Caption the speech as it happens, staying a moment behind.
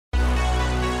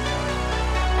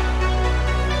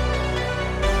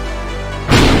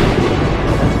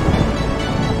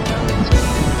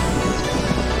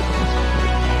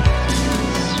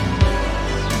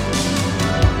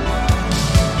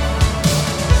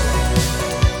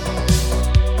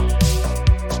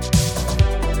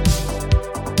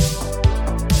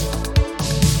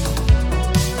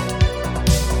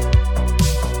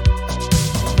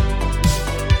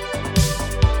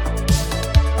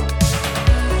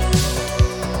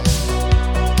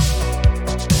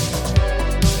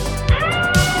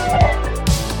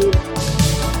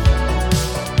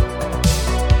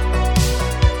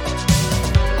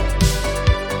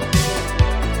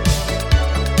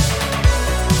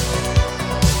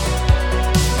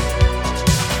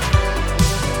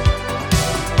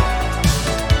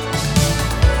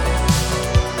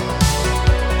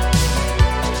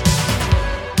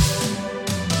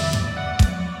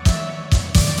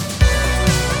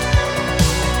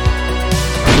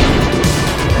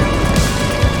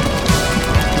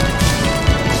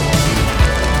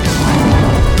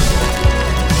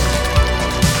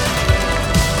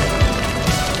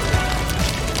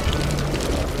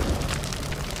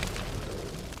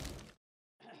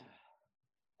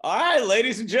All right,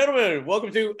 ladies and gentlemen,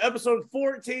 welcome to episode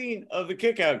 14 of the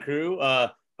Kickout Crew.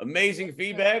 Amazing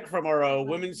feedback from our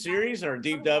women's series, our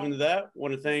deep dive into that.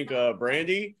 Want to thank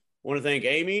Brandy, want to thank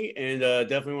Amy, and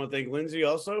definitely want to thank Lindsay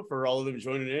also for all of them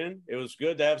joining in. It was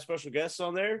good to have special guests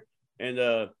on there, and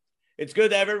it's good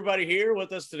to have everybody here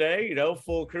with us today. You know,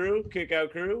 full crew,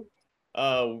 Kickout Crew.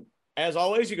 As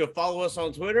always, you can follow us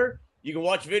on Twitter. You can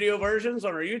watch video versions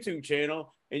on our YouTube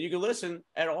channel, and you can listen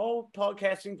at all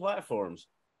podcasting platforms.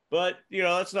 But, you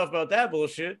know, that's enough about that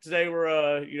bullshit. Today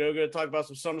we're, going to talk about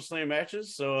some SummerSlam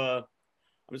matches. So I'm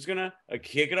just going to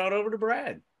kick it on over to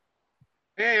Brad.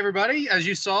 Hey, everybody. As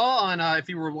you saw on, if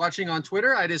you were watching on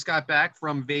Twitter, I just got back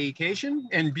from vacation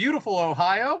in beautiful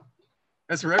Ohio.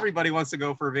 That's where everybody wants to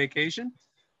go for a vacation.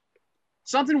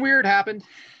 Something weird happened.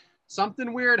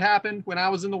 Something weird happened when I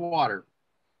was in the water.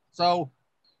 So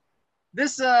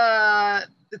this, the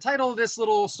title of this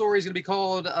little story is going to be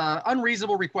called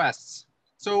Unreasonable Requests.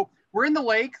 So we're in the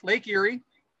lake, Lake Erie.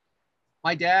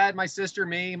 My dad, my sister,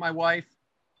 me, my wife.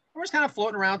 We're just kind of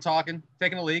floating around talking,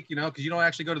 taking a leak, you know, because you don't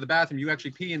actually go to the bathroom. You actually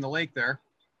pee in the lake there.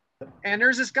 And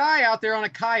there's this guy out there on a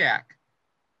kayak.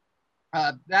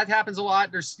 That happens a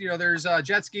lot. There's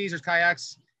jet skis, there's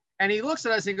kayaks. And he looks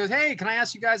at us and he goes, "Hey, can I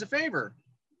ask you guys a favor?"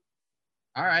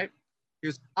 All right. He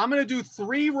goes, "I'm going to do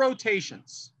 3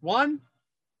 rotations. 1,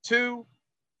 2,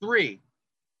 3.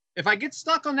 If I get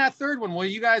stuck on that third one, will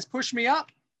you guys push me up?"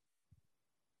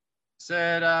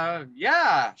 Said,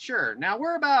 yeah, sure. Now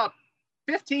we're about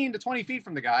 15 to 20 feet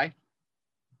from the guy,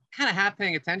 kind of half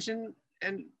paying attention.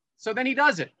 And so then he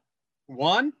does it.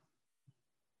 1,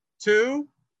 2,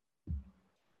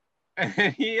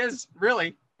 and he is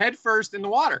really head first in the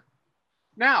water.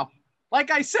 Now,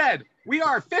 like I said, we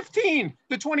are 15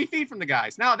 to 20 feet from the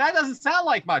guys. Now, that doesn't sound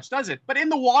like much, does it? But in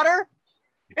the water,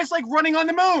 it's like running on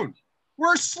the moon.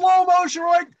 We're slow motion. We're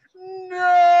like, no!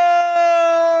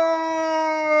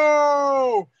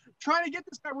 Trying to get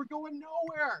this guy. We're going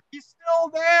nowhere. He's still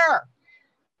there.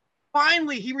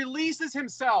 Finally, he releases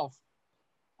himself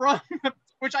from,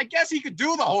 which I guess he could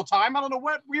do the whole time. I don't know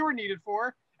what we were needed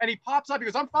for. And he pops up. He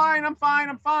goes, "I'm fine. I'm fine.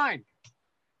 I'm fine."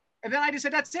 And then I just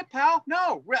said, "That's it, pal.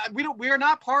 No, we are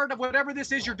not part of whatever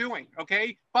this is you're doing.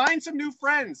 Okay, find some new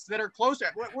friends that are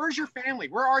closer. Where's your family?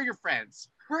 Where are your friends?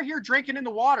 We're here drinking in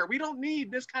the water. We don't need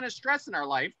this kind of stress in our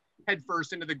life." Head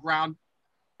first into the ground.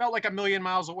 Felt like a million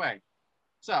miles away.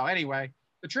 So anyway,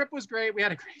 the trip was great. We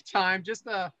had a great time. Just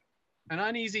an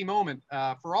uneasy moment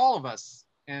for all of us.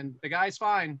 And the guy's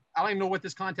fine. I don't even know what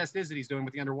this contest is that he's doing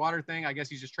with the underwater thing. I guess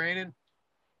he's just training.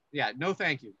 Yeah, no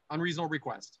thank you. Unreasonable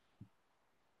request.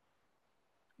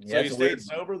 So you stayed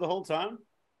sober the whole time?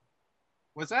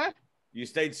 What's that? You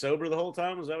stayed sober the whole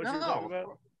time? Is that what you were talking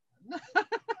about?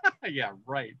 Yeah,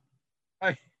 right.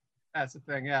 That's the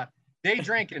thing, yeah. Day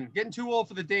drinking. Getting too old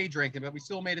for the day drinking, but we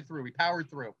still made it through. We powered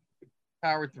through.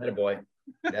 Attaboy.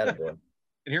 Attaboy. And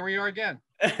here we are again.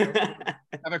 Have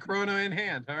a Corona in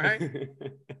hand, all right?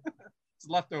 It's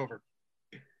leftover.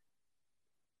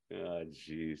 Oh,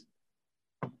 jeez.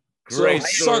 Great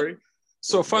story.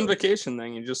 So fun vacation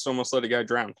thing. You just almost let a guy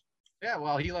drown. Yeah,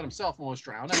 well, he let himself almost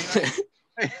drown.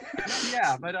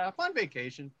 Yeah, but fun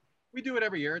vacation. We do it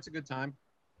every year. It's a good time.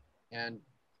 And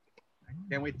I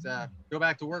can't wait to go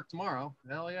back to work tomorrow.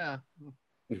 Hell yeah.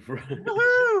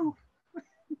 Woohoo!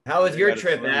 How was your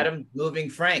trip, Adam? Moving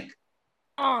Frank.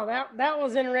 Oh, that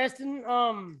was interesting.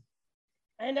 I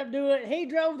ended up doing, he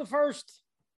drove the first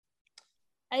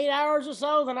 8 hours or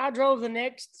so, then I drove the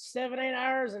next 7, 8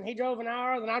 hours, and he drove an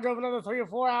hour, then I drove another 3 or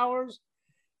 4 hours.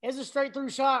 It's a straight through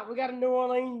shot. We got to New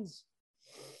Orleans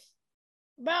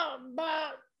about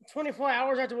 24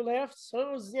 hours after we left, so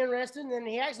it was interesting. And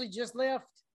he actually just left.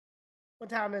 What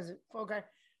time is it? Okay,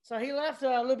 so he left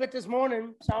a little bit this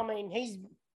morning. So I mean, he's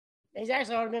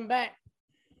actually already been back.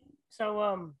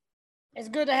 So it's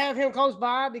good to have him close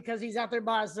by because he's out there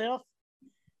by himself.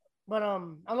 But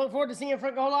I look forward to seeing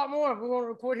Frank a whole lot more. We're going to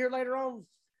record here later on.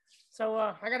 So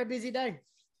I got a busy day.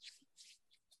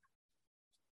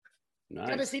 Nice.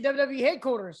 Got to see WWE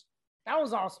headquarters. That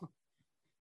was awesome.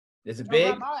 Is it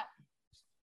big?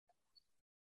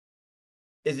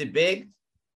 Is it big?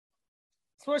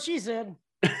 That's what she said.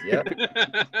 Yep.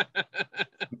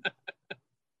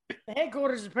 The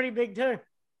headquarters is pretty big too.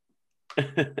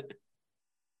 I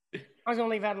was gonna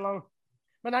leave that alone,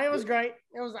 but no, it was great.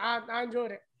 I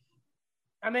enjoyed it.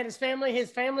 I met his family.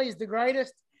 His family is the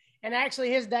greatest, and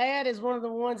actually, his dad is one of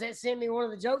the ones that sent me one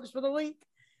of the jokes for the week.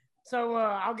 So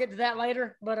I'll get to that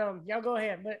later. But y'all go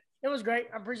ahead. But it was great.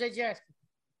 I appreciate you asking.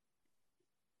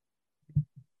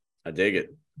 I dig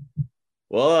it.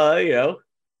 Well,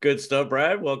 good stuff,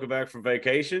 Brad. Welcome back from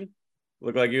vacation.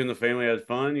 Looked like you and the family had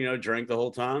fun, drank the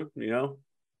whole time,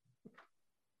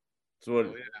 That's what.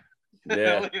 Oh,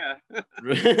 Yeah. yeah.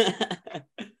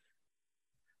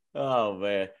 Oh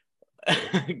man,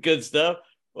 good stuff.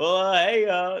 Well, hey,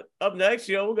 up next,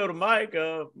 we'll go to Mike.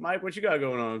 Mike, what you got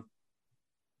going on?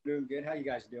 Doing good. How you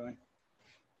guys doing?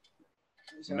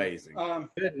 So, Amazing.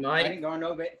 Good, I Mike. didn't go on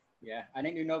I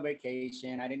didn't do no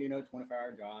vacation. I didn't do no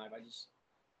 24-hour drive. I just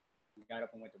got up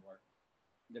and went to work.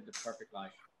 Lived the perfect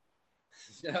life.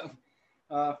 So,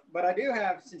 but I do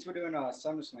have, since we're doing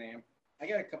SummerSlam, I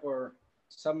got a couple of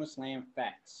SummerSlam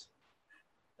facts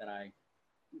that I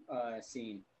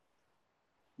seen.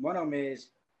 One of them is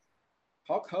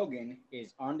Hulk Hogan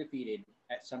is undefeated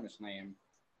at SummerSlam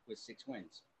with 6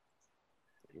 wins.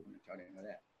 I didn't know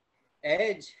that.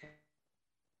 Edge.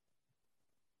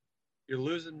 You're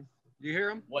losing. You hear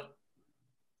him? What?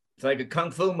 It's like a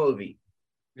kung fu movie.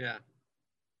 Yeah.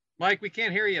 Mike, we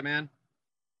can't hear you, man.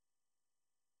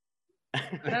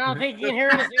 I don't think you can hear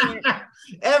us either.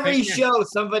 Every show,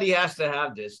 somebody has to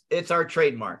have this. It's our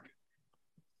trademark.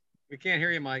 We can't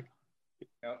hear you, Mike.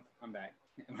 Oh, I'm back.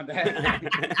 My bad.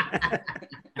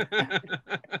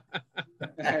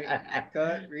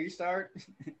 Cut, restart.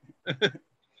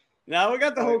 Now we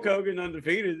got the Hulk Hogan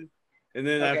undefeated, and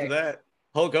then after that,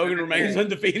 Hulk Hogan remains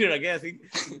undefeated. I guess he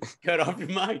cut off your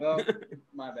mic. Well,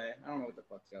 my bad. I don't know what the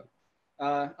fuck's up.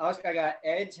 Also, I got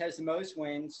Edge has the most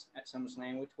wins at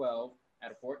SummerSlam with 12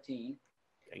 out of 14.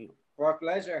 Damn. Brock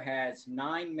Lesnar has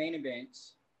 9 main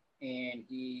events, and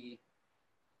he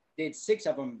did 6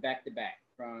 of them back to back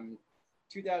from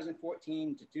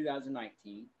 2014 to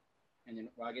 2019. And then,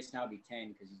 well, I guess now it'll be 10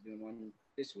 because he's doing one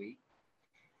this week.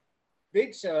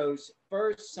 Big Show's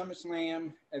first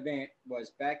SummerSlam event was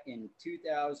back in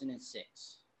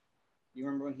 2006. You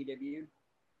remember when he debuted?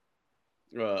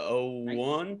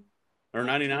 01 or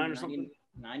 99 or something?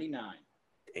 99.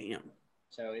 Damn.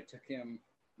 So it took him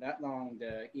that long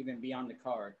to even be on the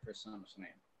card for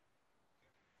SummerSlam.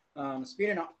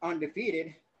 Speaking of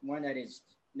undefeated, one that is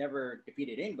never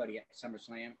defeated anybody at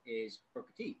SummerSlam is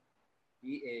Booker T.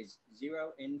 He is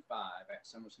 0-5 at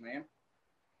SummerSlam.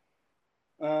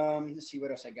 Let's see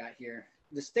what else I got here.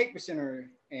 The Staples Center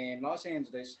in Los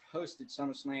Angeles hosted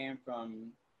SummerSlam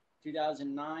from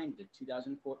 2009 to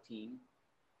 2014,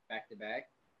 back to back.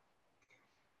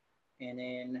 And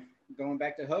then going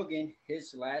back to Hogan,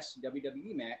 his last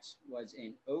WWE match was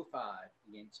in 05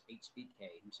 against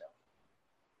HBK himself.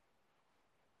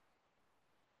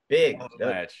 Big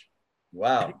match.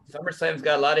 Wow. SummerSlam's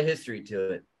got a lot of history to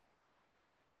it.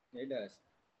 It does.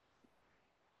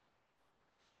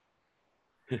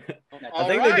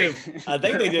 I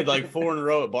think they did like 4 in a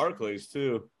row at Barclays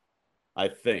too. I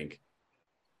think.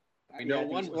 We know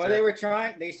one. Well,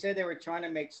 they said they were trying to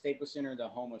make Staples Center the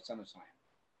home of SummerSlam.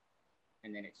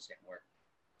 And then it just didn't work.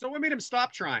 So what made him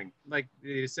stop trying? Like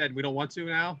they said, we don't want to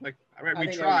now. Like we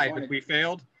think tried, but we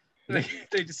failed. They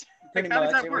just Pretty how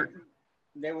much. does that work?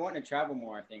 They were wanting to travel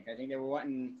more, I think. I think they were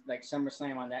wanting like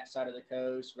SummerSlam on that side of the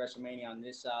coast, WrestleMania on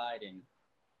this side, and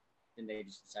then they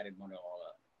just decided to run it all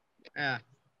up. Yeah.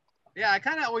 Yeah, I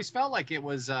kind of always felt like it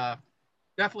was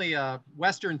definitely a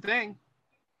Western thing.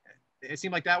 It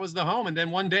seemed like that was the home. And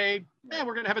then one day,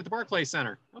 we're going to have it at the Barclays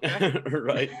Center. Okay.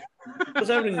 Right. What's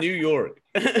happening in New York?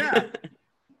 Yeah.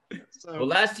 So, Well,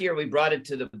 last year we brought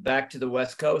it back to the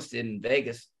West Coast in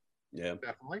Vegas. Yeah.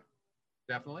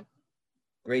 Definitely.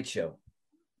 Great show.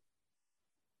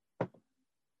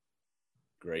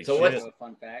 Great. So shit. What's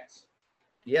fun facts?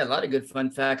 Yeah, a lot of good fun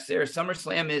facts there.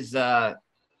 SummerSlam is, I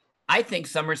think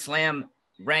SummerSlam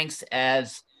ranks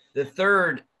as the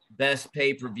 3rd best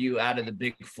pay-per-view out of the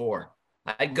big 4.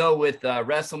 I'd go with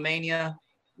WrestleMania,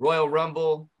 Royal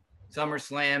Rumble,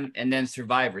 SummerSlam, and then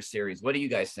Survivor Series. What do you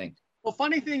guys think? Well,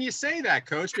 funny thing you say that,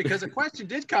 Coach, because a question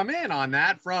did come in on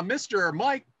that from Mr.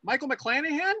 Michael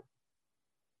McClanahan,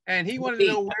 and he wanted to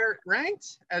know where it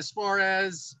ranked as far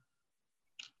as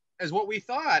what we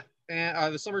thought the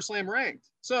SummerSlam ranked.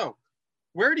 So,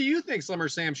 where do you think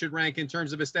SummerSlam should rank in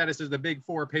terms of its status as the Big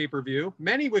 4 pay-per-view?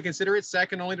 Many would consider it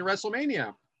second only to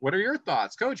WrestleMania. What are your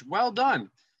thoughts, Coach? Well done.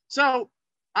 So,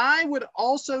 I would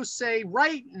also say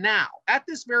right now, at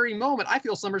this very moment, I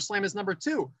feel SummerSlam is number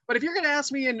 2. But if you're going to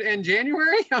ask me in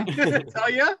January, I'm going to tell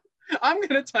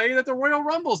you that the Royal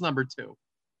Rumble is number 2.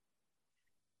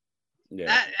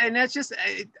 Yeah. And that's just,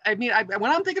 when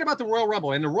I'm thinking about the Royal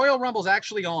Rumble, and the Royal Rumble is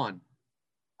actually on,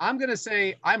 I'm going to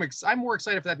say I'm more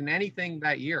excited for that than anything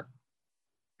that year,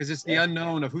 because it's the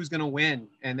unknown of who's going to win,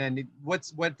 and then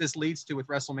what this leads to with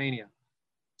WrestleMania.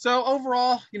 So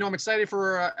overall, I'm excited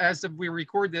for as we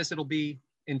record this, it'll be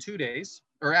in 2 days,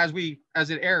 or as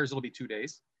it airs, it'll be 2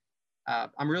 days.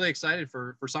 I'm really excited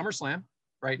for SummerSlam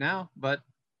right now, but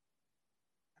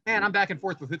man, I'm back and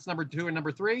forth with who's number 2 and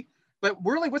number 3. But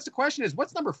really, what's the question is,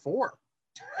 what's number 4?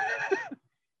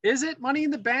 Is it Money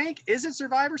in the Bank? Is it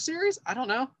Survivor Series? I don't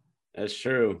know. That's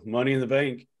true. Money in the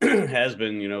Bank has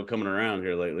been, coming around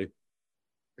here lately.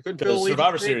 Because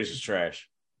Survivor Series is trash.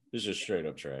 It's just straight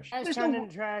up trash. It's turned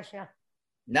into trash, yeah.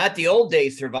 Not the old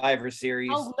days Survivor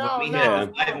Series. Oh, no, when we no.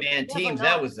 had 5-man teams.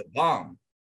 That was a bomb.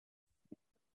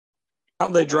 How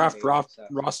they draft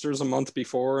rosters a month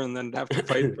before and then have to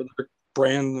fight for their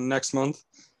brand the next month.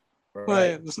 Right.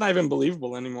 Well, it's not even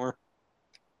believable anymore.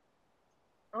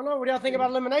 I don't know. What do y'all think about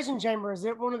Elimination Chamber? Is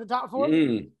it one of the top 4?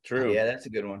 True. Yeah, that's a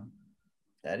good one.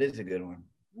 That is a good one.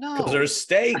 No. Because there's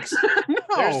stakes. No.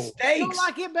 There's You stakes. don't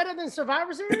like it better than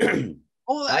Survivor Series?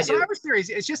 Oh, I do. Survivor Series,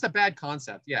 it's just a bad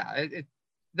concept. Yeah, it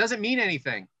doesn't mean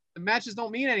anything. The matches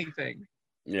don't mean anything.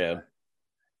 Yeah.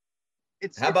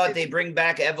 How about they bring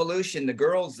back Evolution, the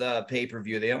girls'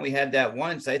 pay-per-view? They only had that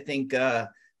once. I think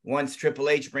once Triple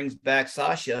H brings back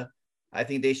Sasha, I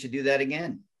think they should do that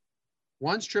again.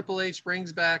 Once Triple H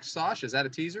brings back Sasha, is that a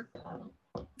teaser?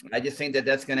 I just think that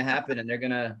that's going to happen, and they're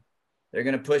gonna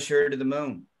push her to the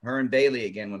moon. Her and Bailey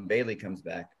again when Bailey comes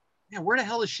back. Yeah, where the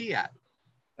hell is she at?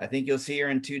 I think you'll see her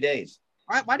in 2 days.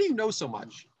 All right, why do you know so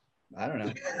much? I don't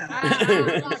know.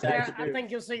 I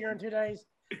think you'll see her in 2 days.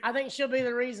 I think she'll be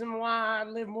the reason why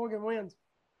Liv Morgan wins.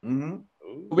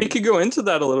 Mm-hmm. We could go into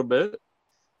that a little bit.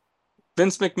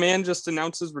 Vince McMahon just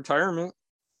announced his retirement.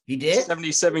 He did?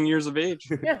 77 years of age.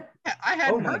 Yeah. Yeah, I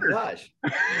hadn't Oh my heard. gosh.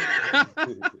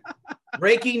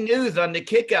 Breaking news on the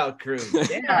Kickout Crew.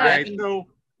 Damn, All right, breaking- so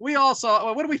we all saw.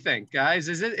 Well, what do we think, guys?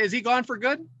 Is he gone for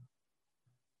good?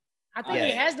 I think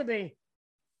he has to be.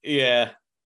 Yeah.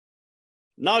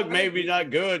 Maybe not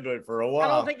good, but for a I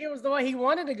while. don't think it was the way he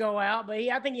wanted to go out, but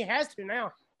I think he has to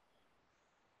now.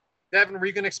 Devin, were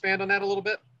you going to expand on that a little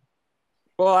bit?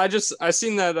 Well, I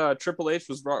seen that Triple H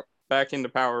was brought back into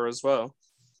power as well.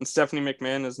 And Stephanie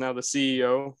McMahon is now the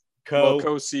CEO,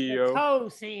 co-CEO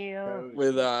Co-CEO.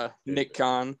 with Nick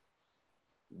Khan.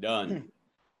 Done.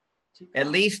 At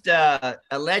least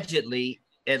allegedly,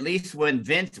 at least when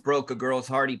Vince broke a girl's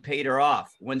heart, he paid her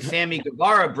off. When Sammy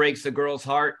Guevara breaks a girl's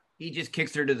heart, he just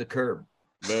kicks her to the curb.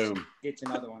 Boom. Gets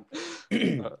another one.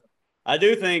 I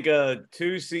do think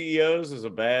 2 CEOs is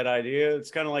a bad idea. It's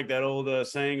kind of like that old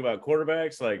saying about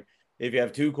quarterbacks. Like, if you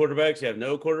have 2 quarterbacks, you have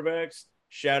no quarterbacks.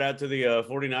 Shout out to the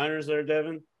 49ers there,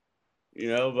 Devin.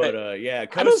 But yeah,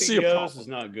 co-CEOs is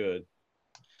not good.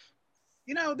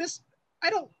 I'm not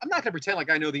going to pretend like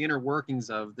I know the inner workings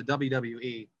of the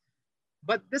WWE,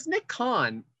 but this Nick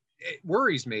Khan, it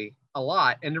worries me a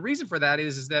lot. And the reason for that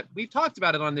is that we've talked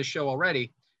about it on this show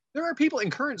already. There are people in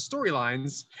current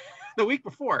storylines the week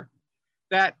before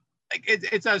that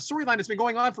it's a storyline that's been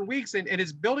going on for weeks and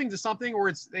it's building to something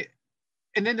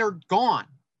and then they're gone.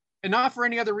 And not for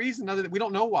any other reason other than we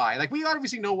don't know why. Like, we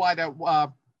obviously know why that,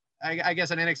 I guess,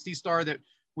 an NXT star that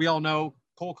we all know,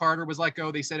 Cole Carter, was let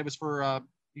go. They said it was for,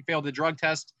 he failed the drug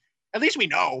test. At least we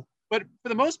know. But for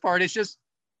the most part, it's just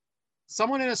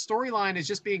someone in a storyline is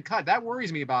just being cut. That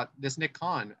worries me about this Nick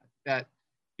Khan, that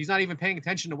he's not even paying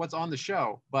attention to what's on the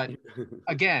show. But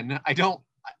again, I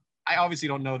obviously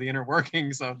don't know the inner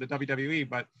workings of the WWE,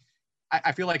 but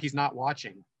I feel like he's not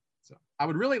watching. So I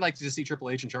would really like to just see Triple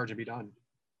H in charge and be done.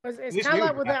 It's kind of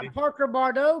like with that Parker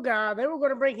Bardo guy. They were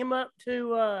going to bring him up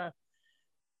to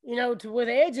with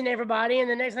Edge and everybody, and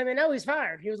the next thing they know, he's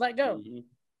fired. He was let go. Mm-hmm.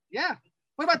 Yeah.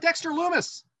 What about Dexter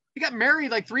Loomis? He got married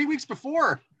like 3 weeks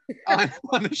before on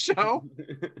the show,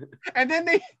 and then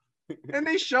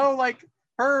they show like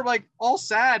her like all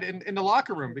sad in the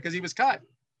locker room because he was cut.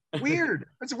 Weird.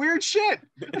 That's weird shit.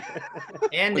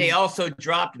 And they also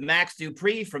dropped Max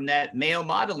Dupree from that male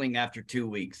modeling after 2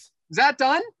 weeks. Is that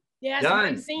done? Yeah,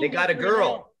 Done. They got a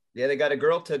girl. Yeah, they got a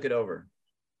girl, took it over.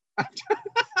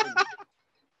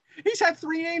 He's had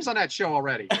 3 names on that show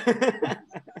already.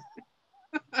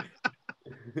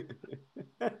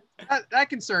 that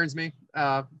concerns me.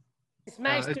 It's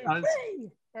Max it does.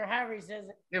 Dupree, or however he says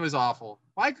it. It was awful.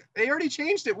 Why? They already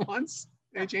changed it once.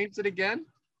 They changed it again.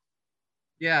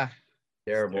 Yeah.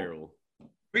 Terrible.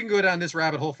 We can go down this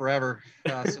rabbit hole forever.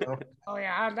 Oh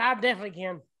yeah, I definitely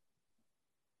can.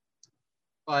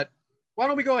 But why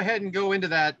don't we go ahead and go into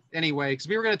that anyway? Because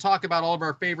we were going to talk about all of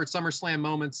our favorite SummerSlam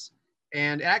moments.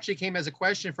 And it actually came as a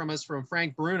question from us from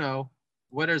Frank Bruno.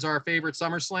 What is our favorite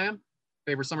SummerSlam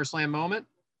moment?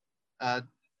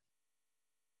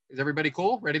 Is everybody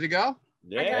cool? Ready to go?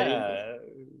 Yeah.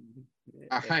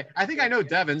 All right. I think I know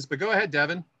Devin's, but go ahead,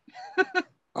 Devin.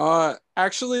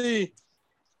 Actually,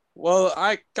 well,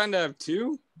 I kind of have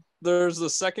 2. There's the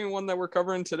second one that we're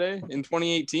covering today in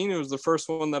 2018. It was the first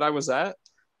one that I was at.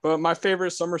 But my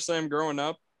favorite SummerSlam growing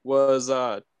up was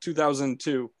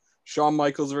 2002 Shawn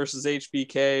Michaels versus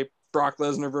HBK, Brock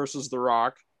Lesnar versus The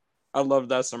Rock. I loved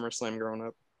that SummerSlam growing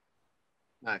up.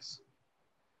 Nice.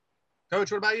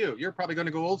 Coach, what about you? You're probably going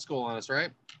to go old school on us,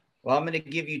 right? Well, I'm going to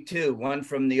give you two, one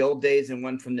from the old days and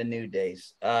one from the new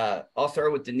days. I'll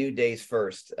start with the new days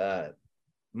first.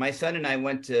 My son and I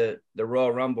went to the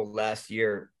Royal Rumble last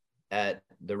year at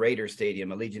the Raiders Stadium,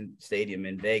 Allegiant Stadium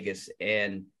in Vegas,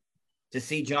 and to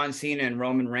see John Cena and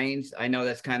Roman Reigns, I know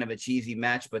that's kind of a cheesy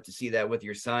match, but to see that with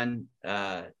your son,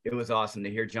 it was awesome to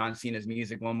hear John Cena's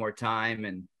music one more time,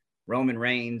 and Roman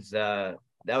Reigns. That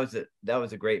was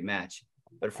a great match.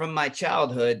 But from my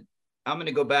childhood, I'm going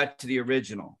to go back to the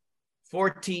original.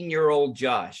 14-year-old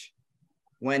Josh,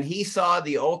 when he saw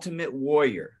the Ultimate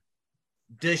Warrior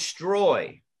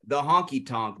destroy the Honky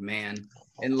Tonk Man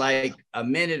in like a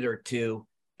minute or two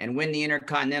and win the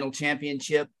Intercontinental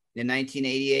Championship in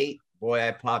 1988, boy,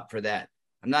 I popped for that.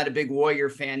 I'm not a big Warrior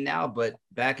fan now, but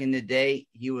back in the day,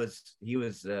 he was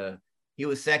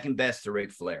second best to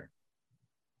Ric Flair.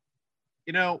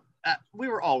 You know, we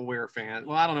were all Warrior fans.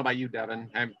 Well, I don't know about you, Devin.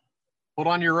 Hold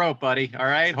on your rope, buddy. All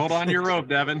right, hold on your rope,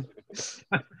 Devin.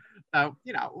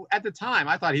 You know, at the time,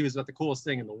 I thought he was the coolest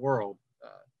thing in the world.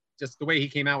 Just the way he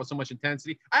came out with so much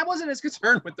intensity. I wasn't as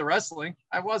concerned with the wrestling.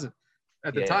 I wasn't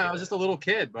at the time. I was just a little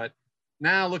kid. But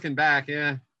now looking back,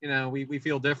 yeah, you know, we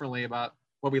feel differently about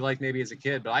what we liked maybe as a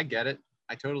kid. But I get it.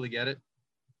 I totally get it.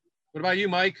 What about you,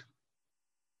 Mike?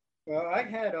 Well, I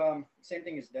had same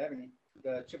thing as Devin,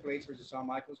 the Triple H versus Shawn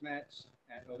Michaels match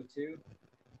at 02.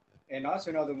 And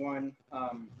also another one,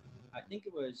 I think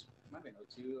it was, might have been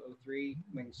 02, 03,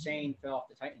 when Shane fell off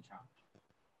the Titantron.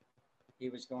 He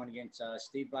was going against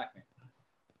Steve Blackman.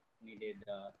 And he did,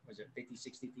 was it 50,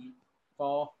 60 feet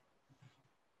fall?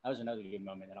 That was another good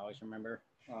moment that I always remember.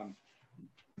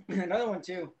 Another one,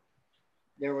 too,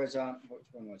 there was, which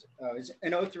one was it? It was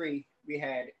in 03, we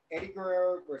had Eddie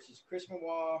Guerrero versus Chris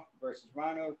Benoit versus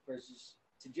Rhino versus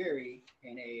Tajiri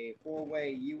in a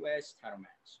 4-way U.S. title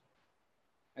match.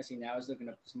 I seen that. I was looking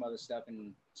up some other stuff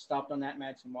and stopped on that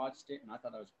match and watched it, and I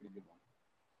thought that was a pretty good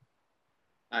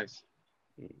one. Nice.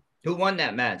 Who won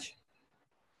that match?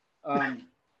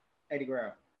 Eddie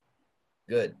Guerrero.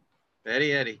 Good.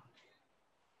 Eddie.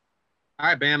 All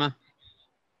right, Bama.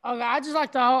 Okay,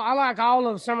 I like all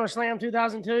of SummerSlam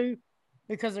 2002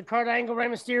 because of Kurt Angle, Rey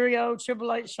Mysterio,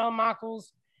 Triple H, Shawn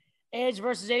Michaels, Edge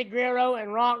versus Eddie Guerrero,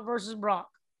 and Rock versus Brock.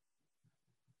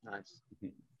 Nice.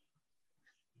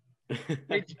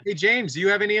 Hey, James, do you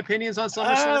have any opinions on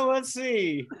SummerSlam? Let's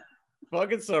see.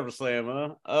 Fucking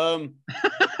SummerSlam, huh?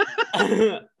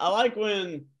 I like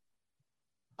when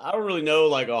I don't really know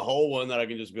like a whole one that I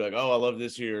can just be like, oh, I love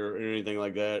this here or anything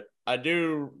like that. I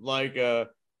do like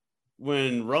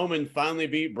when Roman finally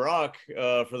beat Brock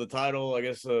for the title, I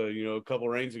guess, a couple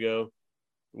reigns ago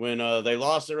when they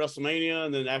lost at WrestleMania.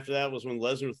 And then after that was when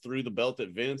Lesnar threw the belt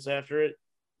at Vince after it.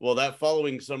 Well, that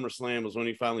following SummerSlam was when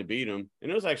he finally beat him.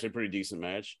 And it was actually a pretty decent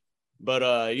match. But,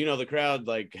 the crowd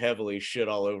like heavily shit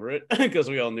all over it because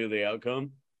we all knew the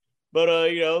outcome. But,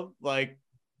 like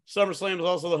SummerSlam is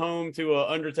also the home to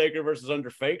Undertaker versus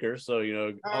Underfaker. So,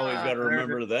 always got to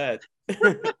remember that.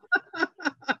 I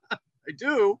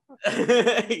do.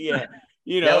 That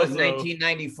Yeah. was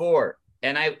 1994.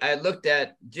 And I looked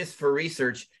at, just for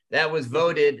research, that was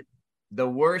voted the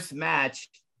worst match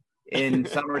in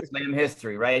SummerSlam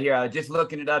history right here. I was just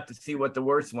looking it up to see what the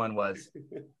worst one was.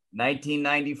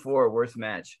 1994 worst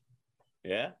match.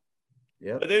 Yeah.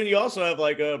 Yeah. But then you also have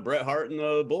like Bret Hart and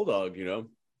the Bulldog,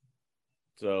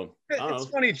 So it's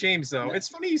funny, James, though. It's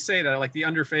funny you say that, like the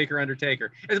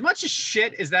Undertaker. As much as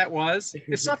shit as that was,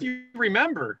 it's stuff you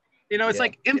remember. It's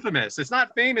like infamous. It's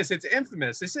not famous. It's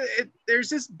infamous. There's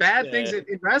just bad things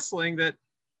in wrestling that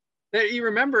you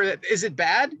remember. Is it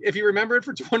bad if you remember it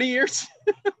for 20 years?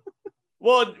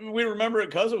 Well, we remember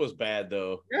it because it was bad,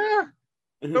 though. Yeah,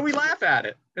 but we laugh at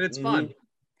it, and it's fun.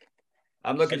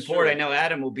 I'm looking forward. I know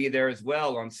Adam will be there as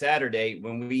well on Saturday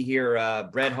when we hear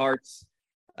Bret Hart's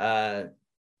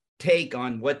take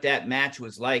on what that match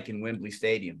was like in Wembley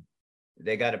Stadium.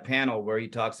 They got a panel where he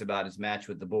talks about his match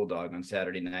with the Bulldog on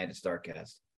Saturday night at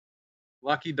StarCast.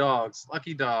 Lucky dogs.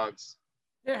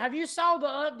 Have you saw the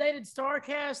updated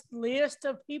StarCast list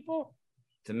of people?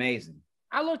 It's amazing.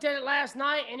 I looked at it last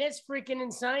night, and it's freaking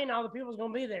insane. All the people's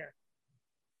going to be there.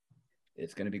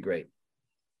 It's going to be great.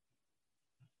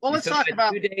 Well, let's talk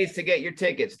about 2 days to get your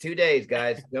tickets. 2 days,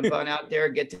 guys. Jump on out there,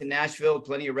 get to Nashville.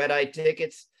 Plenty of red-eye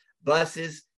tickets,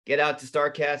 buses. Get out to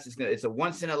StarCast. It's a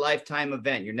once-in-a-lifetime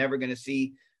event. You're never going to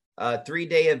see a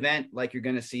 3-day event like you're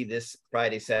going to see this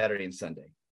Friday, Saturday, and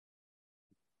Sunday.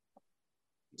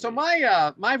 So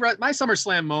my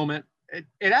SummerSlam moment,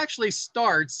 it actually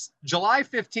starts July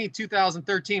 15th,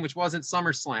 2013, which wasn't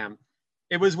SummerSlam.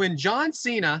 It was when John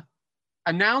Cena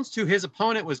announced who his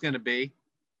opponent was going to be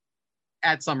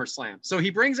at SummerSlam. So he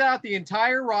brings out the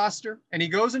entire roster and he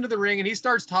goes into the ring and he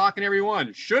starts talking to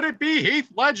everyone. Should it be Heath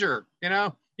Ledger? You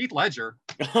know, Heath Ledger.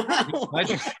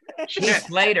 Heath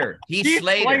Slater. Heath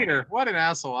Slater. What an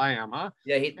asshole I am, huh?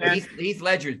 Yeah, Heath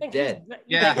Ledger's dead.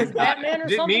 Yeah, Batman or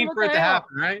didn't something? mean for it to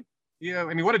happen, right? Yeah,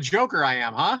 I mean, what a joker I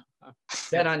am, huh?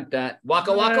 Dead on that.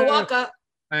 Waka waka waka.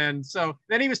 And so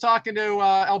then he was talking to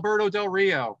Alberto Del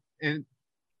Rio,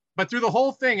 but through the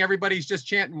whole thing, everybody's just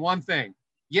chanting one thing: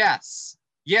 yes,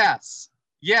 yes,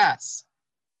 yes.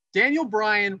 Daniel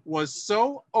Bryan was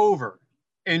so over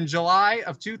in July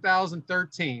of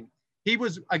 2013. He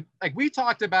was like we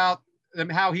talked about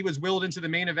how he was willed into the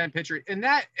main event picture, and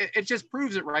that it just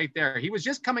proves it right there. He was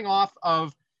just coming off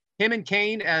of him and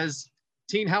Kane as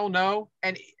Team Hell No,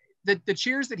 and the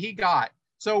cheers that he got.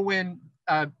 So when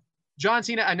John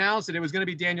Cena announced that it was going to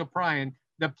be Daniel Bryan,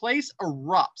 the place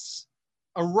erupts.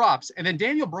 And then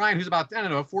Daniel Bryan, who's about, I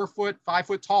don't know, 4 foot, 5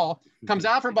 foot tall, comes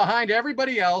out from behind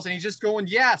everybody else and he's just going,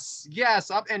 yes, yes,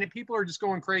 up. And people are just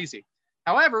going crazy.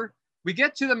 However, we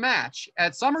get to the match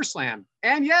at SummerSlam.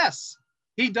 And yes,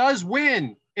 he does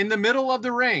win in the middle of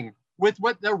the ring with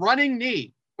the running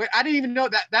knee. But I didn't even know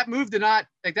that move did not,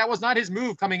 like, that was not his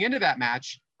move coming into that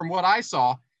match from what I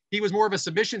saw. He was more of a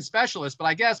submission specialist, but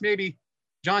I guess maybe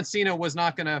John Cena was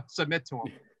not going to submit to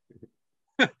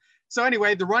him. So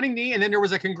anyway, the running knee, and then there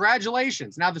was a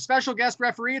congratulations. Now, the special guest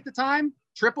referee at the time,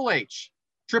 Triple H.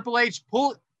 Triple H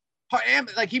pulled,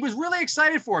 like, he was really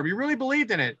excited for him. He really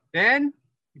believed in it. Then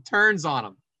he turns on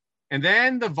him. And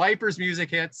then the Vipers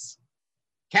music hits,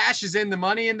 cashes in the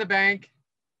Money in the Bank,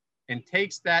 and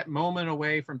takes that moment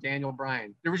away from Daniel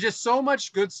Bryan. There was just so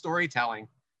much good storytelling.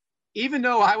 Even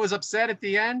though I was upset at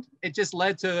the end, it just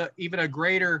led to even a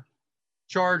greater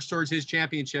charge towards his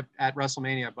championship at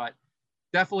WrestleMania. But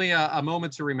definitely a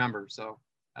moment to remember. So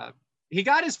he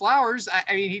got his flowers.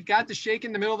 I mean, he got the shake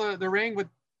in the middle of the ring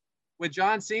with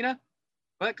John Cena,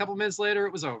 but a couple minutes later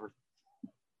it was over.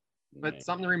 But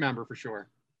something to remember for sure.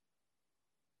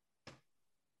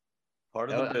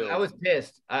 Part of the bill. I was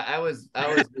pissed. I was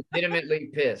legitimately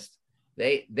pissed.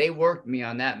 They worked me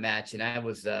on that match, and I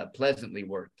was pleasantly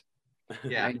worked.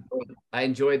 Yeah, I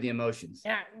enjoyed the emotions.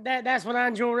 Yeah, that's when I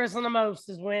enjoy wrestling the most,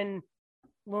 is when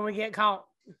we get caught.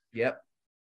 Yep.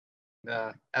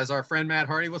 As our friend Matt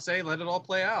Hardy will say, let it all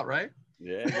play out, right?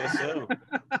 Yeah, I guess so.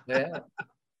 Yeah.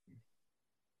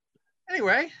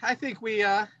 Anyway, I think we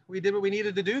did what we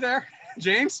needed to do there.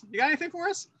 James, you got anything for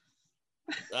us?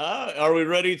 Are we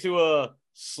ready to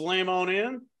slam on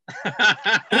in?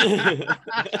 That's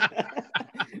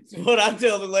what I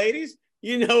tell the ladies.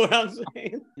 You know what I'm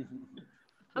saying?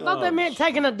 I thought that meant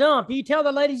taking a dump. You tell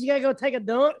the ladies you gotta go take a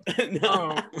dump?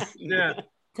 No. Yeah.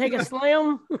 Take a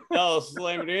slam? No,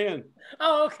 slam it in.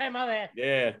 Oh, okay, my bad.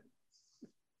 Yeah.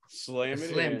 Slam it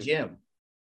Slim in. Jim.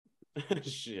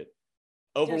 Shit.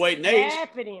 Overweight Just Nate.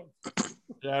 tap it in.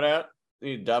 Shout out. I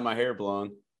need to dye my hair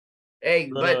blonde.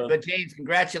 Hey, but James,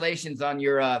 congratulations on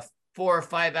your 4 or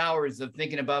 5 hours of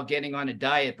thinking about getting on a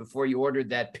diet before you ordered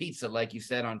that pizza, like you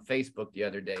said on Facebook the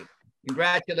other day.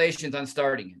 Congratulations on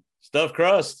starting it. Stuffed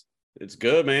crust. It's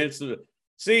good, man.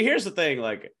 See, here's the thing.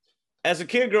 Like, as a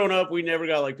kid growing up, we never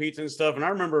got like pizza and stuff. And I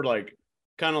remember like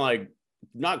kind of like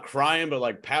not crying, but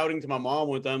like pouting to my mom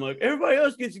one time, like, everybody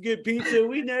else gets to get pizza.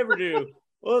 We never do.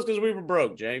 Well, it's because we were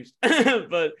broke, James.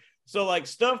 But so like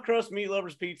stuffed crust meat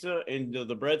lovers pizza and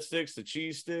the breadsticks, the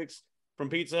cheese sticks from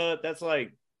Pizza Hut, that's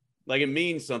like it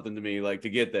means something to me, like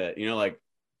to get that, you know, like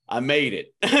I made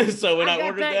it. So when I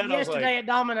ordered that, I was yesterday like, at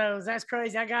Domino's. That's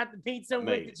crazy. I got the pizza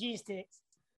with the cheese sticks.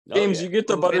 James, yeah. you get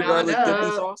the butter garlic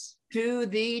dipping sauce? To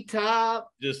the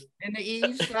top, Just in the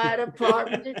east side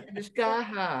apartment in the sky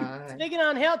high. Speaking of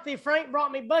unhealthy, Frank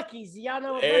brought me Buc-ee's. Y'all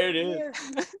know what There Buc-ee's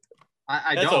it is?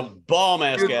 I that's don't. a bomb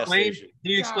ass Can you gas explain- station.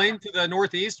 Can you explain to the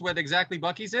Northeast what exactly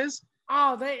Buc-ee's is?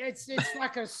 Oh, it's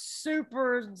like a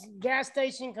super gas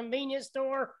station convenience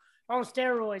store on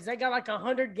steroids. They got like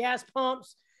 100 gas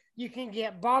pumps. You can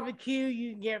get barbecue,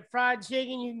 you can get fried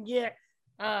chicken, you can get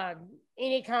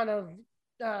any kind of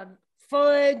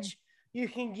fudge. You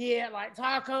can get like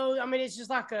tacos. I mean, it's just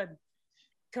like a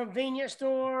convenience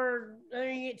store.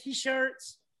 You get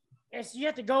t-shirts. You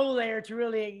have to go there to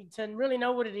really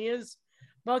know what it is.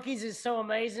 Buc-ee's is so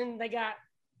amazing. They got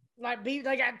like beef.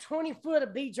 They got 20 foot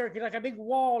of beef jerky, like a big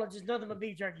wall of just nothing but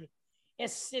beef jerky.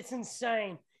 It's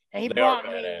insane. And he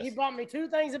brought me 2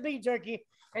 things of beef jerky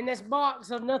and this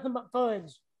box of nothing but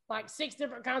fudge, like 6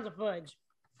 different kinds of fudge.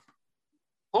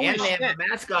 Holy And they shit. have a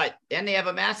mascot. And they have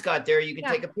a mascot there you can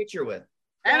take a picture with.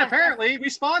 And apparently we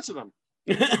sponsor them.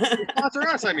 They sponsor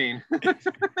us, I mean.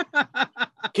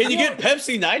 Can you get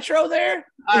Pepsi Nitro there?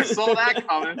 I saw that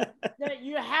coming.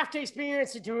 You have to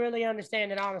experience it to really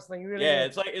understand it, honestly. You really Yeah,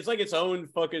 do. it's like its own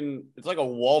fucking. It's like a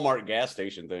Walmart gas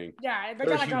station thing. Yeah, they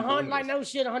They're got like 100, like humongous. no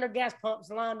shit, 100 gas pumps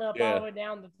lined up Yeah. all the way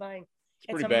down the thing.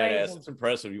 It's pretty badass. amazing. It's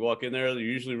impressive. You walk in there, they're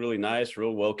usually really nice,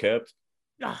 real well kept.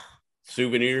 Ah,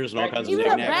 Souvenirs and all kinds of even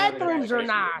the knickknacks. bathrooms are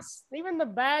nice. Even the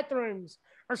bathrooms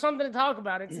are something to talk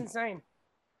about. It's insane.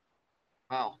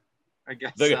 Wow. I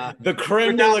guess The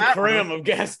creme de without la that creme of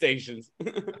gas stations.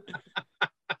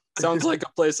 Sounds like a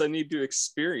place I need to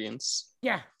experience.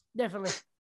 Yeah, definitely.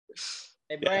 Hey,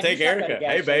 Yeah, Brian, take you stopped at a Erica.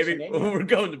 gas Hey, baby, station, didn't you? we're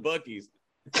going to Buc-ee's.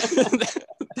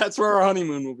 That's where our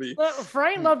honeymoon will be. But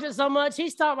Frank loved it so much, he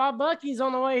stopped by Buc-ee's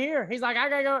on the way here. He's like, I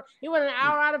gotta go. He went an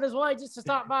hour out of his way just to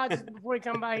stop by just before he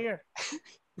come by here.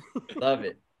 Love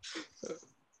it.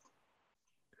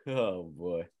 Oh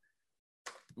boy.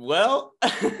 Well,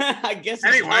 I guess it's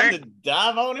Anyway. time to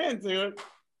dive on into it.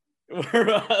 We're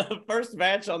the first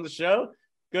match on the show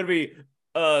going to be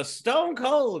Stone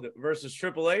Cold versus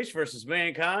Triple H versus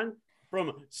Mankind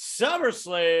from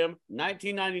SummerSlam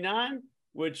 1999,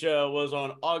 which was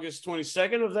on August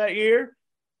 22nd of that year,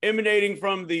 emanating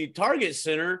from the Target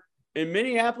Center in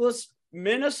Minneapolis,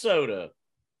 Minnesota.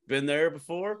 Been there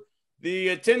before. The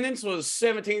attendance was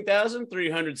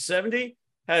 17,370.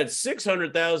 Had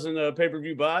 600,000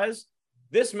 pay-per-view buys.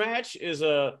 This match is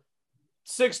a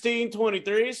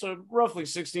 16:23, so roughly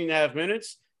 16 and a half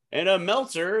minutes. And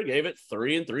Meltzer gave it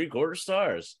 3 3/4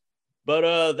 stars.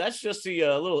 But that's just the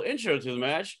little intro to the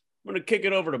match. I'm going to kick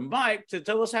it over to Mike to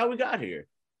tell us how we got here.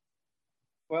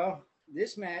 Well,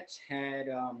 this match had,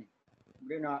 believe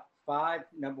it or not, 5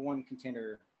 number one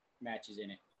contender matches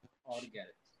in it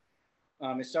altogether.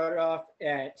 It started off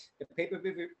at the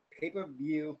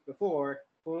pay-per-view before,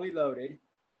 fully loaded.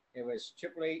 It was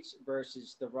Triple H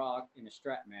versus The Rock in a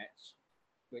strap match,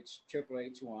 which Triple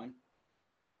H won.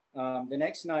 The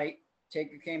next night,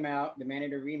 Taker came out,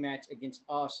 demanded a rematch against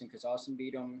Austin because Austin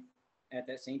beat him at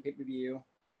that same pay-per-view.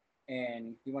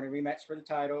 And he wanted a rematch for the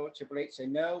title. Triple H said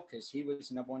no because he was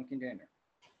the number one contender.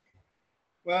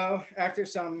 Well, after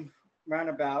some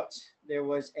roundabouts, there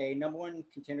was a number one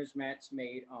contenders match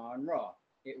made on Raw.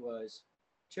 It was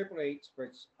Triple H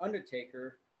versus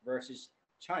Undertaker versus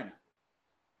China.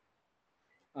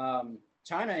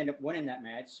 China ended up winning that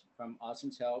match from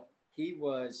Austin's help. He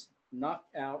was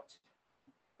knocked out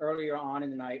earlier on in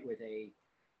the night with a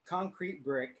concrete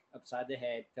brick upside the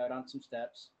head, fell down some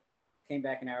steps, came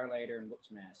back an hour later and whooped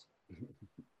some ass.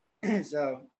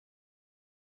 So,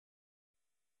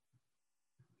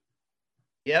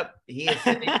 Yep, he is.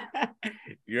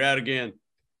 You're out again.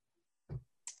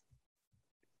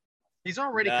 he's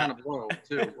already Nah. kind of low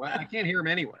too. Well, I can't hear him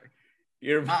anyway.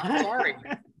 You're Sorry.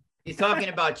 He's talking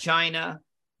about China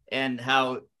and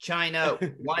how China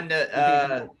won I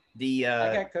got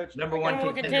Coach. number I one got-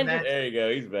 Number contender contender. match. There you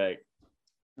go. He's back.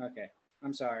 Okay,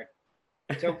 I'm sorry.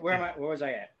 So where am I? Where was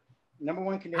I at? Number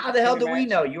one contender. How the hell do we match.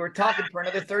 know? You were talking for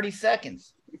another 30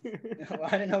 seconds. Well, I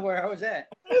didn't know where I was at.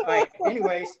 All right.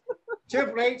 Anyways,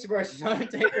 Triple H versus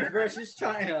Undertaker versus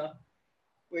China,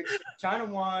 which China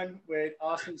won with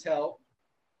Austin's help.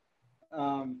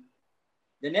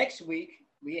 The next week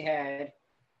we had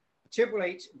Triple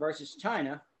H versus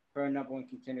China for a number one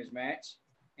contenders match,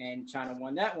 and China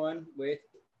won that one with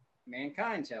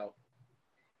Mankind's help.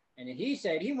 And then he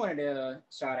said he wanted a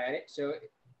shot at it, so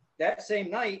that same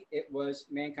night it was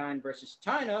Mankind versus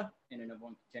China in a number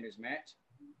one contenders match.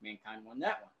 Mankind won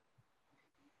that one.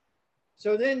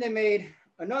 So then they made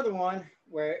another one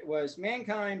where it was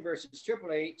Mankind versus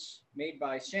Triple H, made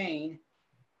by Shane,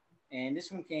 and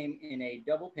this one came in a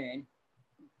double pin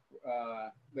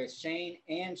with Shane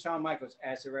and Shawn Michaels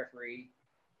as the referee.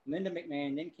 Linda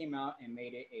McMahon then came out and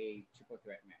made it a triple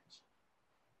threat match.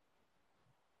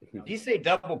 Did you say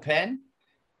double pen?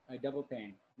 A double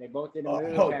pin. They both did a Oh,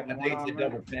 move, had I one think it's a arm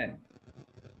double wrapped, pen.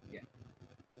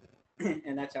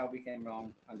 and that's how we came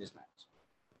wrong on this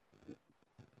match.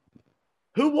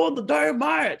 Who won the damn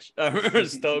match? I remember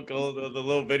Stone Cold, the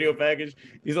little video package.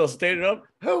 He's all standing up.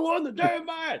 Who won the damn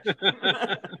match?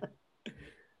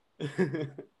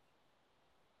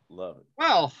 Love it.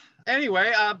 Well,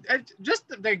 anyway, I just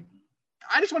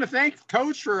want to thank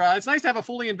Coach for. It's nice to have a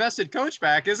fully invested coach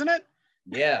back, isn't it?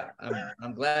 Yeah,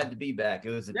 I'm glad to be back. It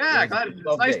was Yeah, it was glad, a it's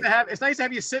 12 nice days. to have. It's nice to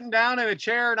have you sitting down in a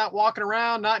chair, not walking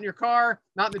around, not in your car,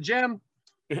 not in the gym.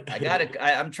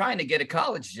 I'm trying to get a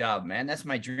college job, man. That's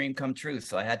my dream come true.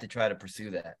 So I had to try to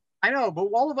pursue that. I know, but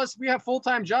all of us, we have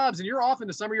full-time jobs, and you're off in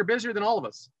the summer. You're busier than all of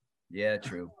us. Yeah,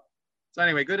 true. So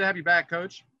anyway, good to have you back,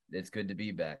 Coach. It's good to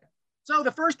be back. So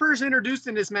the first person introduced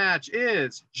in this match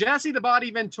is Jesse the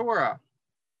Body Ventura.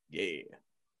 Yeah.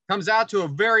 Comes out to a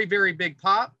very, very big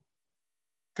pop.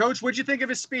 Coach, what'd you think of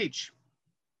his speech?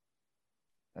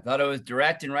 I thought it was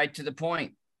direct and right to the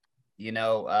point. You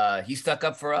know, he stuck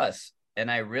up for us,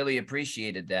 and I really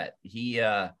appreciated that.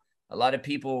 A lot of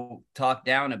people talk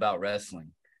down about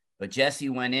wrestling, but Jesse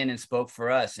went in and spoke for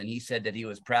us, and he said that he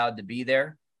was proud to be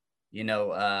there, you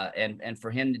know, and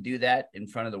for him to do that in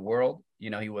front of the world, you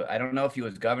know, I don't know if he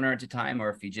was governor at the time or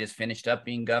if he just finished up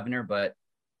being governor, but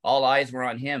all eyes were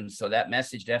on him. So that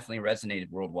message definitely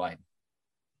resonated worldwide.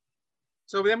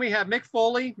 So then we have Mick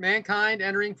Foley, Mankind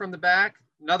entering from the back,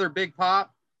 another big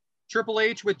pop. Triple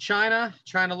H with Chyna.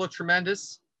 Chyna looked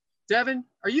tremendous. Devin,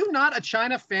 are you not a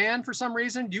Chyna fan for some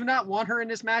reason? Do you not want her in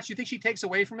this match? Do you think she takes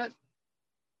away from it?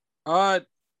 No,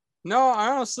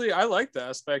 I like the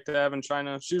aspect of having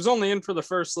Chyna. She was only in for the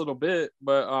first little bit,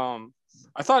 but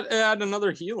I thought it had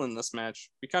another heel in this match.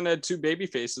 We kind of had two baby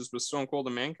faces with Stone Cold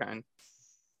and Mankind.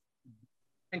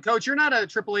 And Coach, you're not a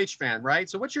Triple H fan, right?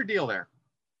 So what's your deal there?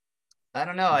 I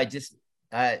don't know.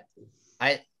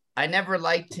 I never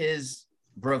liked his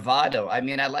bravado. I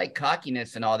mean, I like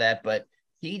cockiness and all that, but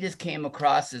he just came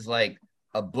across as like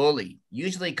a bully.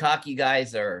 Usually cocky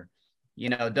guys are, you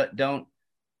know,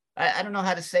 I don't know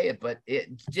how to say it, but it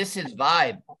just his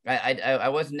vibe. I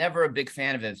was never a big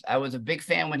fan of his. I was a big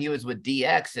fan when he was with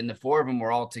DX and the four of them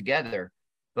were all together.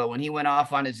 But when he went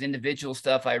off on his individual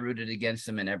stuff, I rooted against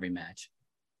him in every match.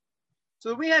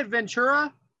 So we had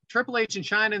Ventura, Triple H, and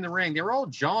Chyna in the ring. They were all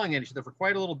jawing at each other for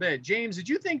quite a little bit. James, did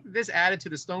you think this added to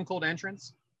the Stone Cold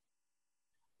entrance?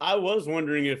 I was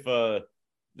wondering if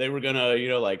they were gonna, you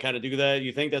know, like kind of do that.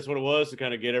 You think that's what it was, to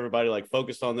kind of get everybody like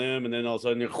focused on them, and then all of a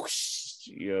sudden, whoosh,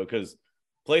 you know, because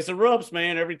place erupts,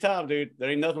 man, every time, dude. There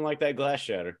ain't nothing like that glass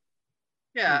shatter.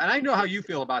 Yeah, and I know how you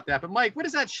feel about that. But Mike, what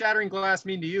does that shattering glass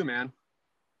mean to you, man?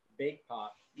 Big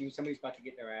pop. Somebody's about to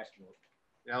get their ass whooped.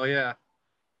 Hell yeah.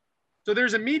 So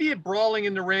there's immediate brawling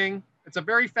in the ring. It's a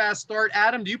very fast start.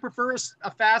 Adam, do you prefer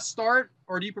a fast start,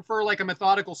 or do you prefer like a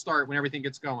methodical start when everything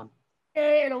gets going?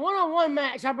 In a one-on-one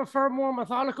match, I prefer more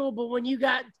methodical, but when you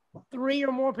got 3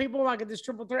 or more people, like at this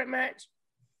triple threat match,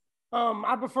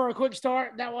 I prefer a quick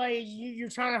start. That way you're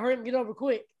trying to hurry and get over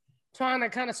quick, trying to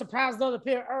kind of surprise the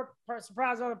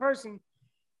other person,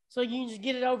 so you can just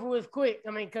get it over with quick.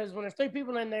 I mean, because when there's 3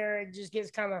 people in there, it just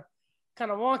gets kind of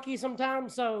wonky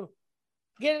sometimes. So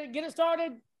get it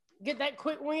started, get that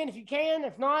quick win if you can.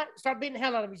 If not, start beating the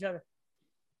hell out of each other.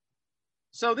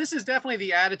 So this is definitely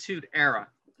the Attitude Era,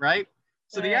 right?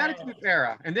 So the Attitude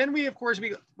Era. And then we, of course,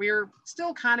 we're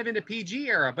still kind of in the PG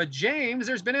era. But James,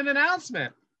 there's been an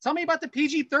announcement. Tell me about the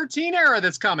PG-13 era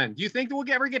that's coming. Do you think that we'll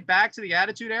ever get back to the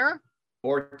Attitude Era?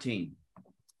 14.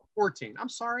 I'm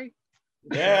sorry.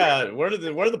 Yeah, where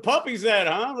are the puppies at,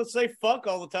 huh? Let's say fuck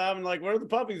all the time and like, where are the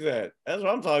puppies at? That's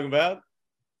what I'm talking about.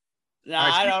 Nah,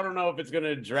 I don't know if it's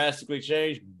gonna drastically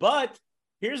change, but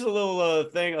here's a little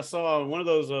thing I saw on one of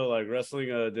those like wrestling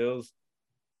deals.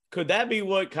 Could that be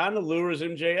what kind of lures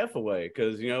MJF away?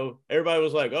 Because, you know, everybody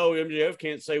was like, oh, MJF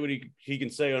can't say what he can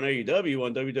say on AEW,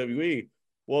 on WWE.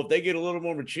 Well, if they get a little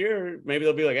more mature, maybe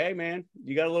they'll be like, hey, man,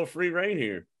 you got a little free reign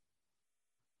here.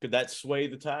 Could that sway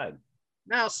the tide?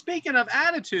 Now, speaking of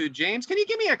attitude, James, can you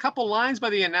give me a couple lines by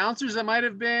the announcers that might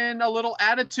have been a little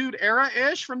Attitude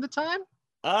Era-ish from the time?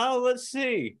 Let's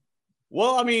see.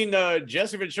 Well, I mean,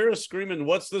 Jesse Ventura screaming,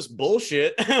 what's this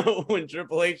bullshit, when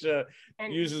Triple H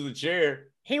uses the chair.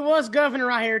 He was governor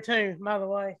right here, too, by the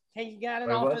way. He got in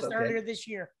office earlier this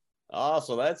year. Oh,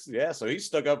 so so he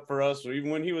stuck up for us even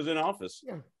when he was in office.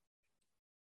 Yeah.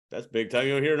 That's big time.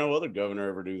 You don't hear no other governor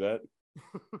ever do that.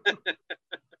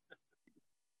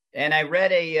 And I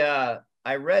read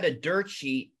a dirt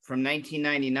sheet from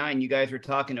 1999. You guys were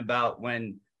talking about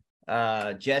when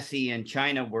Jesse and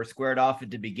Chyna were squared off at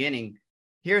the beginning.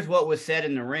 Here's what was said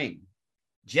in the ring.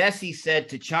 Jesse said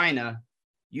to Chyna,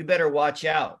 you better watch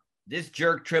out. This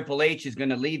jerk Triple H is going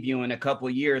to leave you in a couple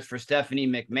years for Stephanie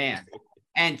McMahon.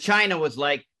 And Chyna was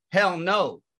like, hell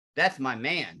no, that's my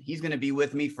man. He's going to be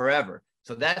with me forever.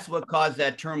 So that's what caused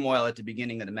that turmoil at the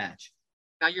beginning of the match.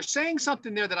 Now, you're saying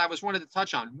something there that I wanted to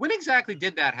touch on. When exactly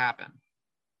did that happen?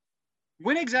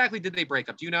 When exactly did they break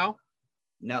up? Do you know?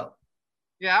 No.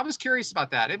 Yeah, I was curious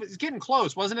about that. It was getting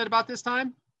close, wasn't it, about this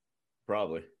time?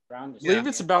 Probably. I believe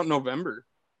it's about November.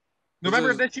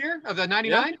 November of this year? Of the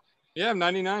 99? Yeah,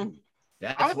 99.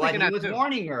 That's what he was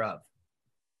warning her of.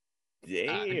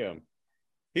 Damn.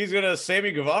 He's going to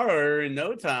Sammy Guevara in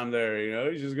no time there, you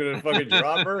know? He's just going to fucking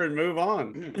drop her and move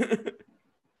on.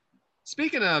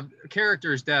 Speaking of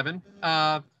characters, Devin,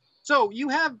 so you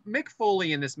have Mick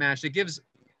Foley in this match that gives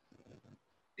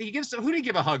who did he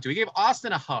give a hug to? He gave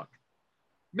Austin a hug.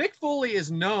 Mick Foley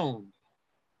is known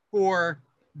for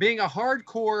being a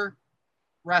hardcore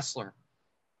wrestler.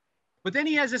 But then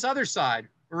he has this other side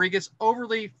where he gets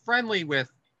overly friendly with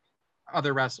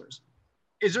other wrestlers.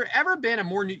 Is there ever been a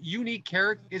more unique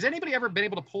character? Has anybody ever been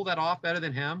able to pull that off better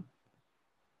than him?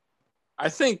 I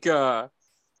think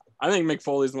Mick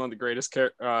Foley is one of the greatest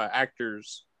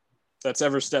actors that's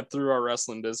ever stepped through our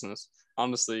wrestling business.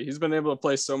 Honestly, he's been able to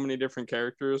play so many different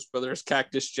characters, whether it's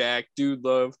Cactus Jack, Dude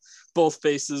Love, both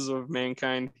faces of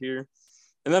Mankind here.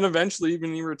 And then eventually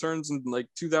even he returns in like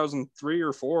 2003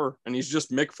 or 4, and he's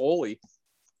just Mick Foley.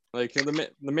 Like the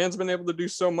man's been able to do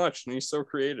so much, and he's so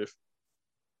creative.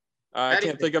 I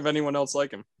can't think of anyone else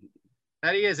like him.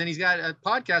 That he is, and he's got a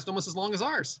podcast almost as long as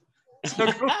ours. So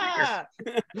go figure.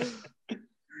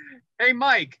 Hey,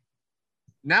 Mike,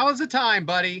 now is the time,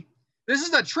 buddy. This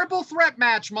is a triple threat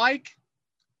match, Mike.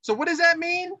 So what does that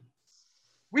mean?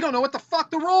 We don't know what the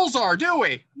fuck the rules are, do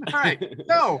we? All right,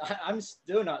 no. I'm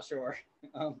still not sure.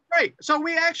 Right, so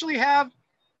we actually have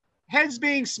heads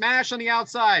being smashed on the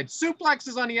outside,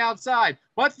 suplexes on the outside,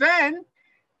 but then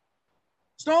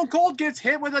Stone Cold gets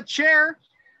hit with a chair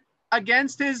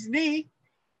against his knee.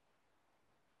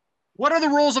 What are the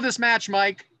rules of this match,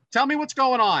 Mike? Tell me what's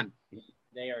going on.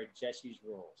 They are Jesse's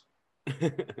rules.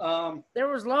 There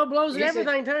was low blows and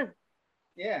everything too.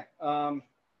 Yeah.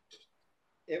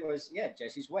 It was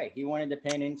Jesse's way. He wanted the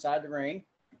pin inside the ring,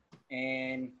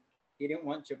 and he didn't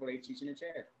want Triple H using a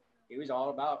chair. He was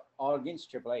all against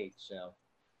Triple H. So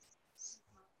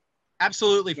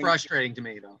absolutely frustrating to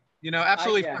me, though.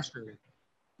 Absolutely frustrating.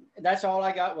 That's all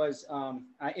I got was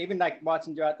I even like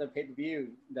watching throughout the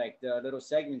pay-per-view, like the little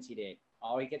segments he did.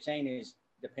 All he kept saying is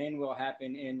the pin will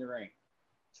happen in the ring.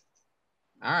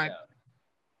 All right. So.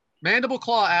 Mandible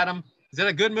Claw, Adam. Is that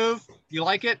a good move? Do you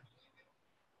like it?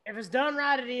 If it's done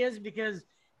right, it is, because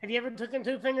have you ever taken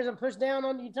 2 fingers and pushed down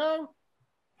on your tongue?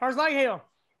 Hurts like hell.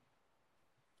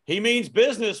 He means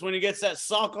business when he gets that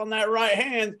sock on that right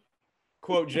hand.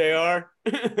 Quote JR.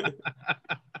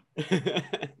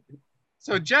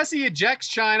 So Jesse ejects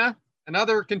China.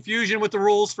 Another confusion with the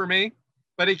rules for me.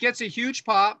 But it gets a huge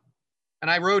pop. And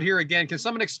I wrote here again, can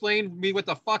someone explain to me what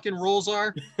the fucking rules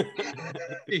are?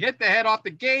 He hit the head off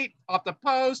the gate, off the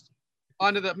post,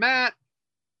 onto the mat.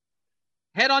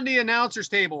 Head on the announcer's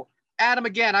table. Adam,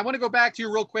 again, I want to go back to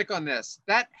you real quick on this.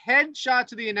 That head shot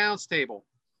to the announce table.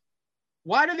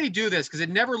 Why do they do this? Because it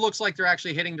never looks like they're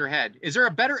actually hitting their head. Is there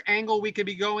a better angle we could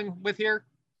be going with here?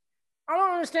 I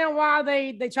don't understand why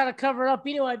they try to cover it up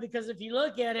anyway, because if you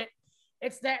look at it,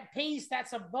 it's that piece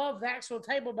that's above the actual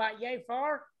table about yay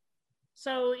far.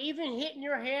 So even hitting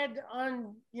your head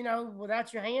on,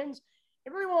 without your hands,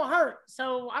 it really won't hurt.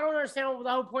 So I don't understand what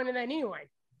the whole point of that anyway.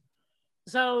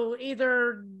 So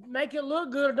either make it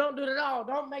look good or don't do it at all.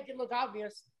 Don't make it look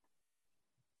obvious.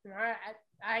 I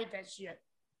hate that shit.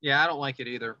 Yeah, I don't like it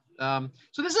either.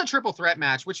 So this is a triple threat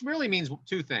match, which really means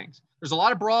 2 things. There's a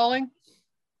lot of brawling,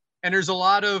 and there's a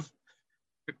lot of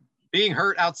being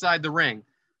hurt outside the ring.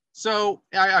 So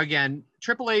again,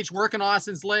 Triple H working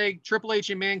Austin's leg. Triple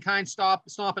H and Mankind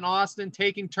stomping Austin,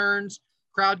 taking turns.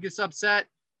 Crowd gets upset.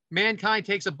 Mankind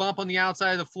takes a bump on the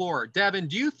outside of the floor. Devin,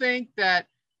 do you think that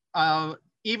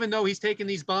even though he's taking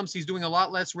these bumps, he's doing a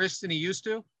lot less risks than he used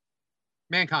to?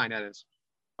 Mankind, that is.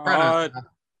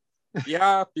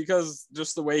 Yeah, because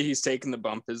just the way he's taking the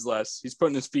bump is less. He's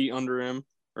putting his feet under him,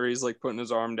 or he's like putting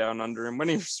his arm down under him. When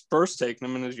he was first taking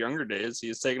them in his younger days, he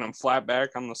was taking them flat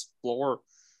back on the floor.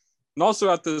 And also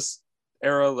at this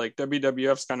era, like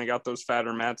WWF's kind of got those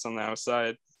fatter mats on the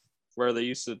outside where they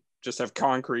used to just have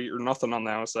concrete or nothing on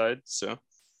the outside. So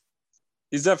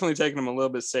he's definitely taking them a little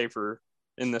bit safer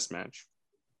in this match.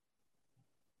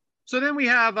 So then we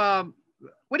have,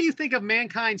 what do you think of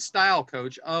Mankind's style,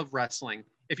 Coach, of wrestling?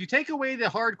 If you take away the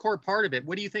hardcore part of it,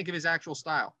 what do you think of his actual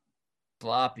style?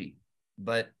 Sloppy,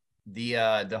 but the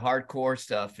hardcore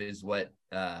stuff is what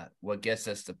gets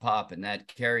us to pop, and that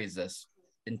carries us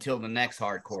until the next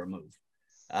hardcore move.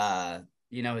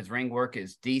 His ring work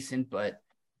is decent, but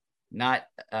not.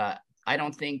 I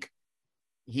don't think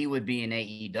he would be in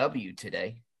AEW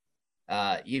today.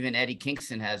 Even Eddie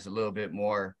Kingston has a little bit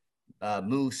more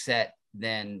move set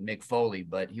than Mick Foley,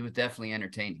 but he was definitely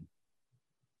entertaining.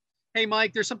 Hey,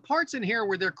 Mike, there's some parts in here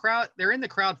where they're in the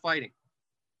crowd fighting.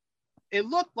 It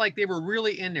looked like they were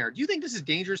really in there. Do you think this is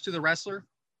dangerous to the wrestler?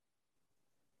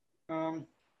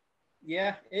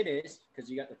 Yeah, it is, because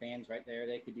you got the fans right there.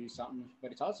 They could do something,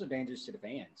 but it's also dangerous to the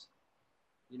fans.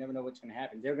 You never know what's going to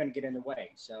happen. They're going to get in the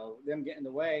way. So them getting in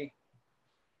the way,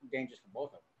 dangerous for both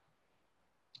of them.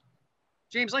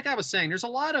 James, like I was saying, there's a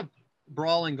lot of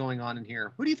brawling going on in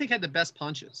here. Who do you think had the best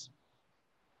punches?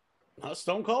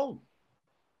 Stone Cold.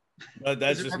 But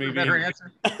that's Is just there me a better being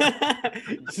answer?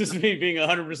 it's just me being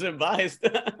 100% biased.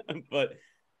 But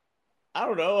I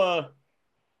don't know.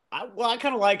 I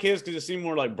kind of like his because it seemed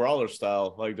more like brawler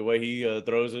style, like the way he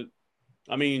throws it.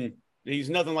 I mean, he's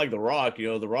nothing like The Rock. You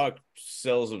know, The Rock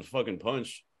sells a fucking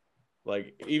punch.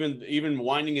 Like even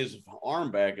winding his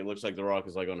arm back, it looks like The Rock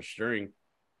is like on a string.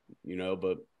 You know,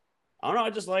 but I don't know. I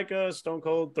just like Stone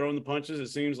Cold throwing the punches. It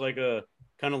seems like a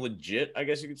kind of legit, I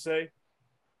guess you could say.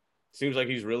 Seems like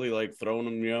he's really like throwing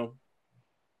them. You know,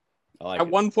 I like At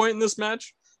it. one point in this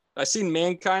match, I seen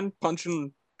Mankind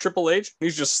punching Triple H.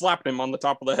 He's just slapping him on the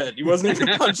top of the head. He wasn't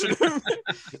even punching him.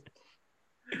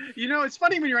 You know, it's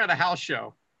funny when you're at a house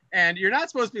show and you're not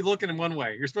supposed to be looking in one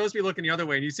way. You're supposed to be looking the other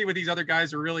way. And you see what these other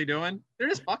guys are really doing. They're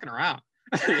just fucking around.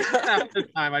 Half the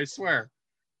time, I swear.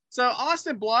 So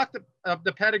Austin blocked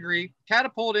the pedigree,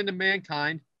 catapulted into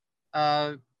Mankind.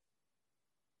 Then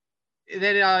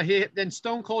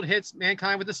Stone Cold hits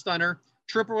Mankind with a stunner.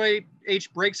 Triple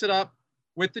H breaks it up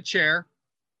with the chair.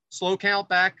 Slow count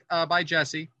back by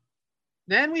Jesse.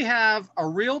 Then we have a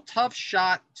real tough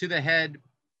shot to the head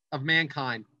of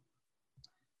Mankind.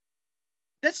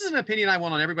 This is an opinion I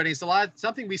want on everybody. It's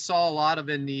something we saw a lot of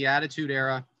in the Attitude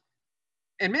Era.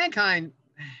 And Mankind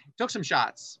took some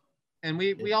shots. And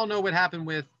we all know what happened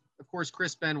with, of course,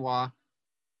 Chris Benoit.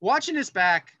 Watching this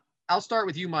back, I'll start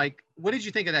with you, Mike. What did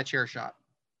you think of that chair shot?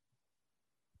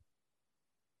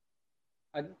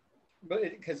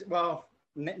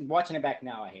 Watching it back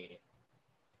now, I hate it.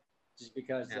 Just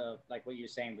because of like what you're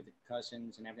saying with the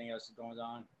concussions and everything else that's going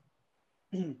on.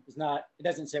 It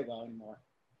doesn't sit well anymore.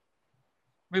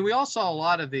 I mean, we all saw a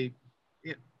lot of the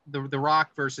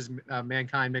Rock versus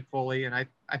Mankind, Mick Foley, and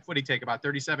what did he take, about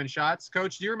 37 shots?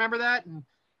 Coach, do you remember that? And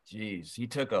Jeez, he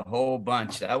took a whole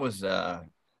bunch. That was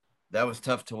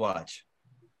tough to watch.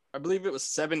 I believe it was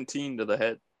 17 to the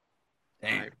head.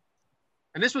 Damn. Right.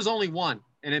 And this was only one,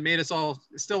 and it made us all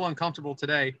still uncomfortable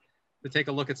today to take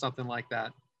a look at something like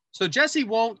that. So Jesse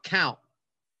won't count.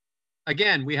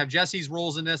 Again, we have Jesse's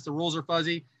rules in this. The rules are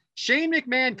fuzzy. Shane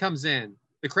McMahon comes in.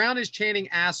 The crowd is chanting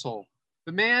asshole.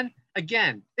 But man,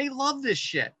 again, they love this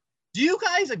shit. Do you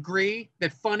guys agree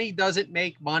that funny doesn't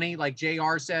make money, like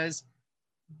JR says?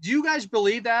 Do you guys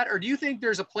believe that? Or do you think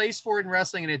there's a place for it in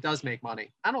wrestling and it does make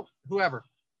money? Whoever.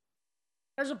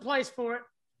 There's a place for it.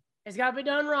 It's got to be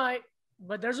done right,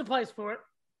 but there's a place for it.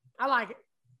 I like it.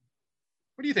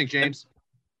 What do you think, James?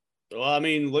 Well, I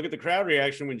mean, look at the crowd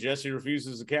reaction when Jesse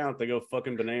refuses to count. They go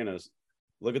fucking bananas.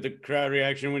 Look at the crowd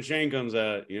reaction when Shane comes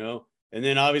out, you know? And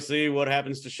then obviously what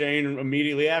happens to Shane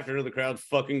immediately after, the crowd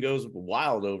fucking goes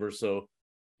wild over. So,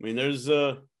 I mean, there's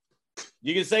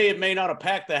you can say it may not have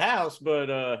packed the house,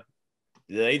 but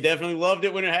they definitely loved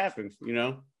it when it happened, you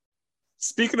know?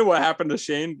 Speaking of what happened to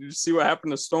Shane, did you see what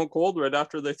happened to Stone Cold right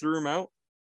after they threw him out?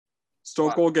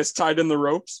 Stone Cold gets tied in the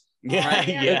ropes. Yeah,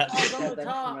 yeah. Falls on the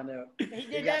top. He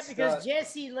did that because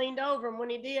Jesse leaned over him. When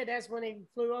he did, that's when he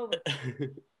flew over.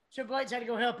 Triple H had to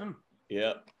go help him.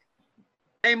 Yeah.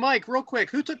 Hey, Mike, real quick,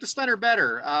 who took the stunner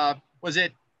better? Was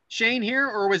it Shane here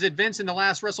or was it Vince in the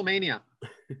last WrestleMania?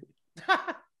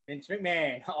 Vince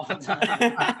McMahon all the time.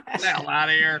 Get the hell out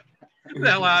of here. Get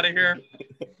the hell out of here.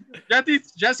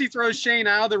 Jesse throws Shane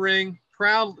out of the ring.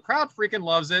 Crowd freaking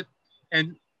loves it.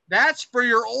 And that's for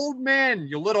your old man,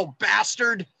 you little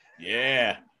bastard.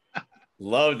 Yeah.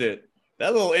 Loved it.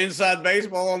 That little inside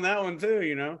baseball on that one too,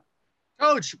 you know?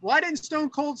 Coach, why didn't Stone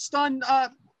Cold stun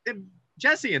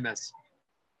Jesse in this?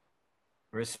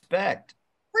 Respect.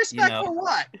 Respect for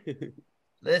what?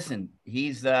 Listen, he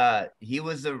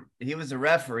was a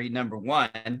referee, number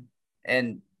one,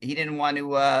 and he didn't want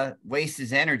to waste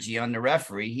his energy on the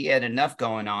referee. He had enough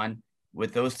going on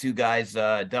with those two guys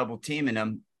double teaming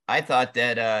him. I thought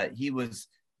that he was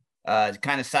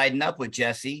kind of siding up with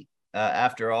Jesse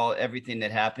after everything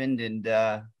that happened, and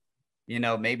you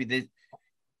know, maybe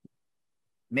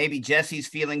Jesse's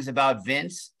feelings about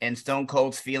Vince and Stone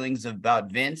Cold's feelings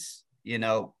about Vince, you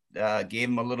know, gave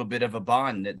him a little bit of a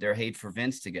bond, that their hate for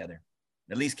Vince together,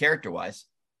 at least character-wise.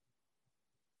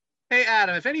 Hey,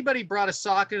 Adam, if anybody brought a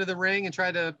sock into the ring and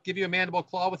tried to give you a mandible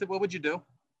claw with it, what would you do?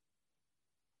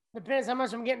 Depends how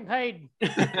much I'm getting paid.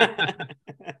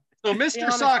 So Mr.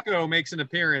 Socko makes an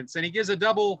appearance, and he gives a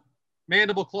double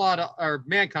mandible claw or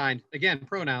Mankind, again,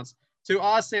 pronouns, to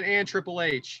Austin and Triple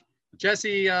H.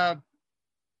 Jesse,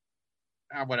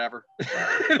 whatever.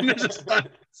 There's a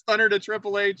stunner to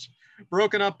Triple H,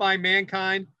 broken up by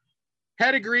Mankind.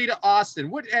 Pedigree to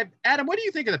Austin. Adam, what do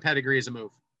you think of the pedigree as a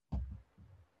move?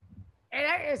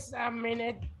 If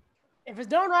it's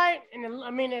done right, and the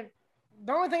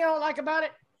only thing I don't like about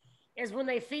it is when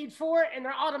they feed for it and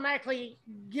they're automatically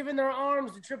giving their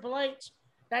arms to Triple H.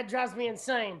 That drives me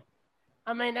insane.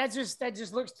 I mean, that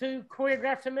just looks too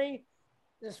choreographed to me.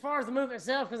 As far as the move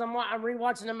itself, because I'm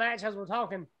rewatching the match as we're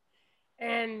talking,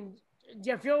 and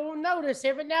if you'll notice,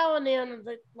 every now and then,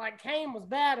 like Kane was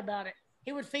bad about it.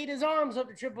 He would feed his arms up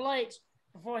to Triple H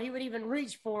before he would even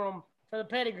reach for him for the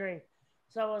pedigree.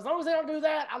 So as long as they don't do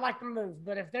that, I like the move.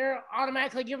 But if they're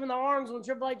automatically giving the arms when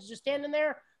Triple H is just standing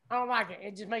there, I don't like it.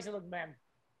 It just makes it look bad.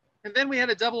 And then we had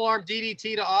a double arm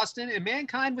DDT to Austin and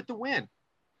Mankind with the win.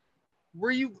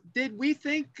 Did we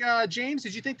think, James,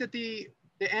 did you think that the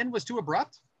end was too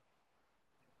abrupt?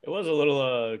 It was a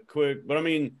little quick, but I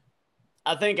mean,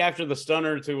 I think after the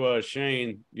stunner to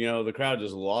Shane, you know, the crowd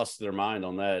just lost their mind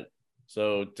on that.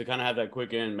 So to kind of have that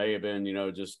quick end may have been, you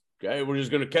know, just, hey, we're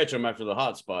just going to catch him after the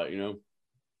hot spot, you know?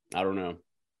 I don't know.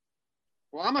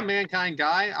 Well, I'm a Mankind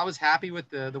guy. I was happy with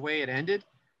the way it ended.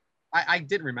 I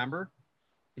didn't remember,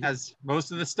 as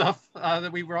most of the stuff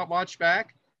that we watched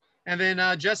back. And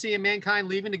then Jesse and Mankind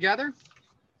leaving together.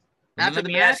 Let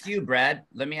me ask you, Brad.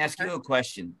 Let me ask you a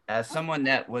question. As someone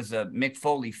that was a Mick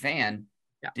Foley fan,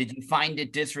 did you find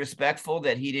it disrespectful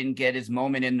that he didn't get his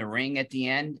moment in the ring at the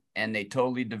end and they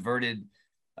totally diverted?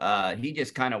 He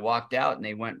just kind of walked out and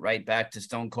they went right back to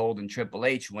Stone Cold and Triple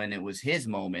H when it was his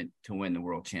moment to win the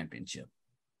world championship.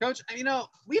 Coach, you know,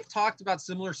 we've talked about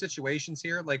similar situations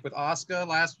here, like with Asuka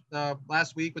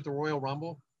last week with the Royal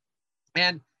Rumble.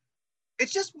 And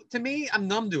it's just, to me, I'm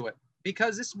numb to it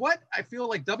because it's what I feel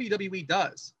like WWE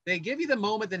does. They give you the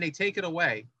moment, then they take it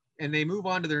away and they move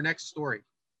on to their next story.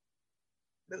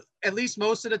 At least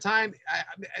most of the time,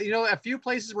 you know, a few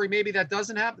places where maybe that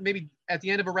doesn't happen, maybe at the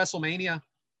end of a WrestleMania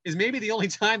is maybe the only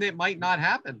time that might not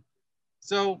happen.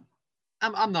 So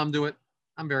I'm numb to it.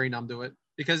 I'm very numb to it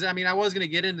because, I mean, I was going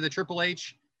to get into the Triple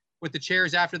H with the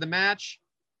chairs after the match.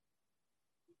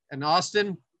 And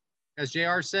Austin, as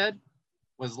JR said,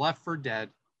 was left for dead.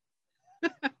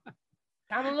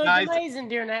 Kind of looked amazing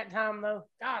during that time, though.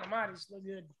 God almighty, it's looked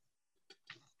good.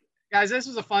 Guys, this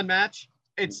was a fun match.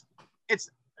 It's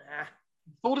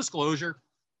full disclosure.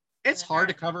 It's hard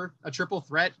to cover a triple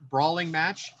threat brawling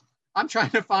match. I'm trying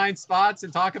to find spots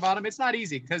and talk about them. It's not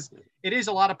easy because it is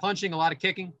a lot of punching, a lot of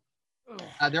kicking.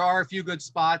 There are a few good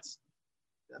spots,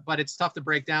 but it's tough to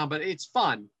break down. But it's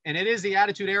fun, and it is the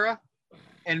Attitude Era.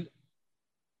 And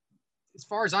as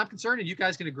far as I'm concerned, and you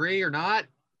guys can agree or not,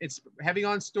 it's heavy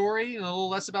on story and a little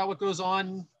less about what goes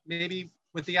on maybe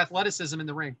with the athleticism in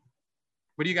the ring.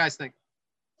 What do you guys think?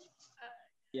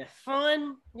 Yeah,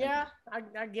 fun. Yeah,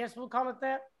 I guess we'll call it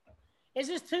that. It's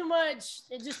just too much.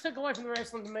 It just took away from the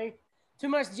wrestling to me. Too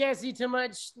much Jesse, too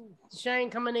much Shane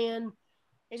coming in.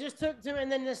 It just took to,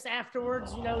 and then this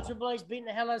afterwards, you know, Triple H beating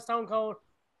the hell out of Stone Cold.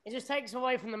 It just takes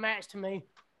away from the match to me.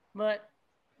 But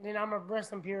then I'm a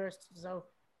wrestling purist, so.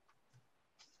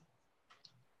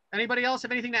 Anybody else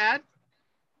have anything to add?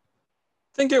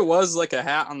 I think it was like a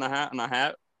hat on the hat on a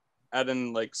hat,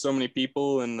 adding like so many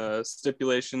people and the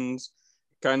stipulations,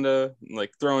 kind of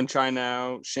like throwing China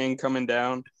out, Shane coming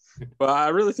down. But I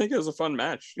really think it was a fun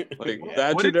match. Like the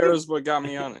Attitude Era is what got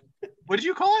me on it. What did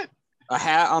you call it? A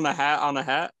hat on a hat on a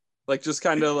hat. Like just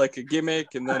kind of like a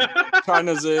gimmick, and then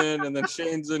China's in, and then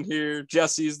Shane's in here.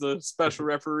 Jesse's the special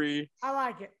referee. I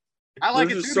like it. I like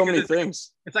There's it too. Just so many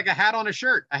things. It's like a hat on a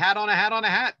shirt. A hat on a hat on a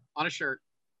hat on a shirt.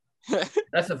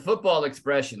 That's a football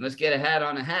expression. Let's get a hat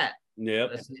on a hat.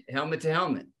 Yep. Helmet to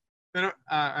helmet.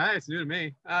 It's new to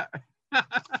me.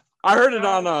 I heard it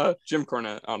on Jim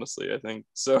Cornette, honestly, I think.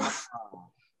 So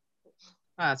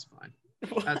that's fine.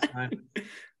 That's fine.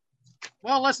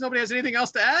 Well, unless nobody has anything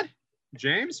else to add,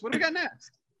 James, what do we got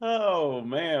next? Oh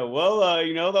man. Well,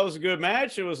 you know, that was a good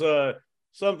match. It was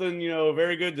something, you know,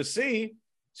 very good to see.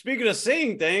 Speaking of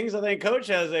seeing things, I think Coach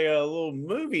has a little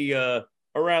movie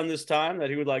around this time that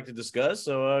he would like to discuss.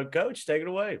 So, Coach, take it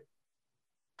away.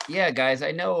 Yeah, guys,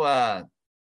 I know a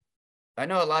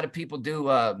lot of people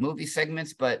do movie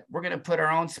segments, but we're gonna put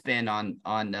our own spin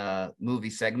on movie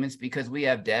segments because we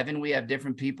have Devin, we have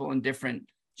different people in different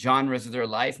genres of their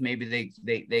life. Maybe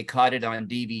they caught it on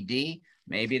DVD,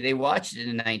 maybe they watched it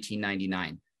in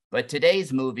 1999. But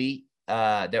today's movie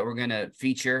that we're gonna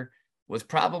feature was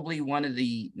probably one of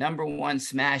the #1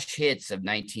 smash hits of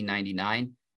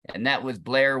 1999, and that was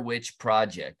Blair Witch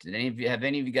Project. Have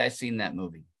any of you guys seen that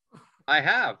movie? I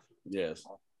have. Yes.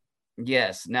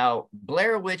 Yes. Now,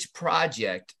 Blair Witch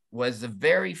Project was the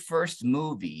very first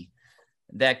movie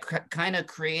that kind of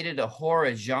created a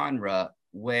horror genre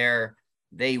where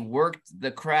they worked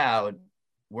the crowd,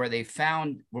 where they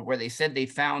said they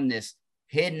found this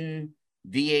hidden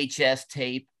VHS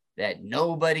tape that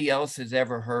nobody else has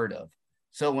ever heard of.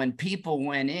 So when people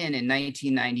went in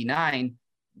 1999,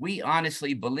 we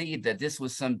honestly believed that this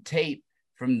was some tape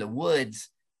from the woods,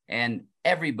 and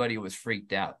everybody was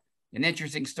freaked out. An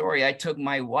interesting story, I took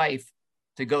my wife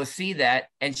to go see that,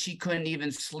 and she couldn't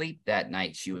even sleep that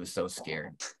night. She was so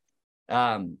scared.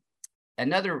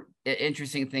 Another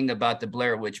interesting thing about the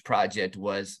Blair Witch Project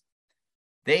was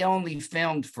they only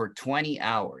filmed for 20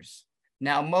 hours.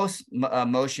 Now, most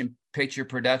motion picture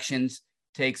productions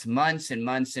takes months and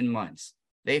months and months.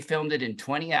 They filmed it in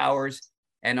 20 hours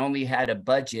and only had a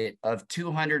budget of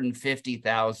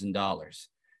 $250,000.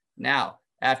 Now,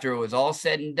 after it was all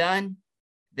said and done,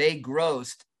 they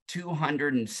grossed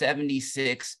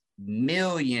 $276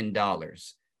 million.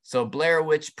 So Blair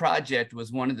Witch Project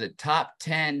was one of the top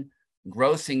 10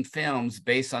 grossing films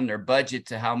based on their budget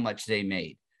to how much they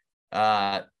made.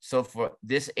 So for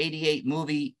this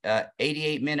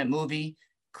 88-minute movie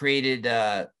created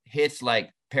hits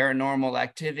like Paranormal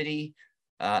Activity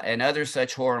and other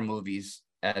such horror movies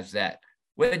as that.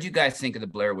 What did you guys think of the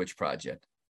Blair Witch Project?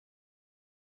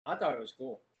 I thought it was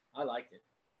cool. I liked it.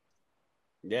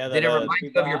 Yeah. Did it remind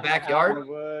you of your backyard?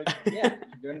 Yeah,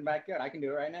 doing it in the backyard. I can do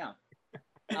it right now.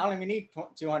 I don't even need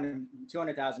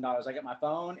 $200,000. I got my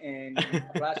phone and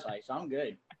a flashlight, so I'm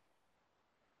good.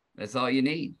 That's all you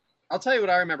need. I'll tell you what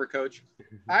I remember, Coach.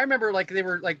 I remember like they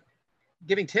were like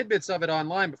giving tidbits of it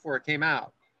online before it came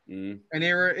out. And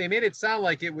they made it sound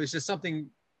like it was just something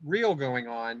real going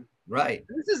on. Right.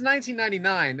 This is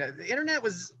 1999. The internet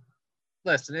was,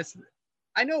 listen,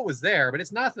 I know it was there, but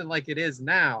it's nothing like it is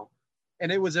now.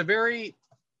 And it was a very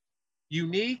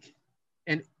unique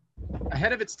and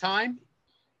ahead of its time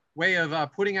way of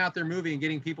putting out their movie and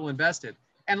getting people invested.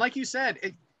 And like you said,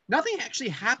 nothing actually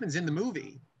happens in the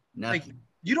movie. Nothing. Like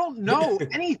you don't know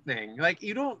anything. Like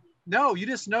you don't know. You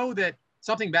just know that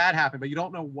something bad happened, but you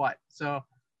don't know what. So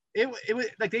it was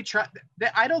like they tried.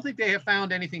 I don't think they have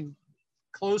found anything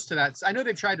close to that. I know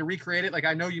they've tried to recreate it. Like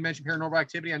I know you mentioned Paranormal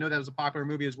Activity. I know that was a popular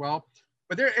movie as well.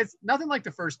 But it's nothing like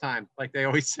the first time, like they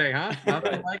always say, huh?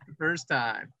 Nothing like the first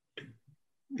time.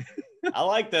 I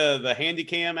like the handy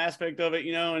cam aspect of it,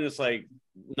 and it's like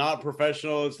not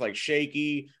professional. It's like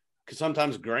shaky,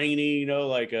 sometimes grainy,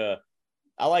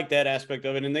 I like that aspect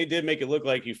of it. And they did make it look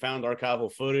like you found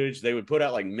archival footage. They would put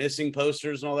out like missing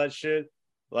posters and all that shit.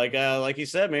 Like you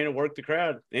said, man, it worked the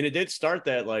crowd. And it did start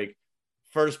that like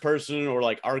first person or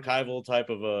like archival type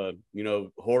of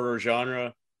horror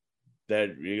genre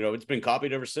that, it's been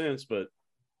copied ever since, but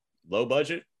low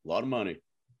budget, a lot of money.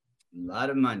 A lot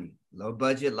of money, low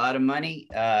budget, a lot of money.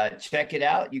 Check it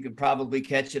out. You can probably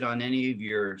catch it on any of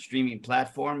your streaming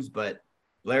platforms, but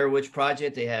Blair Witch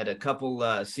Project, they had a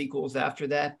couple sequels after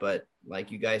that, but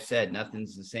like you guys said,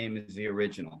 nothing's the same as the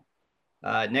original.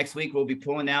 Next week, we'll be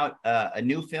pulling out a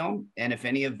new film. And if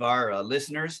any of our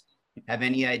listeners have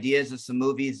any ideas of some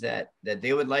movies that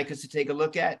they would like us to take a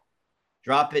look at,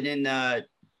 drop it on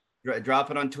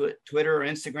Twitter or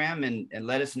Instagram and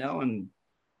let us know. And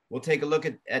we'll take a look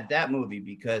at that movie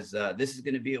because this is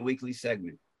going to be a weekly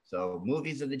segment. So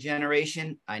movies of the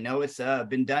generation, I know it's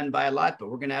been done by a lot, but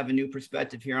we're going to have a new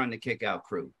perspective here on the Kick Out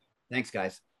Crew. Thanks,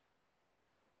 guys.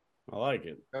 I like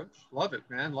it. Coach, love it,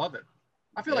 man. Love it.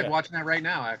 I feel like watching that right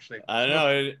now, actually. I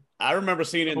know. I remember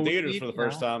seeing it in theaters for the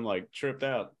first time, like tripped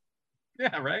out.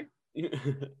 Yeah, right?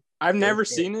 I've never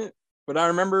seen it, but I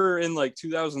remember in like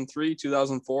 2003,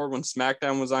 2004 when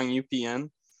SmackDown was on UPN.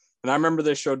 And I remember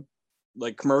they showed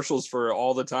like commercials for it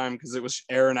all the time because it was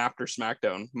airing after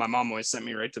SmackDown. My mom always sent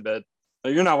me right to bed.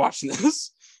 Like, you're not watching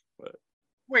this. But...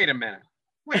 Wait a minute.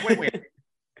 Wait.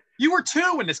 You were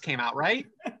 2 when this came out, right?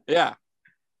 Yeah.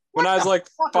 When I was like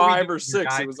 5 or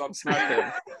 6, it was on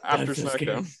SmackDown. After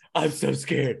SmackDown. I'm so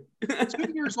scared.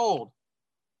 2 years old.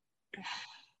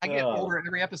 I get older in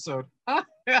every episode. Huh?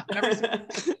 Yeah,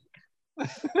 that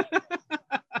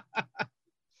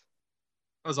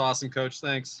was awesome, Coach.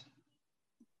 Thanks.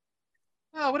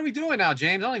 Oh, what are we doing now,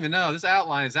 James? I don't even know. This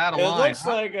outline is out of line. It looks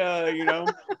like, I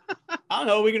don't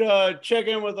know. We could check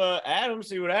in with Adam,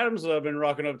 see what Adam's been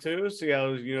rocking up to, see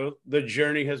how, the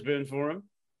journey has been for him.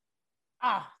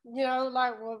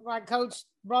 Like Coach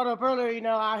brought up earlier,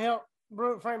 I helped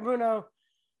Frank Bruno.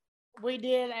 We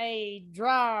did a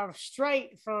drive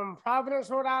straight from Providence,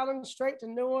 Rhode Island, straight to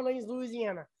New Orleans,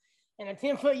 Louisiana, in a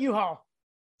 10-foot U-Haul.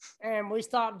 And we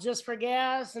stopped just for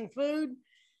gas and food.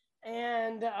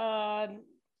 And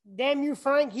damn you,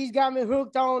 Frank, he's got me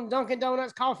hooked on Dunkin'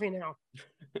 Donuts coffee now.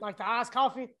 Like the iced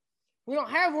coffee. We don't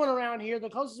have one around here. The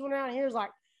closest one around here is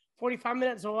like 45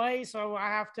 minutes away. So I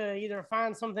have to either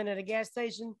find something at a gas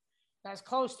station that's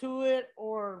close to it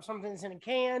or something that's in a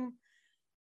can.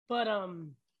 But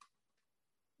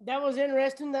that was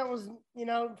interesting. That was,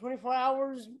 24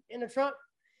 hours in a truck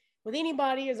with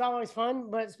anybody is always fun,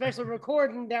 but especially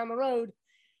recording down the road.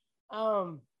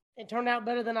 It turned out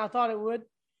better than I thought it would.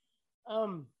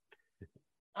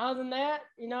 Other than that,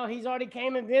 he's already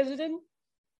came and visited.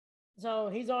 So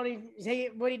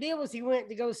what he did was he went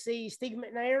to go see Steve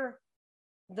McNair,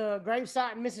 the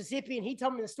gravesite in Mississippi, and he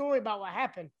told me the story about what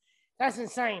happened. That's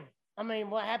insane. I mean,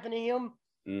 what happened to him?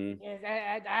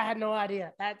 I had no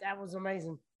idea. That was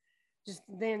amazing. Just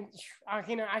then, I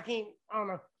don't know. I can't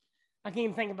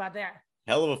even think about that.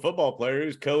 Hell of a football player. He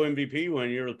was co-MVP 1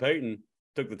 year with Peyton.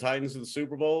 Took the Titans to the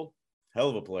Super Bowl. Hell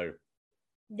of a player.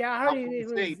 Yeah, I heard he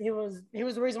was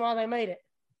the reason why they made it.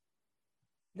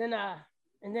 Then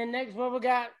and then next what we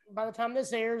got by the time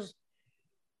this airs,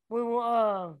 we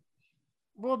will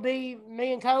be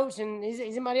me and Coach, and is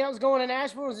anybody else going to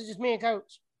Nashville, or is it just me and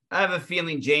Coach? I have a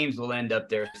feeling James will end up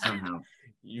there somehow.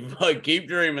 You keep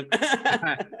dreaming. So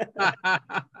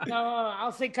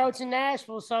I'll see Coach in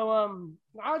Nashville. So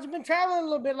I've just been traveling a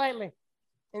little bit lately,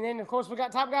 and then of course we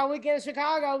got Top Guy Weekend in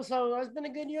Chicago. So it's been a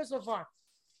good year so far.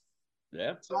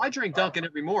 Yeah. So I drink Dunkin'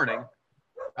 every morning.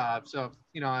 So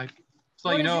we do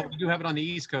have it on the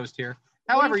East Coast here.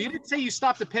 However, you didn't say you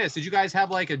stopped to piss. Did you guys have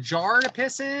like a jar to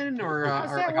piss in, or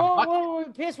like a bucket? Well, we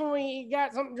piss when we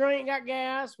got something to drink, got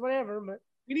gas, whatever. But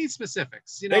we need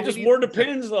specifics. They just wore the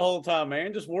pins the whole time,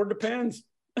 man. Just wore the pins.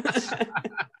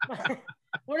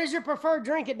 What is your preferred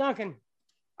drink at Dunkin'?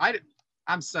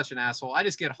 I'm such an asshole. I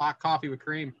just get hot coffee with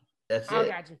cream. That's I it.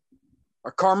 got you.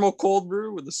 A caramel cold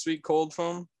brew with a sweet cold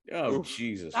foam. Oh, Oof.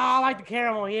 Jesus. Oh, I like the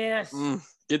caramel. Yes.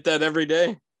 Get that every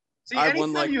day. See, I have one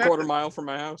anytime like you quarter have mile from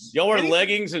my house. Y'all wear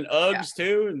leggings and Uggs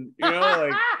too, and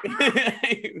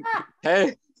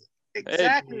Hey,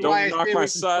 exactly don't why knock I stay my away from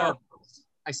style. Starbucks.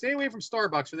 I stay away from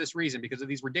Starbucks for this reason, because of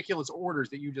these ridiculous orders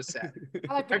that you just said.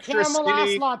 I like the Extra caramel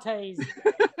skinny. ice lattes.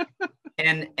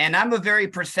 And I'm a very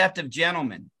perceptive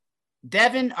gentleman.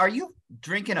 Devin, are you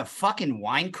drinking a fucking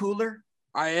wine cooler?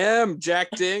 I am Jack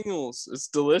Daniels. It's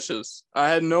delicious. I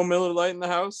had no Miller Lite in the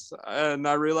house, and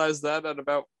I realized that at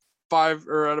about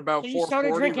 4:40. So you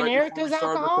started drinking Erica's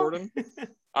alcohol?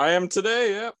 I am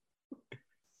today. Yep.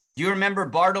 Do you remember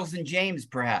Bartles and James,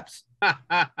 perhaps?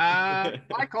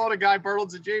 I called a guy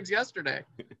Bartles and James yesterday.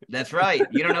 That's right.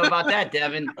 You don't know about that,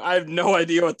 Devin. I have no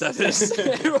idea what that is.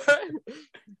 The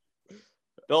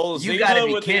old You Zima gotta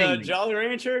be with kidding the me. Jolly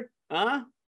Rancher, huh?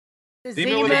 The Zima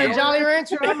Zima with a and L? Jolly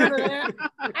Rancher. I remember that.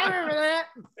 I remember that.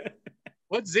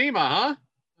 What Zima, huh?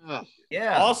 Ugh.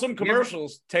 Yeah. Awesome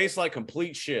commercials. Taste like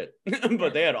complete shit,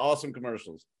 but they had awesome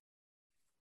commercials.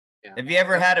 Have you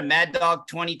ever had a Mad Dog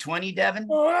 2020, Devin?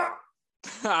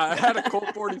 I had a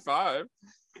Colt 45.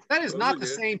 That is Those not are the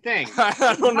good. same thing.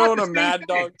 I don't know what a Not the Mad same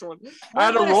thing. Dog 20. I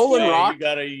had a Rolling Yeah, Rock.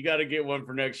 you gotta get one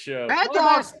for next show. Mad What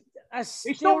about Dog, a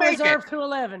still still make it. reserved to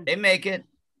 11? They make it.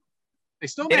 they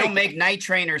still They make don't make Night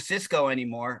Train or Cisco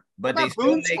anymore, but What they about still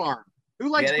Boone's make. Farm?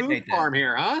 Who likes Yeah, they Boone's make that. Farm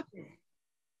here, huh?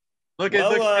 Look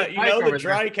Well, at you Mike know, over the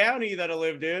dry county that I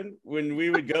lived in, when we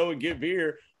would go and get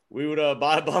beer, we would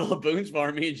buy a bottle of Boone's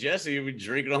Farm, me and Jesse, and we'd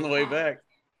drink it on the way back.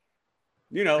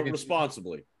 You know,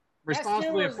 responsibly. there.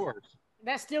 Responsibly, of That still course.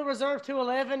 That's still reserved to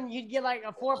 11. You'd get like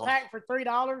a 4-pack for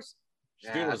 $3.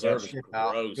 Steel Yeah, Reserve good is shit,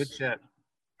 pal. gross. Good shit.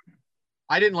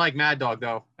 I didn't like Mad Dog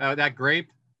though. That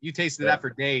grape, you tasted that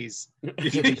for days. You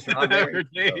tasted that for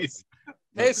days.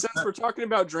 Hey, since we're talking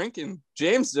about drinking,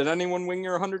 James, did anyone win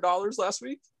your $100 last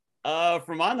week?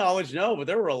 From my knowledge, no, but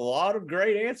there were a lot of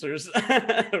great answers. What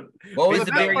was Well, the that's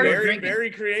beer you part were very, drinking?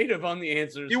 very creative on the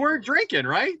answers. You weren't drinking,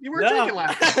 right? You weren't No. drinking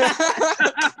last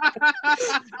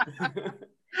night.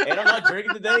 And I'm not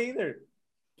drinking today either.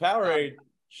 Powerade,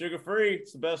 sugar free.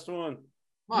 It's the best one.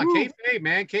 Come on, kayfabe,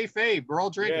 man. Kayfabe. We're all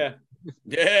drinking.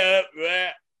 Yeah,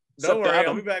 yeah. Except Don't worry, Adam.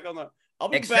 I'll be back on the. I'll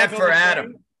be Except back for on the Adam.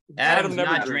 train. Adam's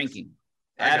never not drinks. drinking.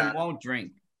 I got Adam it. won't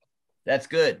drink. That's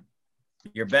good.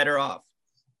 You're better off.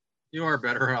 You are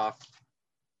better off.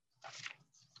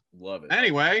 Love it.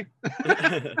 Anyway.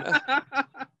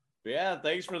 Yeah,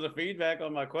 thanks for the feedback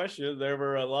on my question. There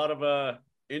were a lot of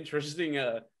interesting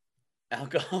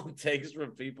alcohol takes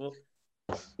from people.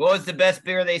 What was the best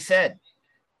beer they said?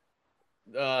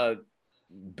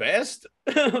 Best?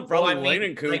 Probably Well, I mean, Lane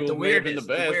and Kugel like the may have been weirdest.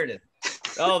 the The best. weirdest.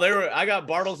 Oh, they were. I got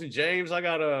Bartles and James. I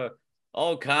got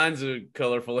all kinds of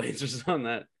colorful answers on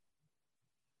that.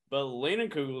 But Lane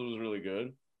and Kugel was really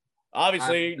good.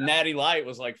 Obviously, Natty Light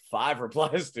was like 5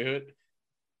 replies to it.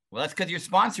 Well, that's because you're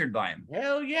sponsored by him.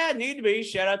 Hell yeah, need to be.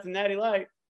 Shout out to Natty Light.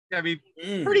 That'd be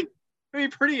Mm.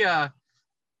 pretty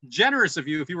generous of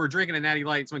you if you were drinking a Natty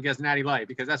Light and someone gets Natty Light,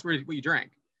 because that's what you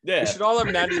drank. Yeah, We should all have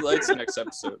Natty Lights next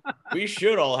episode. we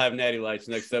should all have Natty Lights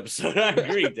next episode. I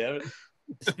agree, Devin.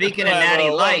 Speaking of We'll have, Natty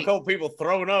a lot of Light, cold people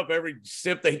throwing up every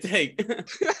sip they take.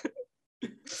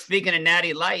 speaking of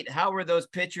Natty Light, how were those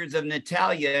pictures of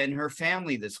Natalia and her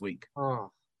family this week?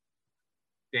 Oh,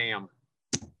 damn.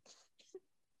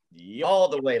 Yep. All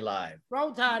the way live.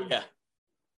 Roll Tide. Yeah.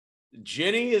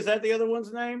 Jenny, is that the other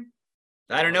one's name?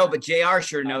 I don't know, but JR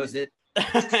sure knows it.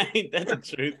 Ain't that the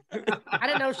truth? I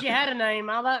didn't know she had a name.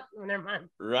 I thought, well, never mind.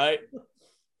 Right.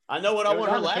 I know what It I was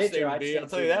want her on the last picture, name to I'd be. say I'll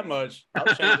tell you too. that much. I'll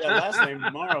change that last name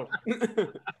tomorrow.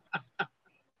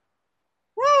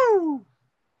 Woo!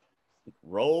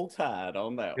 Roll Tide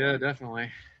on that Yeah, one.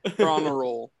 definitely. They're on a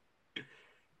roll.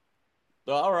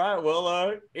 All right.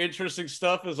 Well, interesting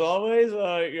stuff as always.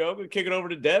 We'll kick it over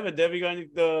to Devin. Devin, you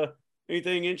got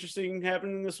anything interesting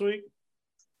happening this week?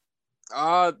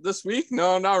 This week?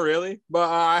 No, not really. But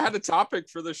I had a topic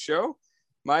for this show.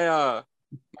 My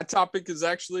topic is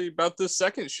actually about this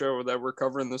second show that we're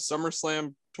covering, the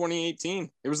SummerSlam 2018.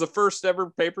 It was the first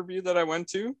ever pay-per-view that I went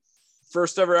to.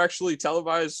 First ever actually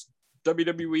televised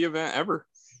WWE event ever.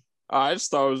 I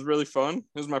just thought it was really fun.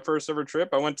 It was my first ever trip.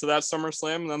 I went to that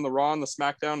SummerSlam and then the Raw and the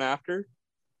SmackDown after.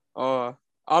 On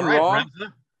Raw,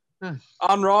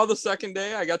 the second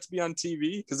day, I got to be on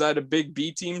TV because I had a big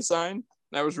B team sign.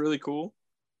 That was really cool.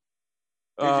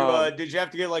 Did you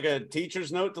have to get like a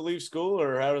teacher's note to leave school,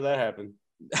 or how did that happen?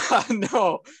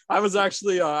 No, I was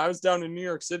actually I was down in New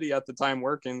York City at the time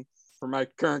working for my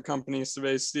current company,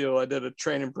 Survey Steel. I did a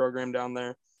training program down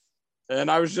there, and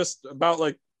I was just about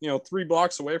 3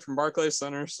 blocks away from Barclays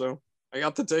Center, so I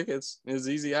got the tickets. It was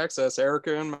easy access.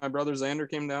 Erica and my brother Xander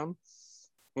came down,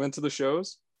 went to the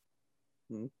shows.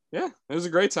 Yeah, it was a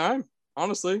great time.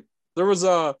 Honestly, there was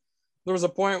a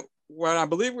point when I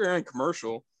believe we were in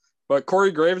commercial, but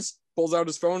Corey Graves pulls out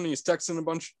his phone and he's texting a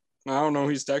bunch. I don't know who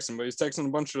he's texting, but he's texting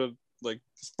a bunch of his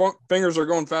fingers are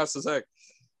going fast as heck,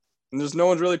 and there's no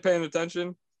one's really paying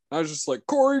attention. I was just like,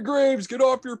 Corey Graves, get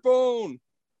off your phone.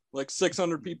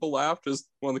 600 people laughed. Is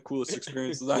one of the coolest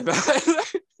experiences I've had.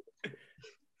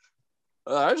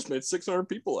 I just made 600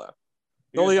 people laugh.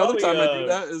 The only other time I do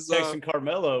that is texting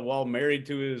Carmella while married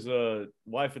to his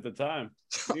wife at the time.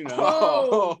 You know.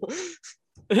 Oh.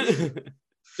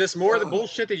 Just more of the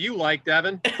bullshit that you like,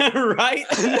 Devin. Right?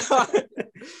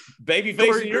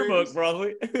 Babyface in your book,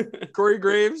 probably. Corey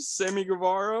Graves, Sammy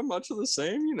Guevara, much of the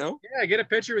same, Yeah, get a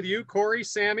picture with you, Corey,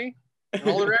 Sammy, and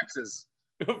all their exes.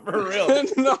 For real.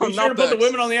 No, Be sure to put the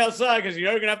women on the outside because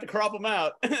you're going to have to crop them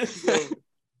out. So,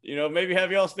 maybe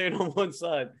have y'all stand on one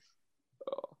side.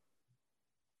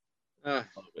 All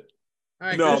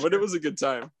right, no, but it was a good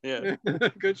time. Yeah.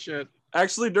 Good shit.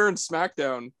 Actually, during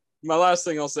SmackDown, my last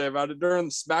thing I'll say about it, during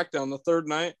SmackDown, the third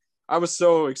night, I was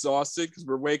so exhausted because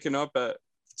we're waking up at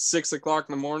 6 o'clock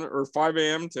in the morning or 5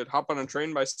 a.m. to hop on a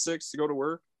train by 6 to go to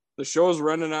work. The show's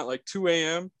running at 2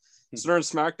 a.m. So during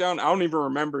SmackDown, I don't even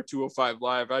remember 205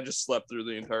 Live. I just slept through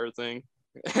the entire thing.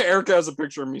 Erica has a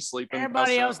picture of me sleeping.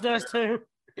 Everybody else does too.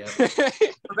 So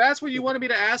that's what you wanted me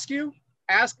to ask you?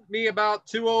 Ask me about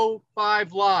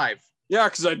 205 Live. Yeah,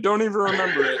 because I don't even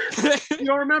remember it. You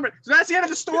don't remember it. So that's the end of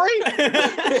the story?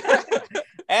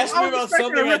 Ask me about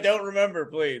something I don't remember,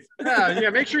 please. Yeah,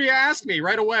 make sure you ask me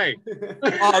right away.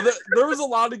 There was a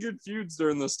lot of good feuds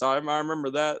during this time. I remember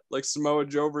that, like Samoa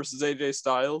Joe versus AJ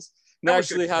Styles. They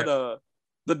actually had the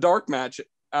dark match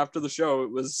after the show.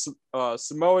 It was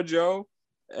Samoa Joe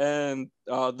and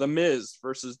The Miz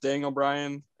versus Daniel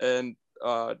Bryan and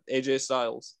AJ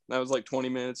Styles. That was 20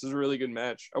 minutes. It was a really good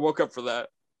match. I woke up for that,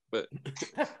 but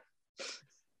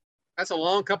that's a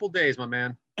long couple days, my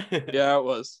man. Yeah, it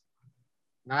was.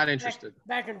 Not interested.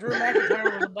 Back when Drew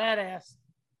McIntyre was a badass.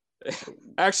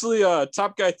 Actually,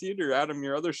 Top Guy Theater, Adam,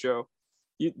 your other show,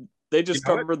 they just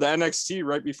covered the NXT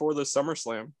right before the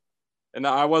SummerSlam. And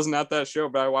I wasn't at that show,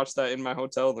 but I watched that in my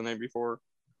hotel the night before.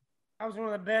 That was one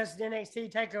of the best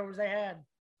NXT takeovers they had.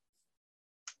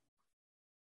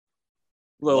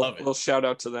 Little shout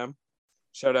out to them.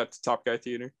 Shout out to Top Guy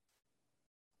Theater.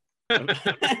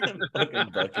 Fucking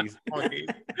Bucky's.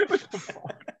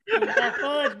 That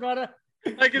fudge, brother.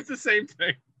 It's the same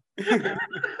thing.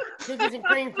 Cookies and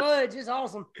cream fudge is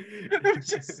awesome. It's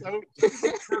just so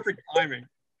perfect timing.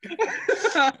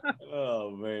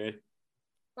 Oh, man.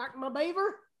 Like my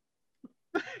beaver?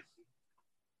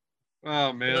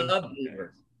 Oh, man. I love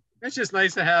Beaver. It's just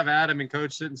nice to have Adam and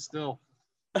Coach sitting still.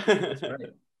 That's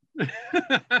right.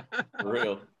 For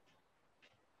real.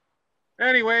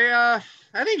 Anyway, I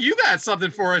think you got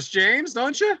something for us, James,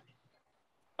 don't you?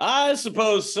 I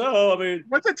suppose so. I mean,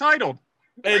 what's it titled?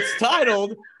 It's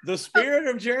titled The Spirit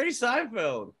of Jerry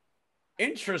Seinfeld.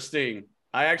 Interesting.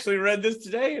 I actually read this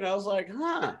today and I was like,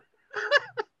 huh.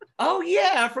 Oh,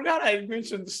 yeah. I forgot I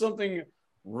mentioned something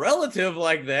relative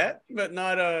like that, but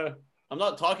not I'm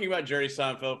not talking about Jerry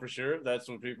Seinfeld for sure. If that's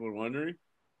what people are wondering.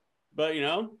 But you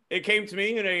know, it came to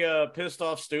me in a pissed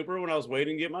off stupor when I was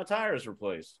waiting to get my tires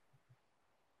replaced.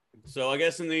 So I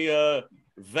guess in the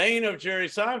vein of Jerry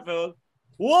Seinfeld,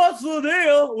 what's the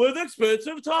deal with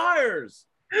expensive tires?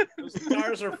 Those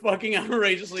tires are fucking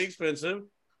outrageously expensive,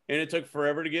 and it took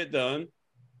forever to get done.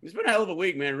 It's been a hell of a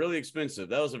week, man. Really expensive.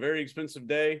 That was a very expensive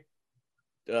day.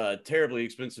 Terribly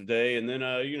expensive day. And then,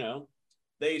 you know,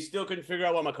 they still couldn't figure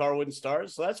out why my car wouldn't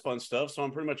start. So that's fun stuff. So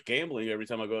I'm pretty much gambling every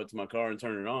time I go out to my car and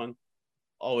turn it on.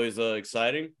 Always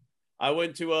exciting. I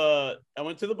went to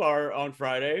the bar on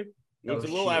Friday. Went to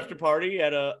a little after party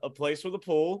at a place with a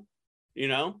pool. You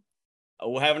know,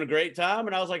 we're having a great time.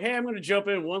 And I was like, hey, I'm going to jump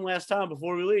in one last time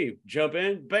before we leave. Jump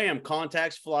in, bam,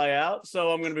 contacts fly out. So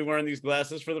I'm going to be wearing these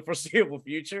glasses for the foreseeable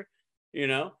future, you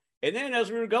know. And then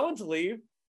as we were going to leave,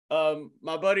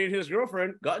 my buddy and his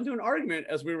girlfriend got into an argument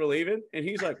as we were leaving. And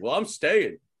he's like, well, I'm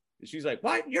staying. And she's like,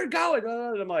 what? You're going?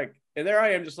 And I'm like, and there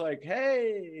I am just like,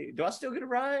 hey, do I still get a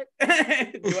ride? Do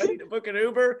I need to book an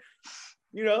Uber?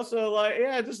 You know, so like,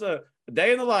 yeah, just a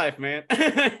day in the life, man.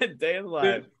 Day in the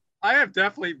life. I have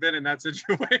definitely been in that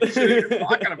situation you're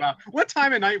talking about. What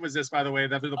time of night was this, by the way,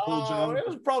 that the pool jump? It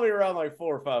was probably around like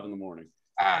 4 or 5 in the morning.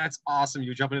 Ah, that's awesome.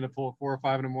 You jumping in the pool at 4 or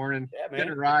 5 in the morning. Yeah, man.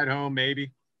 Getting a ride home,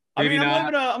 maybe. I mean,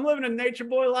 I'm living a nature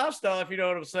boy lifestyle, if you know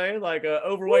what I'm saying, like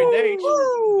overweight Nate.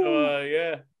 So,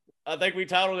 yeah, I think we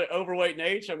titled it Overweight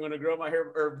Nate. I'm going to grow my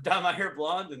hair or dye my hair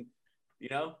blonde, and you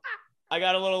know, I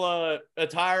got a little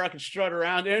attire I can strut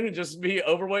around in and just be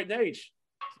overweight Nate.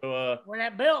 So, wear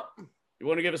that belt. You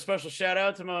want to give a special shout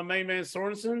out to my main man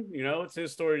Sorensen? You know, it's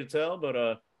his story to tell,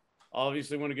 but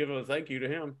obviously want to give a thank you to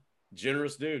him.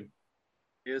 Generous dude.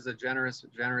 He is a generous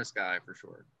guy for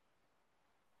sure.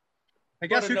 I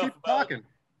guess you keep talking.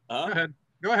 Go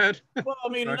ahead. Well, I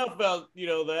mean, enough about, you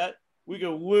know, that. We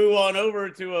can woo on over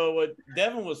to what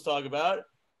Devin was talking about.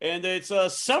 And it's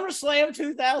SummerSlam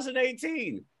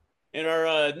 2018. And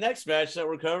our next match that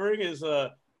we're covering is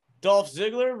Dolph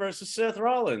Ziggler versus Seth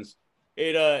Rollins.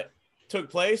 It took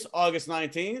place August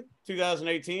 19th,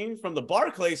 2018 from the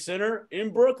Barclays Center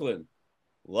in Brooklyn.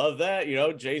 Love that. You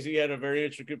know, Jay-Z had a very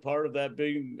intricate part of that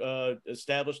being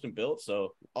established and built.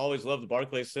 So always love the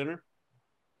Barclays Center,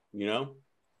 you know,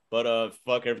 but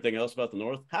fuck everything else about the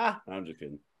North. Ha, I'm just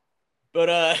kidding.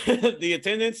 But the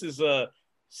attendance is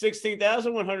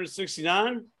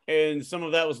 16,169. And some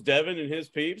of that was Devin and his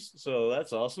peeps. So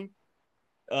that's awesome.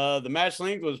 The match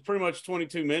length was pretty much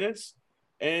 22 minutes.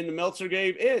 And the Meltzer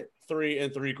gave it 3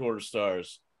 3/4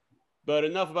 stars. But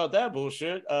enough about that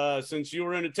bullshit. Since you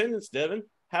were in attendance, Devin,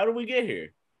 how did we get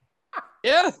here?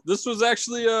 Yeah, this was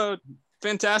actually a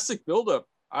fantastic buildup.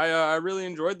 I really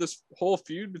enjoyed this whole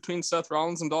feud between Seth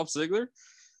Rollins and Dolph Ziggler.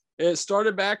 It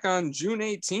started back on June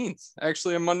 18th,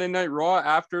 actually a Monday Night Raw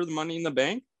after the Money in the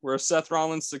Bank, where Seth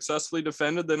Rollins successfully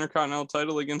defended the Intercontinental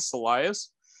title against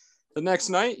Elias. The next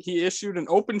night, he issued an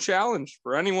open challenge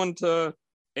for anyone to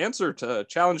answer to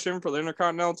challenge him for the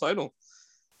Intercontinental title.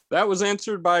 That was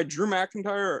answered by Drew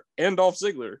McIntyre and Dolph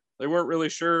Ziggler. They weren't really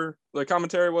sure. The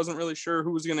commentary wasn't really sure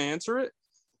who was going to answer it,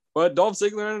 but Dolph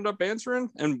Ziggler ended up answering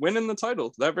and winning the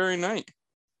title that very night.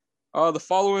 The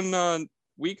following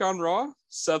week on Raw,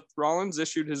 Seth Rollins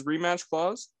issued his rematch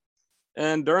clause.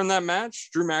 And during that match,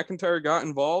 Drew McIntyre got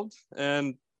involved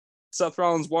and Seth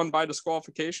Rollins won by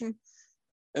disqualification.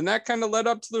 And that kind of led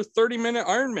up to their 30-minute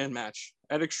Iron Man match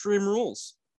at Extreme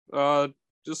Rules.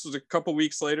 This was a couple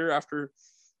weeks later after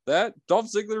that.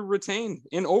 Dolph Ziggler retained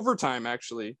in overtime,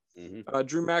 actually.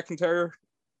 Drew McIntyre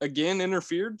again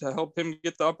interfered to help him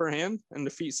get the upper hand and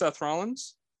defeat Seth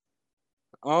Rollins.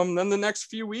 Then the next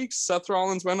few weeks, Seth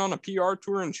Rollins went on a PR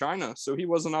tour in China, so he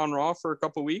wasn't on Raw for a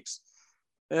couple weeks.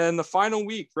 And the final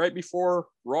week, right before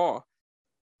Raw,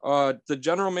 the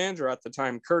general manager at the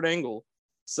time, Kurt Angle,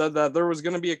 said that there was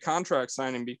going to be a contract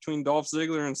signing between Dolph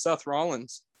Ziggler and Seth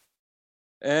Rollins.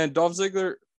 And Dolph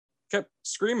Ziggler kept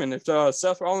screaming, if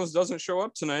Seth Rollins doesn't show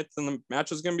up tonight, then the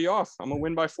match is going to be off. I'm going to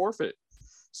win by forfeit.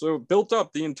 So it built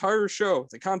up the entire show.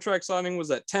 The contract signing was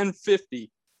at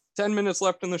 10:50, 10 minutes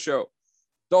left in the show.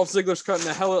 Dolph Ziggler's cutting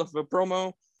the hell of a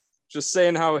promo, just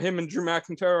saying how him and Drew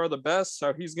McIntyre are the best,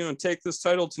 how he's going to take this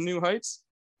title to new heights.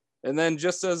 And then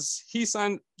just as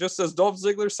Dolph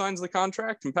Ziggler signs the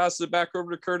contract and passes it back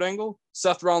over to Kurt Angle,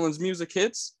 Seth Rollins' music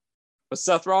hits, but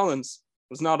Seth Rollins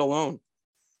was not alone.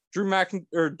 Dolph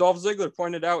Ziggler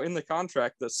pointed out in the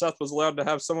contract that Seth was allowed to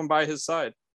have someone by his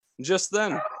side. And just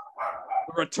then,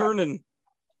 the returning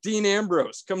Dean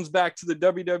Ambrose comes back to the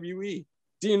WWE.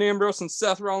 Dean Ambrose and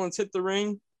Seth Rollins hit the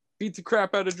ring, beat the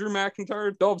crap out of Drew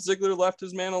McIntyre. Dolph Ziggler left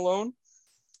his man alone.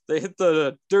 They hit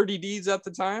the Dirty Deeds at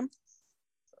the time,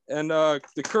 and the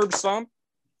curb stomp,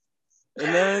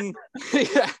 and then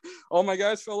yeah, all my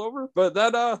guys fell over. But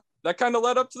that kind of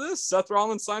led up to this. Seth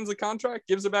Rollins signs the contract,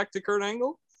 gives it back to Kurt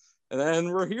Angle, and then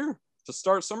we're here to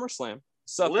start SummerSlam.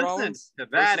 Seth Rollins to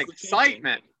that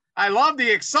excitement. I love the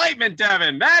excitement,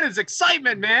 Devin. That is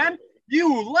excitement, man.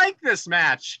 You like this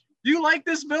match. You like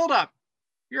this build-up.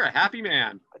 You're a happy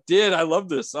man. I did. I love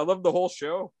this. I love the whole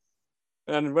show.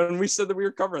 And when we said that we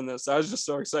were covering this, I was just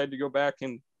so excited to go back.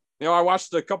 And, I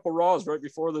watched a couple Raws right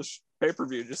before this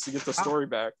pay-per-view just to get the story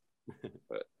back.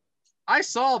 But I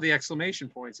saw the exclamation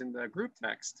points in the group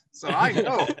text, so I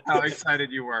know how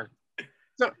excited you were.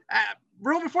 So,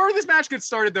 real before this match gets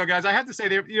started, though, guys, I have to say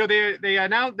they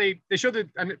announced they showed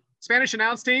the Spanish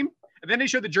announce team, and then they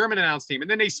showed the German announce team,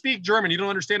 and then they speak German. You don't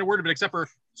understand a word of it except for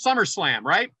SummerSlam,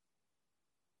 right?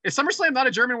 Is SummerSlam not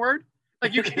a German word?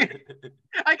 Like you can't.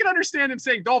 I can understand him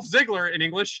saying Dolph Ziggler in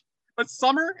English, but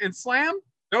Summer and Slam,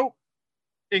 nope,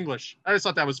 English. I just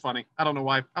thought that was funny. I don't know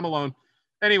why. I'm alone.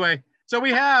 Anyway, so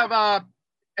we have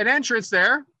an entrance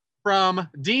there from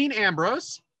Dean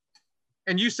Ambrose.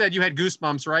 And you said you had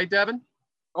goosebumps, right, Devin?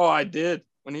 Oh, I did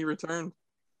when he returned.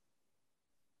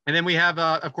 And then we have,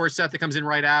 of course, Seth that comes in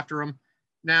right after him.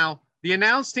 Now, the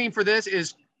announce team for this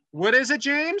is, what is it,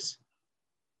 James?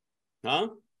 Huh?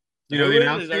 You know the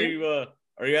announce team? team?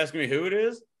 Are you asking me who it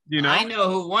is? You know? I know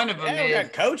who one of them Yeah, we is.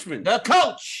 got Coachman. The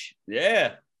coach.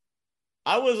 Yeah.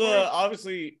 I was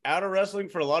obviously out of wrestling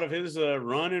for a lot of his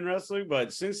run in wrestling,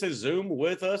 but since his Zoom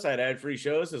with us at Ad Free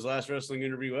Shows, his last wrestling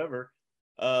interview ever,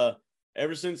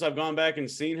 ever since I've gone back and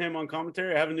seen him on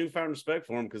commentary, I have a newfound respect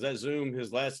for him because that Zoom,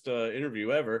 his last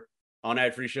interview ever on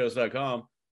adfreeshows.com,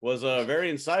 was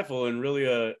very insightful and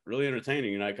really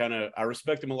entertaining. And I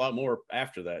respect him a lot more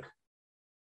after that.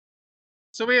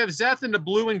 So we have Seth in the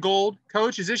blue and gold.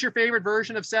 Coach, is this your favorite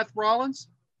version of Seth Rollins?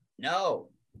 No,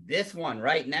 this one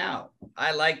right now.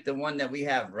 I like the one that we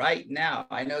have right now.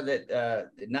 I know that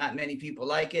not many people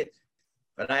like it,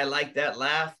 but I like that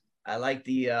laugh. I like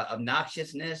the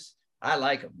obnoxiousness. I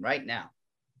like them right now.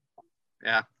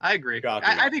 Yeah, I agree.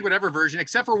 I think whatever version,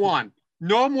 except for one.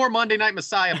 No more Monday Night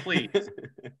Messiah, please.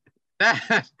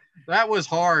 That was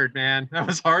hard, man. That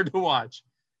was hard to watch.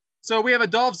 So we have a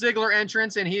Dolph Ziggler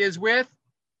entrance, and he is with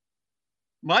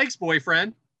Mike's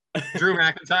boyfriend, Drew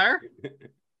McIntyre.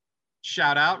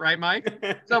 Shout out, right, Mike?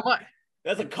 So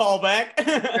That's a callback.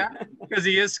 Yeah, because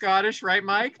he is Scottish, right,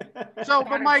 Mike? So,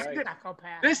 but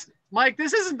Mike,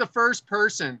 this isn't the first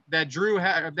person that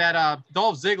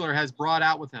Dolph Ziggler has brought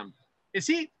out with him. Is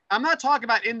he? I'm not talking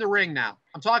about in the ring now.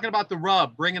 I'm talking about the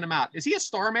rub, bringing him out. Is he a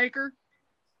star maker?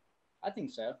 I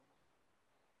think so.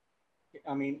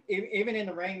 I mean, even in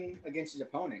the ring against his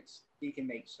opponents, he can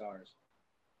make stars.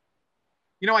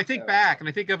 I think back, and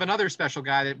I think of another special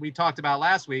guy that we talked about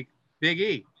last week, Big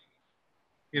E.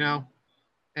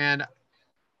 And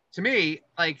to me,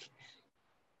 like,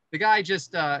 the guy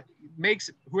just makes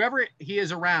whoever he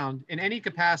is around in any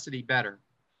capacity better.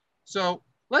 So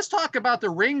let's talk about the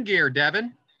ring gear,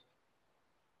 Devin,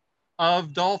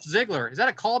 of Dolph Ziggler. Is that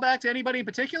a callback to anybody in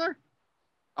particular?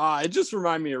 It just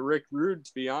reminded me of Rick Rude,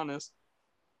 to be honest.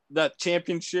 That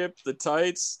championship, the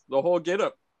tights, the whole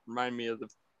getup remind me of the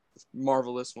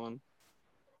Marvelous one.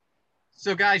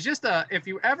 So guys, just if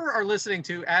you ever are listening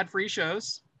to Ad-Free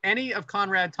Shows, any of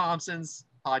Conrad Thompson's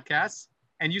podcasts,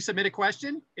 and you submit a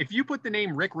question, if you put the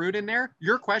name Rick Rude in there,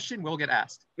 your question will get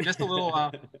asked. Just a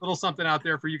little little something out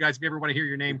there for you guys if you ever want to hear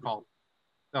your name called.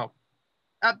 So,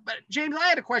 but James, I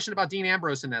had a question about Dean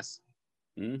Ambrose in this.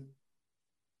 Mm-hmm.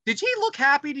 Did he look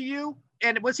happy to you?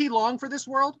 And was he long for this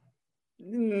world?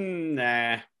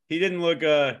 Nah, he didn't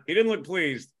look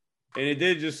pleased. And it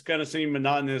did just kind of seem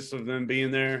monotonous of them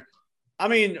being there. I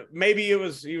mean, maybe he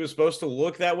was supposed to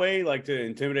look that way, like to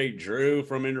intimidate Drew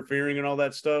from interfering and all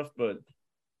that stuff, but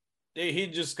he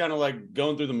just kind of like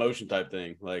going through the motion type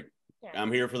thing. Like, yeah.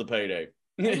 I'm here for the payday.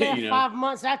 5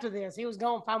 months after this. He was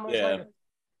gone 5 months later.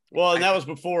 Well, and that was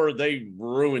before they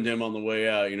ruined him on the way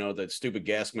out, that stupid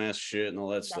gas mask shit and all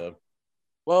that stuff.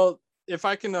 Well, if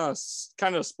I can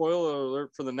kind of spoiler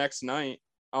alert for the next night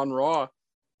on Raw,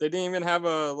 they didn't even have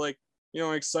a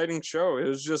exciting show. It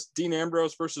was just Dean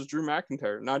Ambrose versus Drew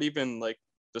McIntyre, not even like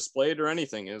displayed or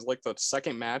anything. It was like the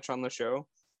second match on the show.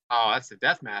 Oh, that's the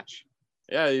death match.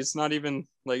 Yeah, it's not even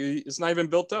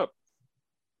built up.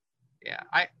 Yeah,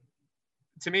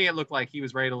 to me it looked like he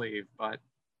was ready to leave, but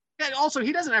also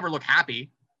he doesn't ever look happy.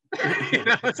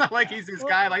 It's not like he's this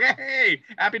guy like, hey,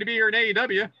 happy to be here in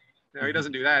AEW. No, he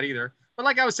doesn't do that either. But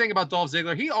like I was saying about Dolph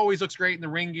Ziggler, he always looks great in the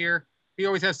ring gear. He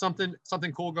always has something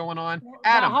cool going on.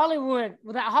 That Adam,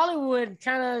 Hollywood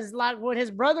kind of is like what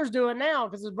his brother's doing now,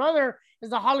 because his brother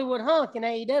is the Hollywood hunk in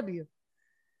AEW.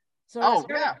 So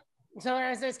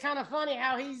it's kind of funny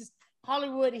how he's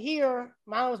Hollywood here.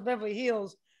 Mine was Beverly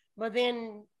Hills, but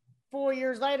then 4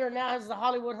 years later, now he's the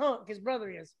Hollywood hunk. His brother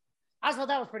is. I thought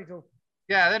that was pretty cool.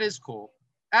 Yeah, that is cool.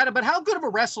 Adam, but how good of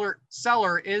a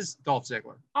seller is Dolph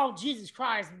Ziggler? Oh, Jesus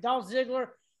Christ. Dolph Ziggler,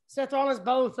 Seth Rollins,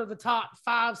 both are the top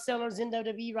 5 sellers in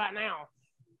WWE right now.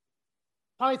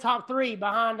 Probably top 3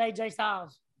 behind AJ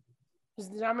Styles.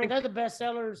 I mean, they're the best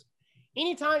sellers.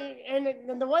 Anytime,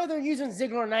 and the way they're using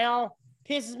Ziggler now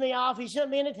pisses me off. He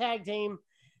shouldn't be in a tag team,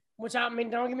 which, I mean,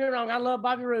 don't get me wrong, I love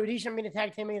Bobby Roode. He shouldn't be in a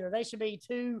tag team either. They should be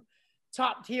 2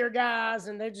 top-tier guys,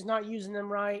 and they're just not using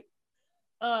them right.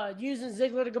 Using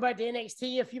Ziggler to go back to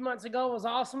NXT a few months ago was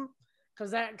awesome,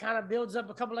 because that kind of builds up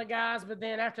a couple of guys, but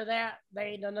then after that, they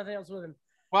ain't done nothing else with him.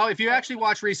 Well, if you actually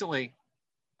watch recently,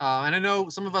 and I know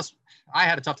some of us, I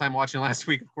had a tough time watching last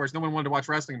week, of course. No one wanted to watch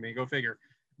wrestling with me, go figure.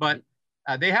 But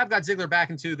they have got Ziggler back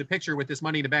into the picture with this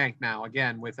Money in the Bank now,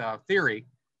 again, with Theory.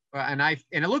 And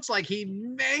it looks like he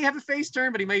may have a face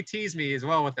turn, but he may tease me as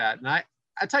well with that. And I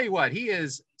tell you what, he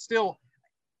is still,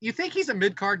 you think he's a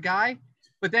mid-card guy,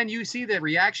 but then you see the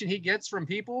reaction he gets from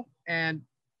people, and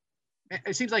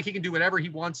it seems like he can do whatever he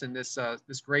wants in this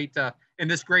great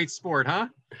sport, huh?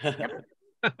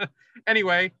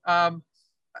 Anyway,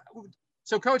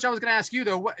 so Coach, I was going to ask you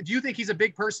though, do you think he's a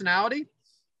big personality?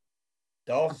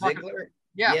 Dolph Ziggler?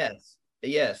 Yeah.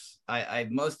 Yes. I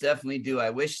most definitely do.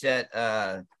 I wish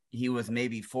that he was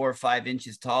maybe 4 or 5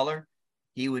 inches taller.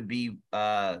 He would be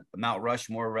a Mount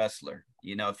Rushmore wrestler.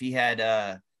 You know, if he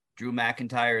had Drew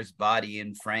McIntyre's body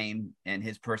and frame and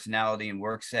his personality and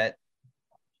work set,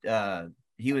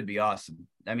 he would be awesome.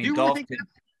 I mean, Dolph.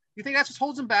 You think that's what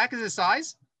holds him back, is his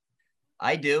size?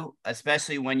 I do,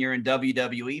 especially when you're in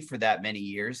WWE for that many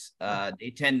years.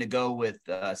 They tend to go with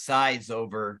size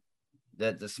over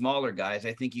the smaller guys.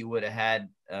 I think he would have had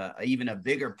even a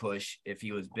bigger push if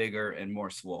he was bigger and more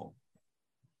swole.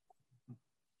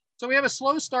 So we have a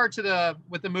slow start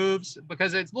with the moves,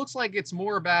 because it looks like it's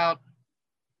more about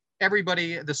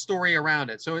everybody, the story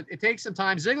around it. So it takes some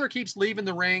time. Ziggler keeps leaving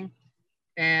the ring.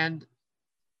 And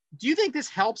do you think this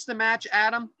helps the match,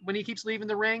 Adam, when he keeps leaving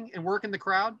the ring and working the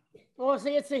crowd? Well,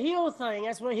 see, it's a heel thing.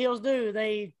 That's what heels do.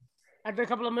 They, after a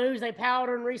couple of moves, they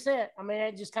powder and reset. I mean,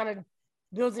 it just kind of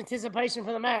builds anticipation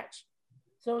for the match.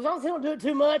 So as long as he don't do it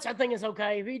too much, I think it's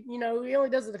okay. If he, he only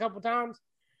does it a couple of times.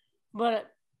 But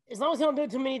as long as he don't do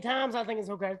it too many times, I think it's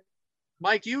okay.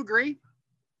 Mike, you agree?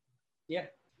 Yeah.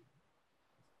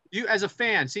 You, as a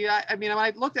fan, see, I mean, when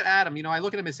I looked at Adam, I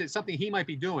look at him as it's something he might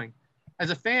be doing. As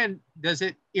a fan, does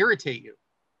it irritate you?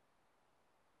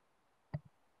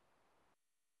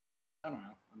 I don't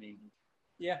know. I mean,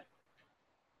 yeah.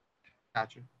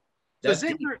 Gotcha. So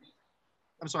Ziggler,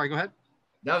 I'm sorry, go ahead.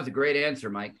 That was a great answer,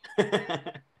 Mike.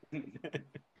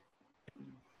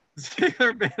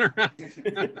 Ziggler been around.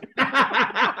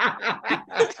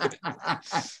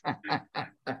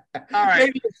 All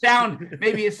right.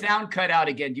 Maybe a sound cut out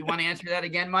again. Do you want to answer that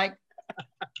again, Mike?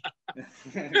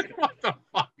 What the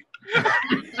fuck?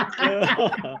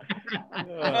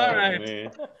 All right.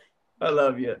 Man. I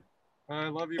love you. I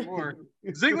love you more.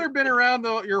 Ziggler been around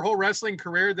your whole wrestling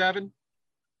career, Devin?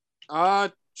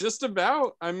 Just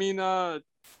about. I mean,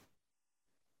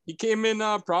 he came in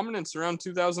prominence around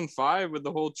 2005 with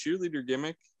the whole cheerleader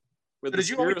gimmick with the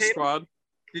Spirit Squad.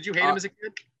 Did you hate him as a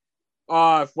kid?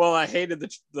 Well, I hated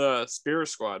the Spirit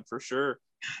Squad for sure.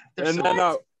 And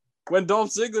then when Dolph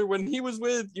Ziggler, when he was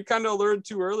with, you kind of alluded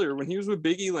to earlier, when he was with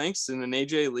Big E Langston and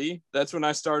AJ Lee, that's when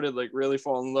I started like really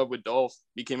falling in love with Dolph,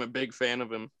 became a big fan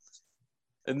of him.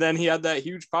 And then he had that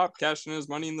huge pop cashing his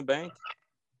Money in the Bank.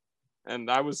 And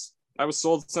I was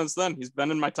sold since then. He's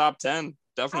been in my top 10,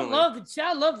 definitely.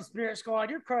 I love the Spirit Squad.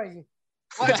 You're crazy.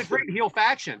 Well, it's a great heel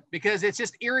faction because it's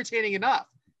just irritating enough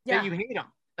that you hate them.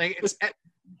 Like,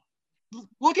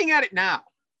 looking at it now,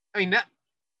 I mean,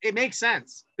 it makes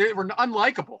sense. They were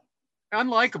unlikable.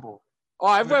 Oh,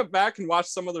 I went back and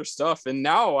watched some of their stuff, and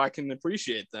now I can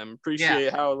appreciate them.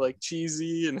 How like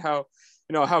cheesy and how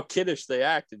how kiddish they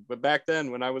acted. But back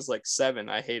then, when I was like 7,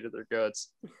 I hated their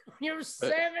guts. You were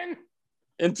 7?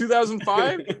 In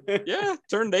 2005? Yeah,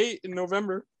 turned 8 in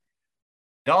November.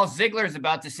 Dolph Ziggler is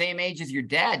about the same age as your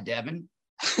dad, Devin.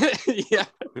 Yeah.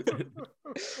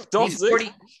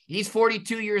 He's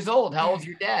 42 years old. How old's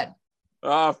your dad?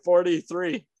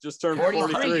 43. Just turned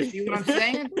 43. See what I'm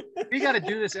saying? We got to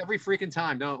do this every freaking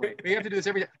time, don't we? We have to do this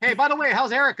every day. Hey, by the way,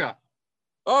 how's Erica?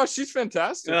 Oh, she's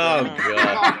fantastic. Oh,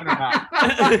 God.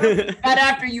 Not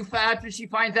after she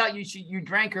finds out you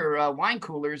drank her wine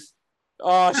coolers.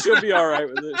 Oh, she'll be all right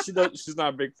with it. She's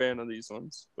not a big fan of these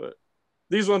ones, but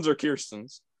these ones are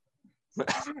Kirsten's.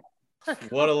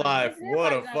 What a life.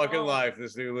 What a fucking life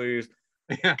this dude leads.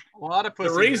 Yeah, a lot of pussy.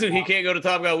 The reason he can't go to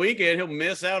Top Gun weekend, he'll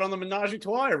miss out on the menage a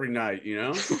trois every night, you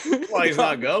know? That's why he's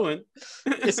not going.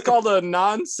 It's called a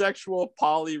non-sexual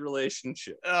poly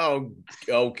relationship. Oh,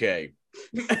 okay.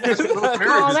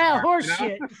 Oh, that horse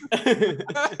shit.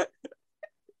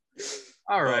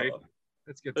 All right.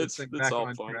 Let's get this thing back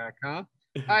on track, huh?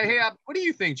 Hey, what do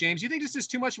you think, James? You think this is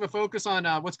too much of a focus on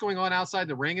what's going on outside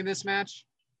the ring in this match?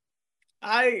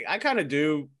 I kind of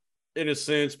do, in a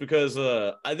sense, because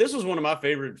this was one of my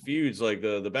favorite feuds, like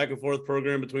the back and forth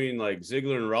program between like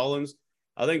Ziggler and Rollins.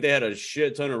 I think they had a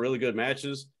shit ton of really good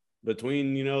matches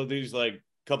between, you know, these like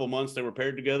couple months they were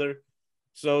paired together.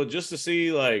 So just to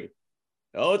see like,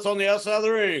 oh, it's on the outside of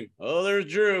the ring. Oh, there's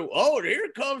Drew. Oh, and here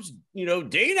comes, you know,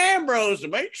 Dean Ambrose to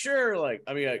make sure. Like,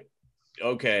 I mean, like,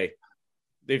 okay,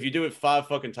 if you do it 5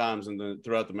 fucking times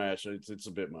throughout the match, it's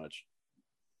a bit much.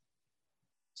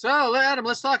 So, Adam,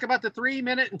 let's talk about the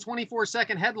 3-minute and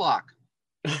 24-second headlock.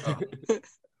 Oh.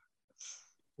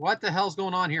 What the hell's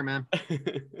going on here, man?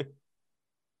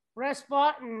 Rest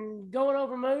spot and going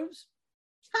over moves.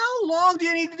 How long do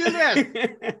you need to do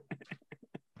this?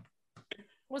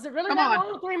 Was it really Come that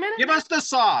on. long? 3 minutes? Give us the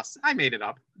sauce. I made it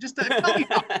up. Just tell me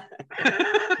how.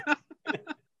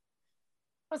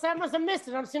 I must have missed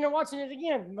it. I'm sitting there watching it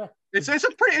again. But It's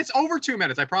over 2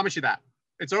 minutes. I promise you that.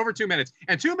 It's over 2 minutes.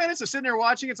 And 2 minutes of sitting there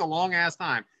watching, it's a long ass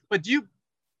time. But do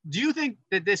you think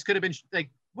that this could have been like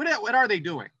what are they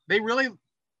doing? They really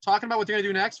talking about what they're gonna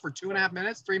do next for 2.5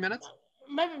 minutes, 3 minutes?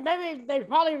 Maybe they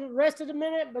probably rested a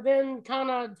minute, but then kind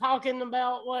of talking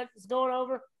about what's going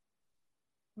over.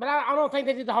 But I don't think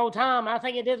they did the whole time. I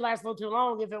think it did last a little too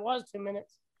long if it was 2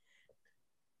 minutes.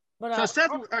 But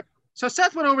so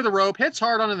Seth went over the rope, hits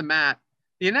hard onto the mat.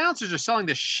 The announcers are selling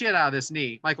the shit out of this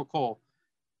knee, Michael Cole.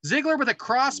 Ziggler with a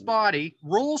crossbody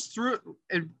rolls through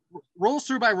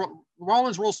by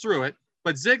Rollins rolls through it,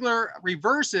 but Ziggler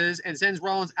reverses and sends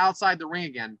Rollins outside the ring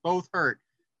again. Both hurt.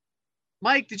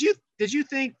 Mike, did you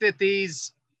think that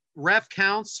these ref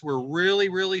counts were really,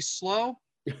 really slow?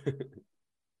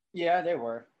 Yeah, they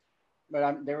were,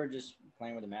 but they were just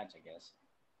playing with the match, I guess.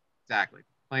 Exactly,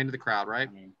 playing to the crowd, right?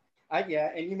 I mean,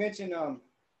 and you mentioned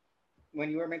when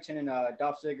you were mentioning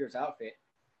Dolph Ziggler's outfit,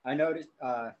 I noticed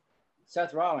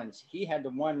Seth Rollins, he had the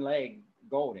one leg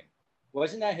golden.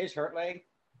 Wasn't that his hurt leg?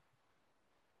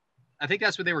 I think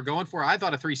that's what they were going for. I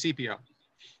thought a 3CPO.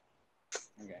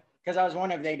 Okay, because I was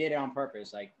wondering if they did it on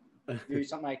purpose, like do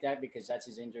something like that because that's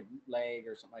his injured leg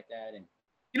or something like that, and.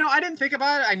 You know, I didn't think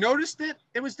about it. I noticed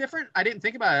it was different. I didn't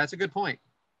think about it. That's a good point.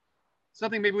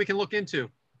 Something maybe we can look into.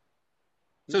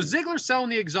 So Ziggler's selling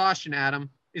the exhaustion, Adam.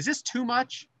 Is this too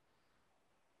much?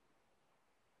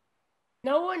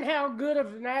 Knowing how good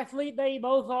of an athlete they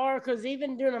both are, because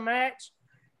even during a match,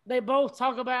 they both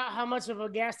talk about how much of a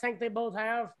gas tank they both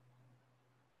have.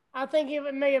 I think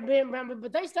it may have been,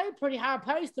 but they stayed pretty high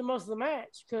paced through most of the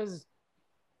match because,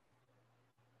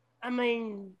 I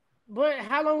mean, but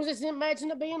how long was this match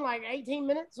end up being? Like 18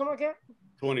 minutes, something like that?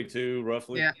 22,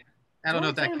 roughly. Yeah. I don't know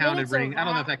if that counted ring. I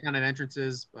don't know if that counted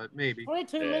entrances, but maybe.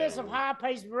 22 minutes of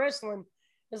high-paced wrestling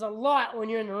is a lot when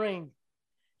you're in the ring,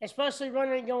 especially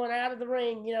running and going out of the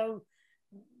ring, you know,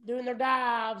 doing their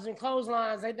dives and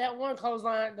clotheslines. That one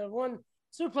clothesline, the one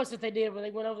suplex that they did where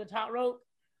they went over the top rope,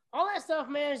 all that stuff,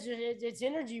 man, it's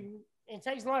energy. It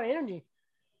takes a lot of energy.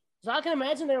 So I can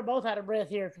imagine they were both out of breath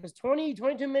here because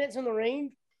 22 minutes in the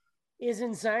ring is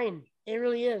insane. It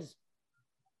really is.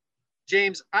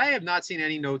 James, I have not seen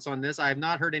any notes on this. I have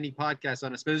not heard any podcasts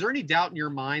on this, but is there any doubt in your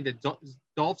mind that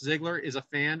Dolph Ziggler is a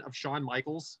fan of Shawn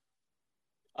Michaels?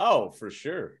 Oh, for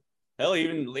sure. Hell,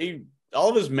 even all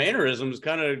of his mannerisms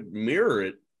kind of mirror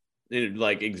it. And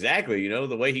like exactly, you know,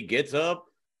 the way he gets up,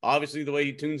 obviously the way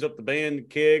he tunes up the band,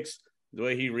 kicks, the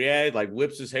way he reacts, like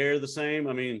whips his hair the same.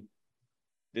 I mean,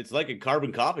 it's like a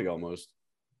carbon copy almost.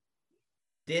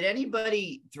 Did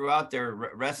anybody throughout their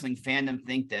wrestling fandom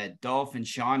think that Dolph and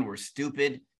Shawn were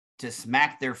stupid to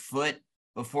smack their foot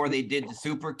before they did the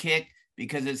super kick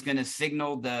because it's going to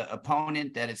signal the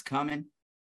opponent that it's coming?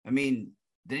 I mean,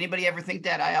 did anybody ever think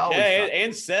that? I always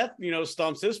and Seth, you know,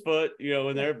 stomps his foot, you know,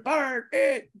 and they're burn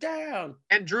it down.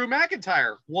 And Drew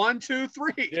McIntyre, 1, 2,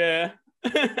 3. Yeah.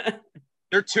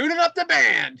 They're tuning up the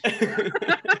band.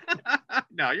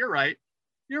 No, you're right.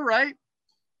 You're right.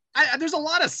 There's a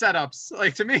lot of setups,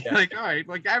 like to me, like, all right,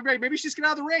 like maybe she's get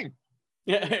out of the ring.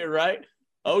 Yeah, right.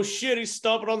 Oh shit, he's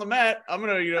stomping on the mat. I'm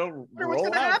gonna, you know, what's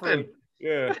gonna happen?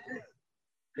 Yeah.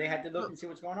 They had to look and see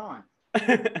what's going on.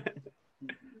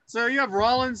 So you have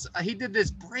Rollins. He did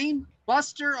this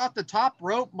Buster off the top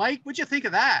rope. Mike, what'd you think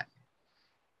of that?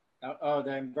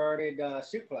 The inverted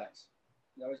suplex.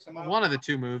 That was One of the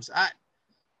two moves.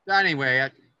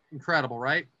 Anyway, incredible,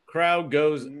 right? Crowd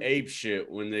goes ape shit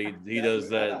when he does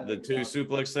the two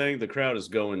suplex thing. The crowd is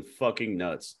going fucking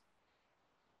nuts.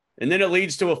 And then it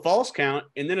leads to a false count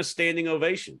and then a standing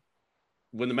ovation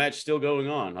when the match is still going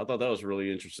on. I thought that was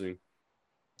really interesting.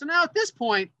 So now at this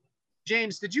point,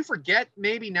 James, did you forget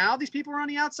maybe now these people are on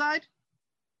the outside?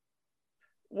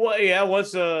 Well, yeah,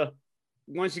 once you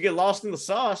get lost in the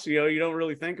sauce, you don't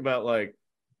really think about like,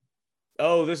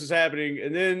 oh, this is happening.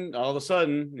 And then all of a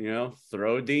sudden,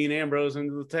 throw Dean Ambrose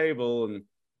into the table and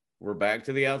we're back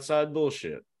to the outside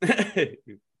bullshit. Devin,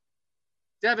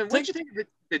 what'd you think of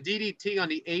the DDT on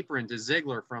the apron to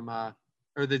Ziggler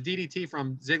or the DDT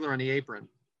from Ziggler on the apron?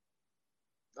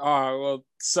 Well,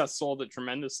 Seth sold it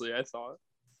tremendously, I thought.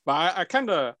 But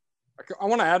I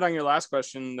want to add on your last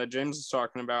question that James was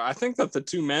talking about. I think that the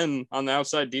two men on the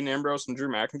outside, Dean Ambrose and Drew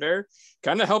McIntyre,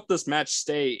 kind of helped this match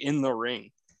stay in the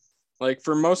ring. Like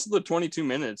for most of the 22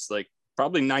 minutes, like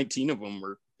probably 19 of them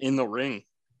were in the ring,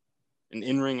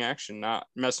 in-ring action, not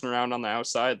messing around on the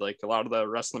outside like a lot of the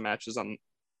wrestling matches on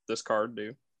this card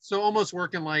do. So almost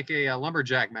working like a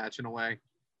lumberjack match in a way.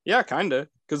 Yeah, kind of.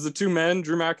 Because the two men,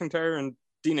 Drew McIntyre and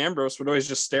Dean Ambrose, would always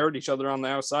just stare at each other on the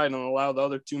outside and allow the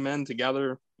other two men to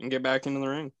gather and get back into the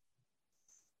ring.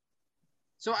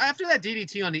 So after that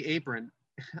DDT on the apron,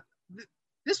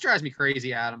 this drives me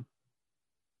crazy, Adam.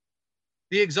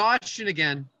 The exhaustion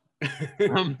again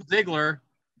from Ziggler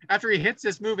after he hits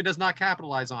this move and does not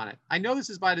capitalize on it. I know this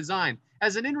is by design.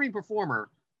 As an in-ring performer,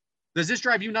 does this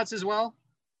drive you nuts as well?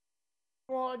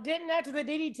 Well, after the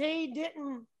DDT,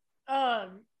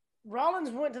 Rollins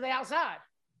went to the outside.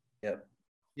 Yep.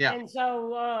 Yeah. And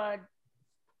so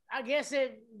I guess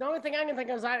the only thing I can think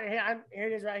of is here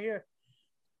it is right here.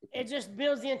 It just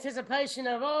builds the anticipation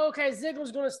of, okay,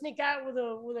 Ziggler's going to sneak out with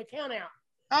a count out.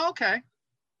 Oh, okay.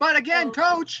 But again,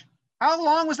 Coach, how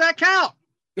long was that count?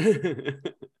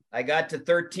 I got to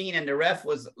 13 and the ref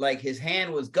was like, his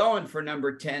hand was going for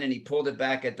number 10 and he pulled it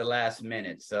back at the last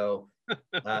minute. So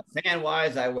fan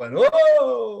wise, I went,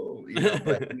 whoa,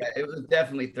 but yeah, it was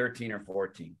definitely 13 or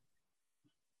 14.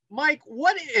 Mike,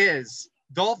 what is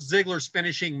Dolph Ziggler's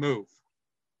finishing move?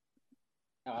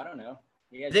 Oh, I don't know.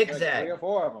 He has Zigzag. 3 or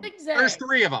 4 of them. Zigzag. There's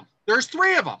three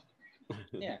of them.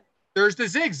 Yeah. There's the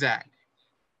zigzag.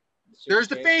 There's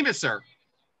the famouser.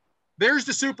 There's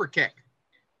the super kick.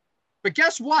 But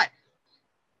guess what?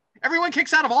 Everyone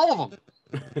kicks out of all of them.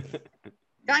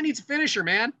 Guy needs a finisher,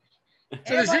 man.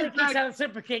 So Everybody kicks out of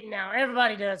super kick now.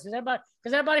 Everybody does. Because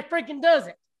everybody freaking does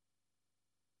it.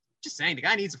 Just saying, the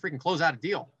guy needs to freaking close out a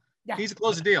deal. Yeah. He needs to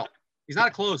close a deal. He's not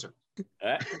a closer.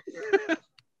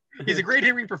 He's a great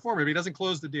in-ring performer, but he doesn't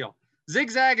close the deal.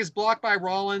 Zigzag is blocked by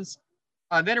Rollins.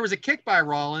 Then there was a kick by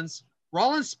Rollins.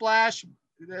 Rollins splash.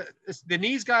 The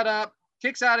knees got up.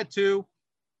 Kicks out at 2.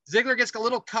 Ziggler gets a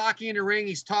little cocky in the ring.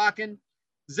 He's talking.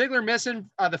 Ziggler missing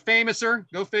the famouser.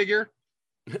 Go figure.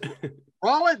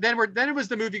 Rollins. Then it was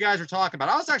the move you guys were talking about.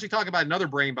 I was actually talking about another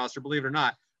brain buster, believe it or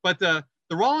not. But the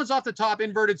Rollins off the top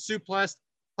inverted suplex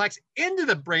into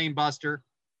the brain buster.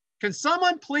 Can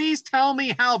someone please tell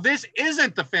me how this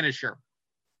isn't the finisher?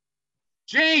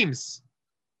 James,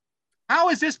 how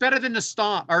is this better than the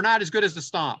stomp or not as good as the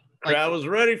stomp? I was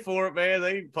ready for it, man.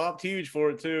 They popped huge for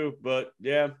it too. But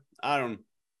yeah, I don't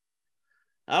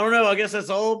know. I guess that's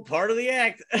all part of the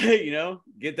act.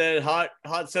 Get that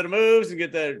hot set of moves and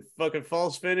get that fucking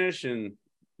false finish and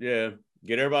yeah,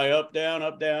 get everybody up,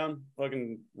 down,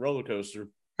 fucking roller coaster.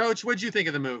 Coach, what'd you think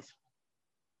of the move?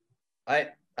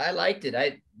 I liked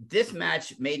it. This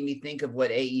match made me think of what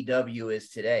AEW is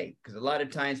today, because a lot of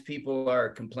times people are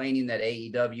complaining that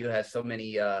AEW has so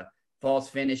many false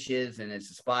finishes and it's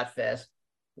a spot fest.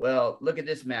 Well, look at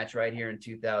this match right here in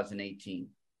 2018.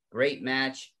 Great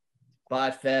match,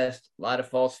 spot fest, a lot of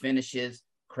false finishes,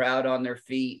 crowd on their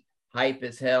feet, hype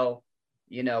as hell.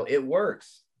 It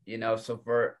works. So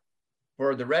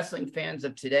for the wrestling fans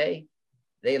of today,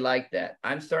 they like that.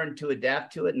 I'm starting to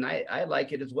adapt to it, and I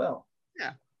like it as well.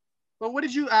 Yeah. Well, what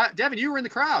did you, Devin, you were in the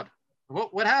crowd.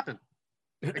 What happened?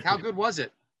 Like, how good was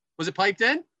it? Was it piped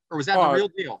in or was that the real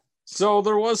deal? So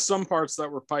there was some parts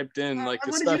that were piped in, like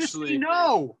especially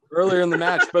earlier in the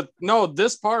match, but no,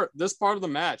 this part of the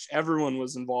match, everyone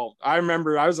was involved. I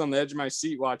remember I was on the edge of my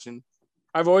seat watching.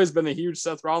 I've always been a huge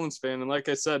Seth Rollins fan. And like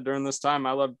I said, during this time,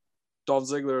 I loved Dolph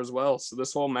Ziggler as well. So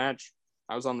this whole match,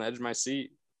 I was on the edge of my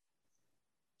seat.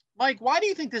 Mike, why do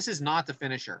you think this is not the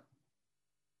finisher?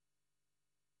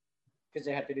 Because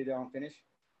they had to do their own finish.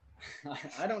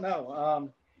 I don't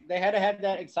know. They had to have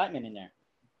that excitement in there.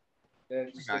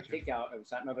 Just Gotcha. the kick out of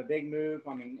something of a big move.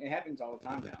 I mean, it happens all the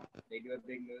time now. They do a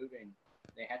big move and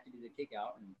they have to do the kick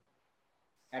out and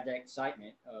have that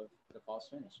excitement of the false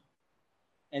finish.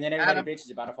 And then everybody Adam.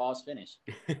 bitches about a false finish.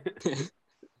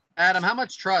 Adam, how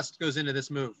much trust goes into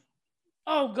this move?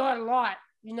 Oh, God, a lot.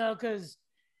 You know, because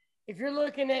if you're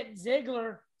looking at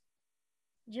Ziggler,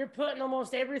 you're putting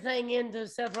almost everything into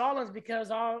Seth Rollins because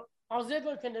all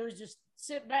Ziggler can do is just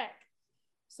sit back.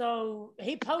 So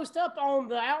he posts up on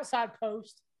the outside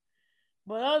post.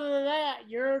 But other than that,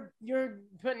 you're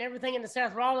putting everything into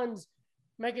Seth Rollins,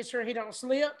 making sure he don't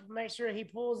slip, make sure he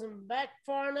pulls him back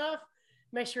far enough,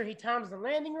 make sure he times the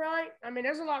landing right. I mean,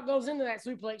 there's a lot goes into that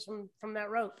suplex from that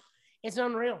rope. It's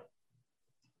unreal.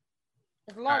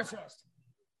 It's a lot of trust.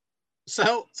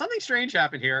 So something strange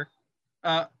happened here.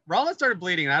 Rollins started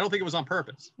bleeding, and I don't think it was on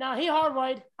purpose. No, he hard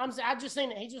weighed. I've just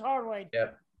seen it. He just hard weighed.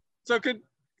 Yep. So could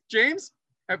James,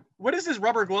 what is this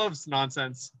rubber gloves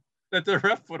nonsense that the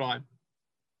ref put on?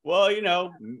 Well, you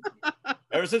know,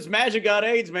 ever since Magic got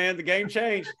AIDS, man, the game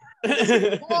changed.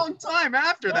 A long time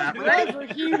after that, Those right?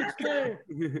 gloves are huge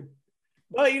too.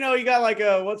 Well, you know, you got like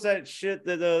what's that shit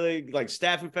that like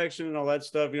staph infection and all that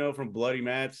stuff, you know, from bloody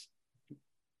mats.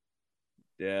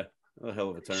 Yeah, a hell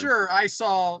of a term. Sure, I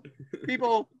saw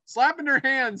people slapping their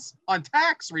hands on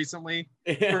tacks recently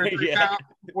Yeah.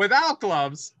 without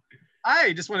gloves.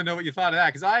 I just want to know what you thought of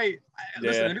that because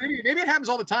listen, maybe it happens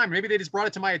all the time. Maybe they just brought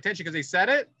it to my attention because they said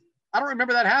it. I don't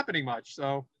remember that happening much.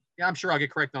 So yeah, I'm sure I'll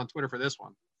get corrected on Twitter for this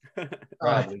one.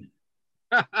 Probably.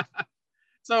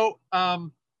 So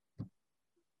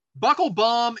buckle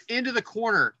bomb into the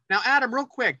corner. Now, Adam, real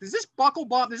quick, does this buckle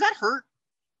bomb, does that hurt?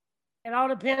 It all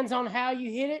depends on how you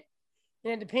hit it,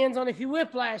 and it depends on if you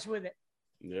whiplash with it.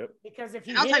 Yep. Because if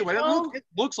you I'll hit tell you what, wrong, it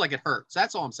looks like it hurts.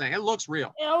 That's all I'm saying. It looks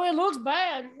real. it looks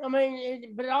bad. I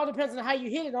mean, but it all depends on how you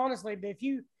hit it, honestly. But if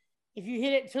you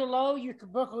hit it too low, you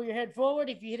could buckle your head forward.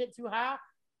 If you hit it too high,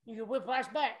 you can whiplash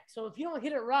back. So if you don't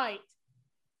hit it right,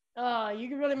 you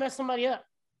can really mess somebody up.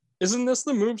 Isn't this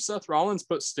the move Seth Rollins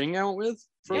put Sting out with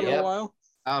for a Yep. little while?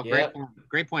 Oh, Yep. great point.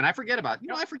 Great point. I forget about,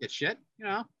 I forget shit.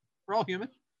 We're all human.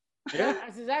 Yeah.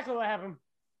 That's exactly what happened.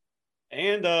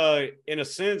 And in a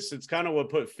sense, it's kind of what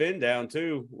put Finn down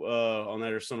too on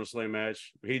that SummerSlam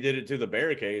match. He did it to the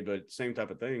barricade, but same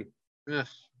type of thing. Ugh.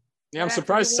 Yeah, I'm After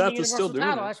surprised he won the Seth is still Universal doing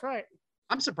title, it. That's right.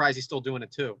 I'm surprised he's still doing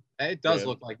it too. It does Yeah.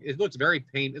 look like, it looks very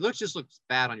painful. It just looks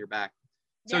bad on your back.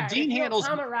 So Yeah, Dean if you handles,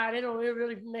 don't time it right, it'll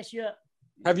really mess you up.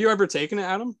 Have you ever taken it,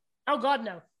 Adam? Oh God,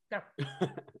 no.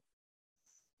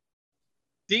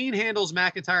 Dean handles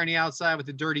McIntyre on the outside with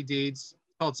the dirty deeds.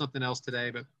 Called something else today,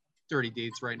 but dirty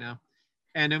deeds right now.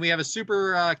 And then we have a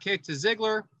super kick to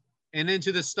Ziggler and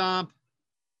into the stomp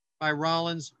by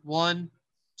Rollins. 1,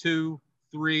 2,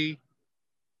 3.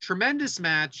 Tremendous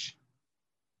match.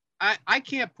 I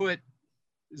can't put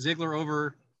Ziggler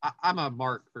over. I'm a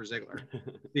mark for Ziggler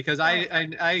because I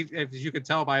as you can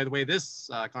tell by the way this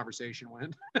conversation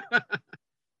went,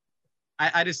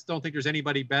 I just don't think there's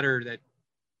anybody better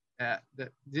that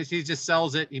he just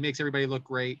sells it. He makes everybody look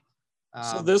great.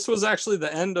 So this was actually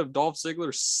the end of Dolph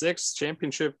Ziggler's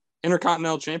 6th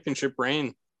Intercontinental Championship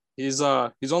reign. He's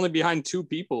only behind 2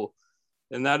 people,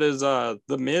 and that is The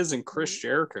Miz and Chris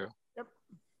Jericho.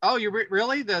 Oh, you're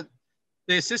really the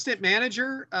assistant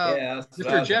manager? Yeah, that's what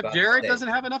I Mr. was Jeff about to Jarrett say. doesn't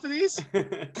have enough of these?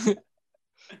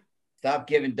 Stop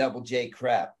giving Double J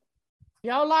crap.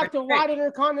 Y'all like the white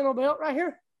Intercontinental belt right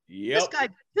here? Yep.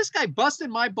 This guy busted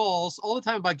my balls all the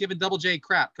time about giving Double J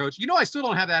crap, Coach. I still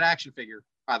don't have that action figure,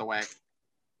 by the way.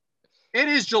 It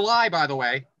is July, by the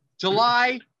way.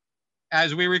 July,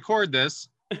 as we record this,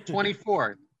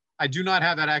 24th. I do not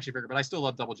have that action figure, but I still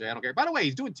love Double J. I don't care. By the way,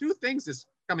 he's doing 2 things this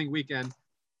coming weekend.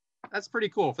 That's pretty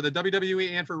cool for the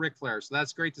WWE and for Ric Flair. So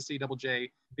that's great to see Double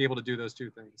J be able to do those 2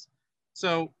 things.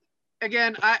 So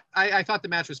again, I thought the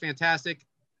match was fantastic.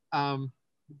 Did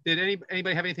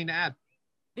anybody have anything to add?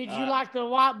 Did you like the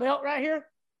white belt right here?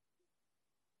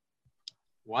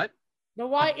 What? The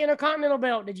white Intercontinental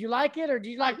belt. Did you like it, or do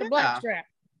you like the black Yeah. strap?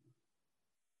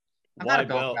 I'm not a White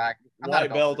belt guy. I'm not a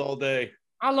White belt all day.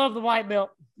 I love the white belt.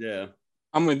 Yeah.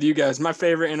 I'm with you guys. My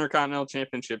favorite Intercontinental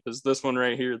Championship is this one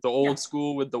right here, the old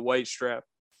school with the white strap.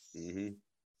 Mm-hmm.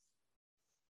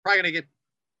 Probably gonna get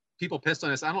people pissed on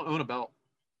this. I don't own a belt,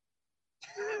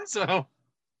 so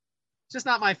it's just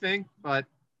not my thing. But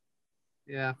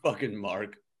yeah. Fucking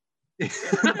Mark.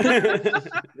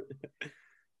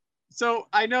 So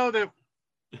I know that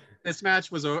this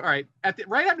match was all right.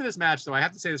 Right after this match, though, I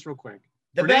have to say this real quick.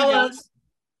 The Renee Bellas.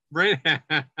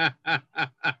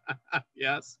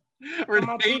 yes. on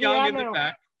Renee TV Young right in the now.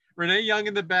 back. Renee Young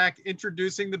in the back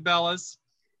introducing the Bellas.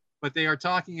 but they are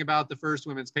talking about the first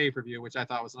women's pay-per-view, which I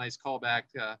thought was a nice callback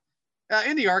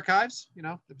in the archives,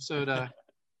 episode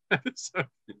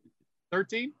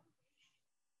 13.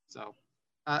 So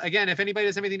again, if anybody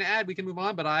has anything to add, we can move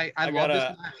on, but I love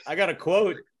this match. I got a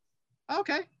quote.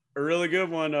 Okay. A really good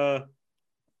one.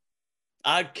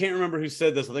 I can't remember who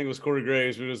said this. I think it was Corey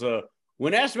Graves. But it was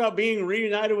when asked about being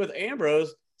reunited with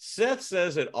Ambrose, Seth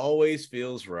says it always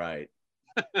feels right.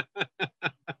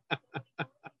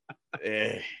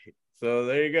 So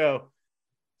there you go.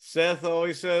 Seth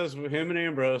always says him and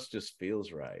Ambrose just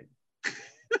feels right.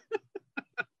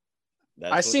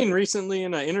 I seen recently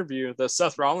in an interview that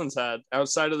Seth Rollins had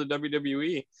outside of the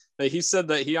WWE that he said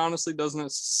that he honestly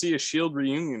doesn't see a Shield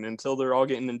reunion until they're all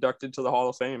getting inducted to the Hall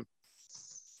of Fame.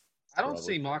 I don't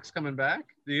see Mox coming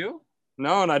back. Do you?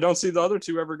 No, and I don't see the other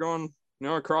two ever going,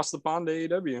 across the pond to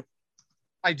AEW.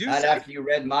 I do. Not after you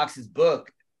read Mox's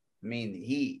book. I mean,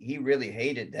 he really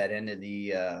hated that end of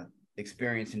the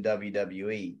experience in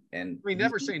WWE. And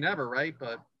never say never, right?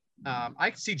 But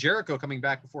I could see Jericho coming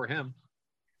back before him.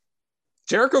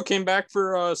 Jericho came back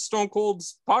for Stone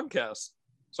Cold's podcast.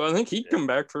 So I think he'd come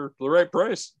back for the right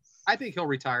price. I think he'll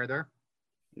retire there.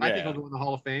 Yeah. I think he'll go in the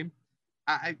Hall of Fame.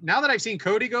 Now that I've seen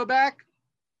Cody go back,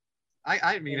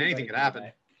 I mean, anything could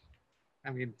happen. I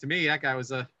mean, to me, that guy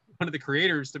was one of the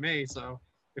creators to me. So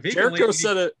if he Jericho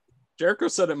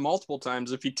said it multiple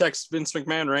times. If he texts Vince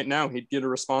McMahon right now, he'd get a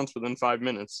response within 5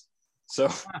 minutes. So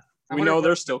we know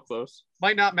they're still close.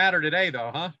 Might not matter today,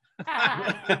 though, huh?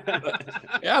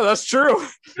 Yeah, that's true.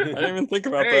 I didn't even think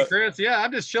about that. Hey, Chris,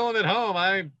 I'm just chilling at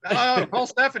home. Call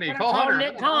Stephanie, call Hunter.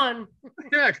 Nick Khan.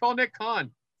 Yeah, call Nick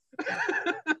Khan.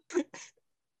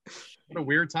 What a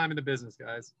weird time in the business,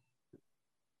 guys.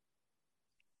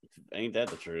 Ain't that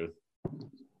the truth?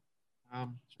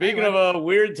 Speaking of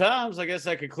weird times, I guess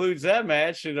that concludes that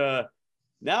match. And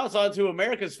now it's on to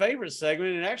America's favorite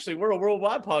segment. And actually, we're a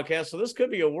worldwide podcast, so this could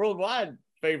be a worldwide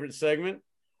favorite segment.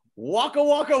 Waka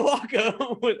Waka Waka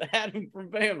with Adam from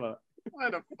Bama. Why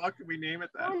the fuck did we name it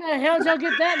that? Where the hell did y'all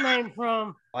get that name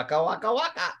from? Waka Waka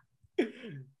Waka.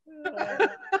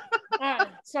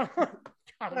 So, what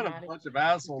a bunch of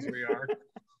assholes we are.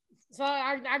 So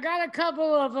I got a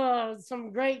couple of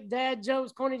some great dad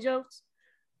jokes, corny jokes,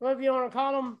 whatever you want to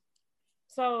call them.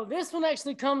 So this one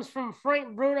actually comes from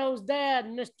Frank Bruno's dad,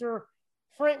 Mr.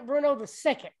 Frank Bruno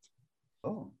II.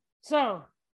 Oh. So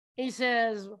he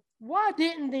says, why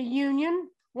didn't the union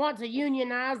want to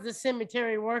unionize the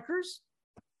cemetery workers?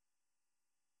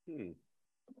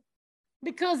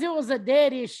 Because it was a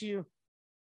dead issue.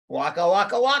 Waka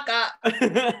Waka Waka.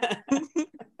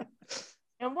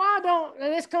 And why don't,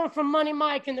 this comes from Money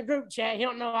Mike in the group chat. He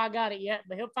don't know I got it yet,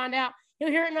 but he'll find out. He'll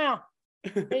hear it now.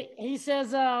 He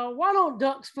says, why don't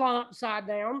ducks fly upside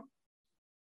down?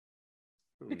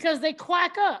 Because they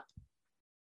quack up.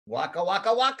 Waka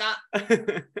Waka Waka.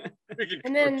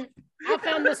 And then I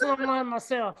found this one online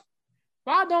myself.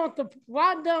 Why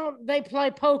don't they play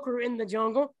poker in the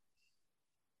jungle?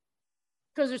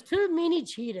 Because there's too many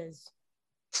cheetahs.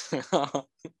 So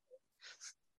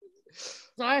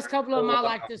that's a couple of them I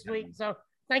like this week. So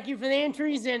thank you for the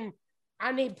entries, and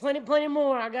I need plenty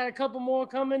more. I got a couple more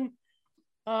coming.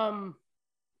 I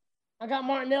got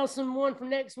Martin Nelson one for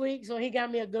next week, so he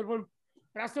got me a good one.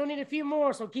 But I still need a few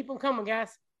more, so keep them coming,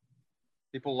 guys.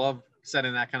 People love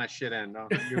sending that kind of shit in. No?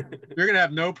 You're going to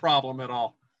have no problem at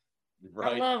all.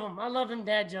 Right. I love them. I love them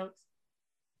dad jokes.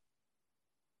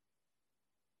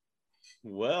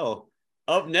 Well,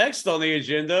 up next on the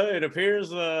agenda, it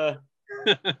appears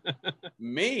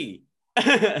me.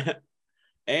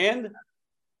 And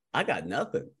I got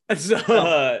nothing. So,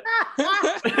 I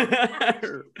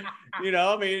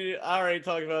mean, I already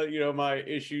talked about, my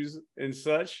issues and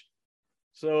such.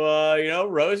 So,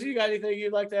 Rosie, you got anything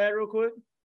you'd like to add real quick?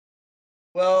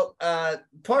 Well,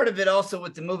 part of it also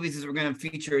with the movies is we're going to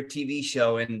feature a TV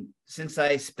show. And since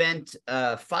I spent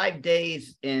 5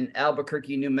 days in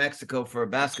Albuquerque, New Mexico for a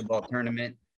basketball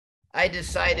tournament, I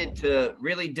decided to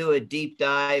really do a deep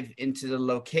dive into the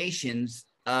locations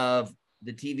of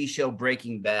the TV show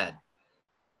Breaking Bad.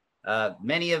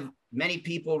 Many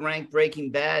people rank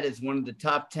Breaking Bad as one of the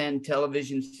top 10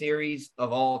 television series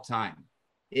of all time.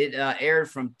 It aired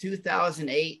from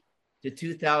 2008 to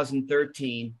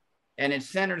 2013, and it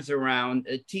centers around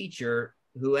a teacher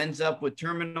who ends up with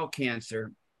terminal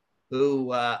cancer,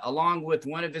 who, along with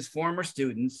one of his former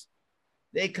students,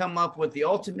 they come up with the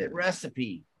ultimate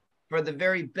recipe for the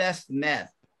very best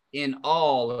meth in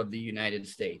all of the United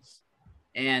States.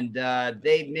 And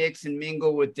they mix and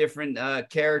mingle with different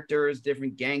characters,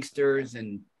 different gangsters,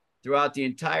 and throughout the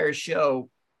entire show,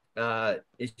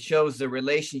 it shows the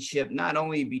relationship not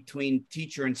only between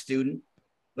teacher and student,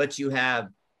 but you have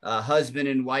a husband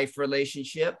and wife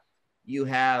relationship. You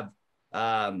have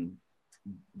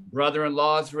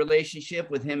brother-in-law's relationship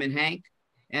with him and Hank,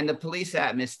 and the police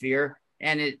atmosphere.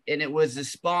 And it was the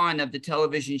spawn of the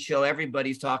television show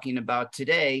everybody's talking about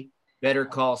today, Better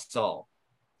Call Saul.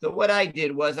 So what I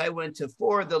did was I went to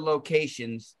 4 of the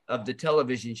locations of the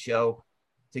television show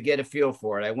to get a feel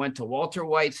for it. I went to Walter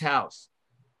White's house.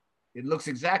 It looks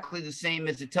exactly the same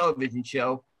as the television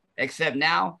show, except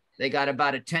now they got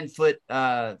about a 10-foot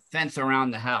fence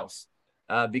around the house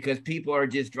because people are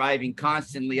just driving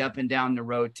constantly up and down the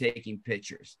road taking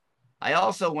pictures. I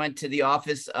also went to the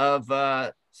office of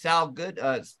Sal Good,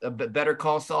 Better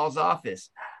Call Saul's office.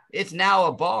 It's now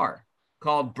a bar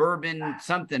called Bourbon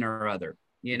something or other.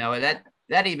 You know,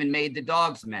 that even made the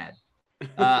dogs mad.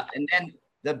 And then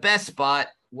the best spot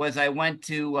was I went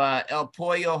to El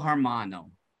Pollo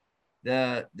Hermano,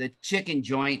 the chicken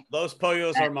joint. Los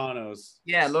Pollos Hermanos.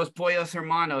 Yeah, Los Pollos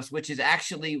Hermanos, which is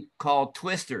actually called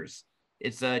Twisters.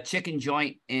 It's a chicken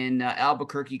joint in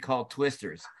Albuquerque called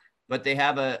Twisters. But they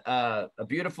have a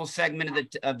beautiful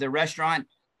segment of the restaurant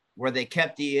where they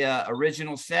kept the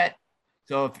original set.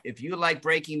 So if you like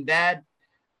Breaking Bad,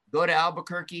 go to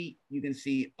Albuquerque. You can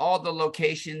see all the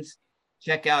locations,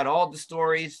 check out all the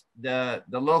stories. The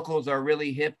locals are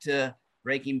really hip to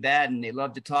Breaking Bad and they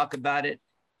love to talk about it.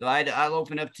 So I'll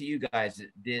open up to you guys.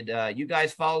 Did you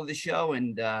guys follow the show,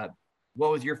 and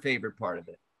what was your favorite part of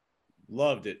it?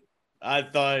 Loved it.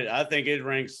 I think it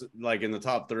ranks like in the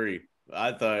top 3.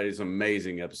 I thought it's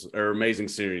amazing episode or amazing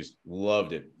series.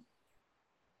 Loved it.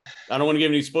 I don't want to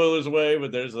give any spoilers away,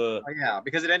 but there's a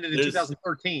because it ended in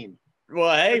 2013.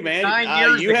 Well, hey man, 9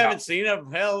 years you ago. haven't seen it.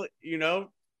 Hell, you know,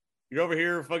 you're over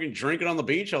here fucking drinking on the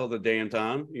beach all the damn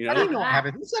time. You know, I didn't know I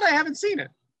haven't. Who said I haven't seen it?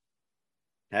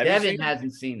 Devin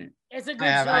hasn't seen it. It's a good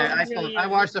I show. I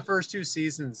watched the first 2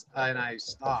 seasons and I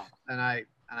stopped, and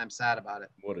I'm sad about it.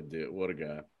 What a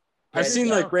guy. I've seen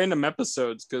like random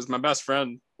episodes because my best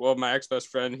friend, my ex-best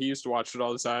friend, he used to watch it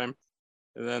all the time.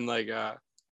 And then like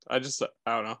I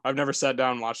don't know. I've never sat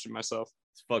down and watched it myself.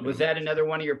 Was that another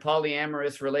one of your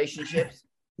polyamorous relationships?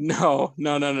 No.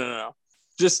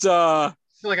 Just I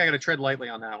feel like I got to tread lightly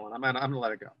on that one. I'm gonna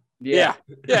let it go. Yeah.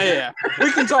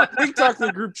 We can talk in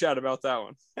the group chat about that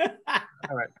one.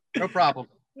 All right, no problem.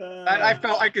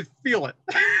 I could feel it.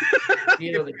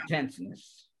 Feel the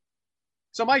tenseness.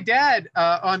 So my dad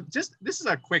this is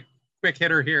a quick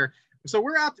hitter here. So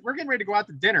we're getting ready to go out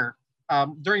to dinner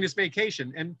during this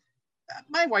vacation, and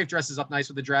my wife dresses up nice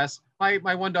with a dress. My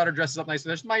one daughter dresses up nice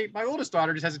with a dress. My oldest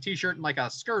daughter just has a t-shirt and like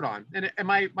a skirt on, and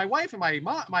my wife and my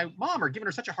mom are giving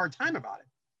her such a hard time about it.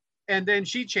 And then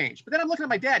she changed. But then I'm looking at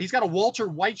my dad. He's got a Walter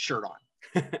White shirt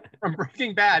on from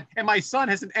Breaking Bad, and my son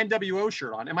has an NWO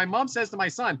shirt on. And my mom says to my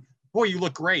son, "Boy, you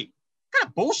look great." What kind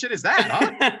of bullshit is that,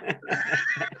 huh?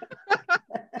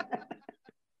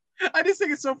 I just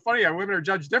think it's so funny how women are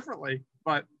judged differently,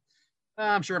 but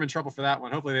I'm sure I'm in trouble for that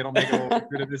one. Hopefully they don't make it a little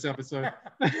good of this episode.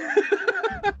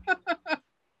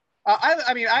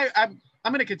 I'm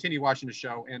going to continue watching the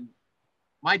show, and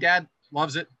my dad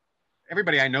loves it.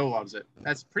 Everybody I know loves it.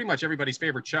 That's pretty much everybody's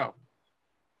favorite show.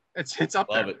 It's up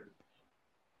there. Love it.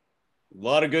 A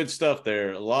lot of good stuff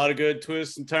there. A lot of good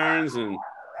twists and turns, and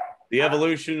the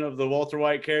evolution of the Walter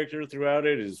White character throughout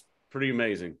it is pretty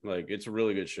amazing. Like, it's a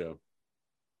really good show.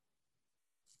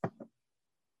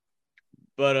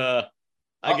 But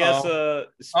I guess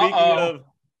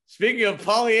speaking of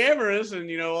polyamorous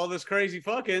and all this crazy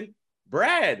fucking,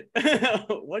 Brad,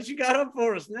 what you got up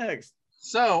for us next?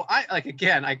 So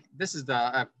this is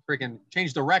the freaking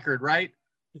change the record, right?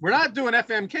 We're not doing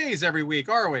FMKs every week,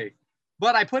 are we?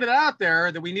 But I put it out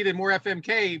there that we needed more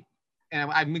FMK,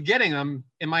 and I'm getting them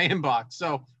in my inbox.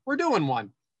 So we're doing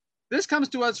one. This comes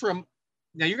to us from,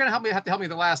 now you're gonna have to help me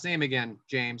with the last name again,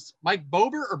 James. Mike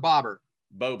Bober or Bobber?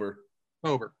 Bober.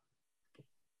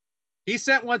 He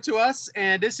sent one to us,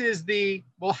 and this is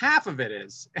half of it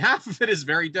is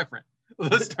very different.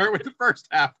 Let's start with the first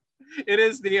half. It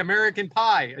is the American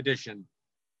Pie edition.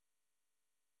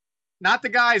 Not the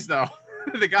guys, though.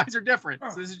 The guys are different.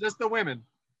 So this is just the women.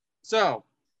 So,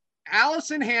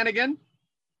 Allison Hannigan,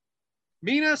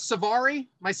 Mina Savari.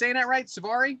 Am I saying that right?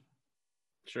 Savari?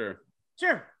 Sure.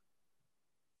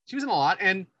 She was in a lot.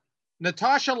 And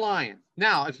Natasha Lyon.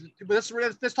 Now, let's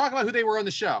talk about who they were on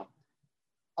the show.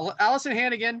 Allison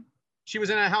Hannigan, she was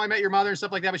in How I Met Your Mother and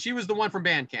stuff like that, but she was the one from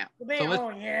Bandcamp. The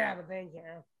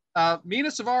Bandcamp. Mina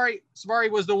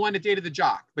Savari was the one that dated the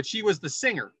jock, but she was the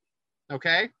singer.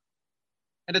 Okay.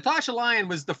 And Natasha Lyon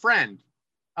was the friend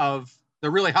of the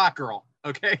really hot girl.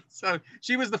 Okay. So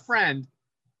she was the friend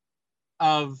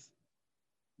of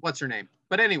what's her name.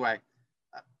 But anyway,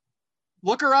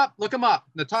 Look her up. Look him up.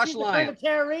 Natasha She's the friend Lyon. of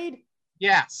Tara Reid.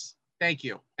 Yes. Thank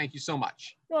you. Thank you so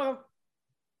much. Well,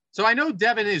 So I know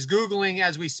Devin is Googling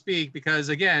as we speak because,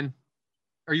 again,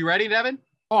 are you ready, Devin?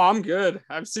 Oh, I'm good.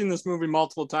 I've seen this movie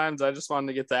multiple times. I just wanted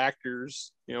to get the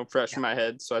actors, fresh in my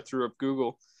head. So I threw up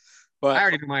Google. But I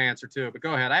already knew my answer too, but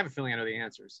go ahead. I have a feeling I know the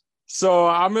answers. so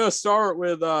I'm going to start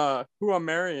with who I'm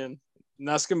marrying. And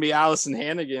that's going to be Allison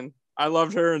Hannigan. I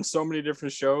loved her in so many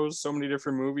different shows, so many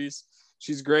different movies.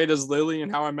 She's great as Lily in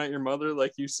How I Met Your Mother,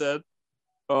 like you said.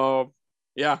 Yeah,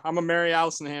 I'm going to marry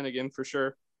Allison Hannigan for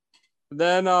sure.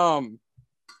 Then I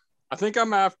think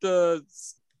I'm going to have to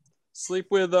sleep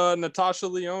with Natasha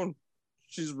Lyonne.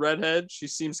 She's redhead. She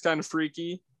seems kind of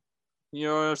freaky.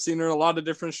 I've seen her in a lot of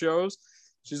different shows.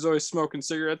 She's always smoking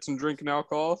cigarettes and drinking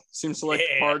alcohol. Seems to like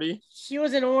to party. she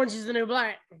was in Orange is the New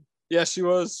Black. Yeah, she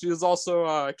was. She was also,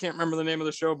 I can't remember the name of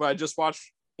the show, but I just watched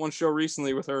one show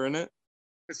recently with her in it.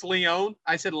 It's Leon.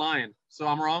 I said Lion, so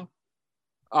I'm wrong.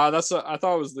 I thought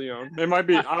it was Leon. It might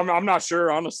be. I'm not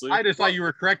sure, honestly. I just thought you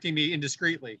were correcting me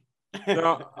indiscreetly.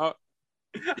 No,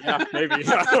 yeah, maybe.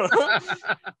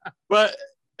 But,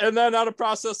 and then out of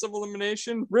process of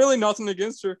elimination, really nothing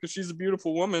against her because she's a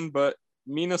beautiful woman, but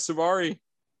Mina Suvari,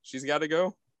 she's got to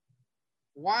go.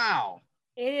 Wow.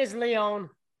 It is Leon.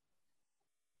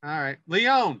 All right.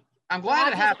 Leon, I'm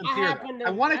glad it happened here.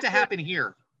 I want it to happen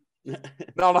here.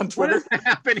 Not on What Twitter. does it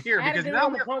happen here? I had to Because do now all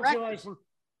the we're correct. punctuation.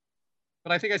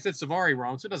 But I think I said Savari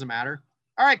wrong, so it doesn't matter.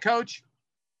 All right, Coach.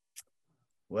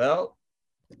 Well,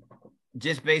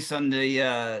 just based on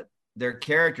their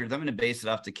characters, I'm going to base it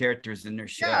off the characters in their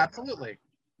show. Yeah, absolutely.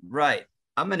 Right.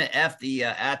 I'm going to F the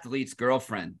athlete's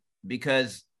girlfriend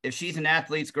because if she's an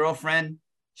athlete's girlfriend,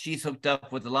 she's hooked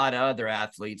up with a lot of other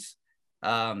athletes.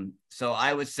 So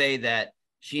I would say that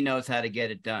she knows how to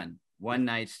get it done. One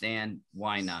night stand,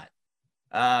 why not?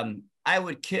 I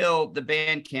would kill the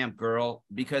band camp girl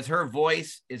because her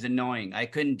voice is annoying. I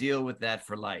couldn't deal with that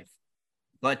for life.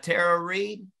 But Tara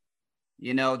Reid,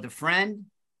 the friend,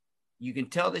 you can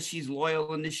tell that she's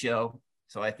loyal in the show.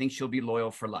 So I think she'll be loyal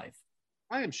for life.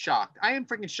 I am shocked. I am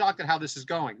freaking shocked at how this is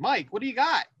going. Mike, what do you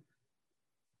got?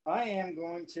 I am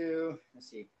going to,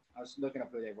 let's see. I was looking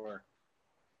up who they were.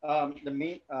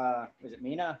 Is it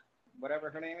Mina? Whatever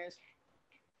her name is.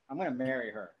 I'm going to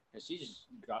marry her because she's just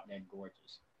drop dead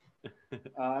gorgeous.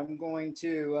 I'm going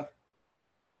to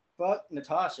fuck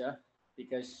Natasha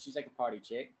because she's like a party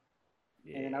chick.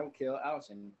 Yeah. And then I will kill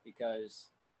Allison because,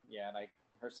 like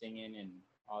her singing and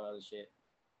all that other shit.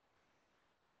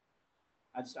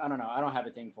 I don't know. I don't have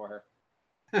a thing for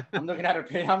her. I'm looking at her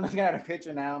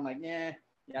picture now. I'm like, yeah,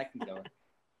 I can kill her.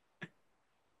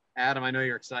 Adam, I know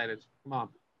you're excited. Come on.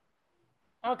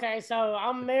 Okay, so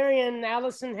I'm marrying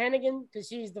Allison Hannigan because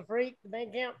she's the freak, the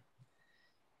band camp.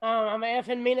 I'm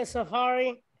effing Mina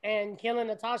Suvari and killing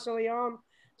Natasha Lyonne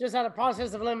just out of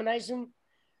process of elimination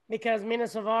because Mina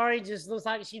Suvari just looks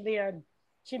like she'd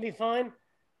be fun.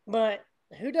 But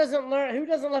who doesn't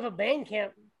love a band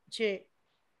camp chick?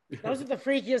 Those are the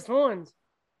freakiest ones.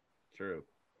 True.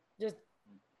 Just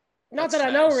not that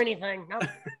I know or anything. Not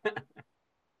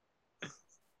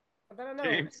that I know.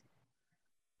 James.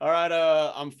 All right,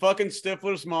 I'm fucking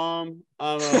Stifler's mom.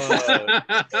 I'm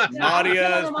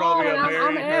Nadia is probably a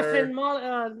marrying her. I'm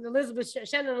effing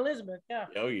Shannon Elizabeth. Yeah.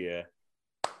 Oh yeah.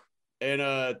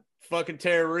 And fucking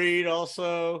Tara Reid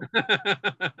also.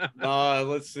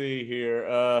 Let's see here.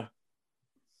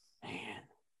 Man,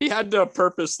 he had to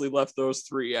purposely left those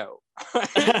three out.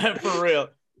 For real.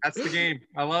 That's the game.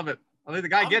 I love it. I think the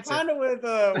guy gets it. I'm kind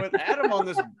of with Adam on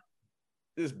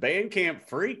this band camp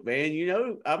freak,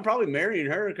 man. I'm probably marrying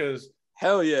her because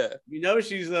hell yeah.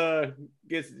 She's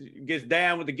gets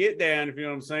down with the get down, if you know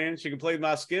what I'm saying. She can play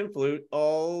my skin flute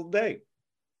all day.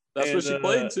 That's what she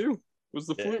played too. Was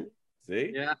the flute.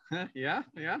 See? Yeah.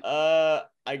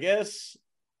 I guess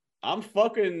I'm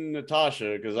fucking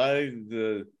Natasha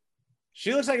because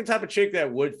she looks like the type of chick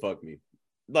that would fuck me.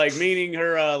 Like meaning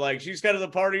her like she's kind of the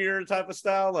partier type of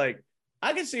style. Like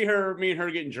I could see me and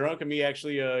her getting drunk and me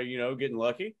actually getting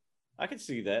lucky. I could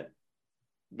see that.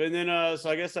 But then so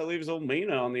I guess that leaves old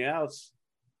Mina on the outs.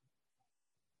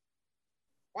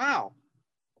 Wow.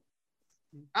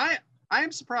 I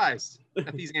am surprised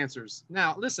at these answers.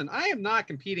 Now, listen, I am not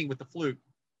competing with the flute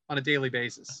on a daily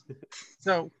basis.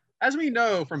 So, as we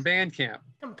know from band camp,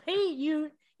 compete, you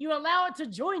allow it to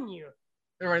join you.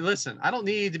 All right, listen, I don't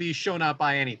need to be shown up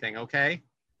by anything, okay?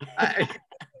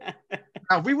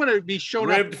 We want to be shown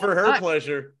ribbed up for her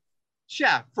pleasure.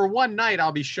 Yeah, for one night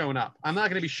I'll be shown up. I'm not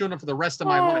going to be shown up for the rest of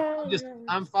my life.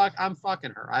 I'm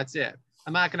fucking her. That's it.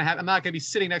 I'm not going to be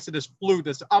sitting next to this flute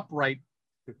that's upright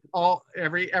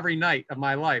every night of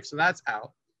my life. So that's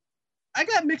out. I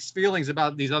got mixed feelings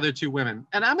about these other two women.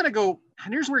 And I'm going to go,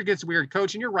 and here's where it gets weird,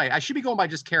 Coach. And you're right. I should be going by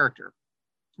just character.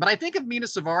 But I think of Mina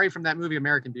Savari from that movie,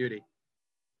 American Beauty.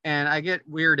 And I get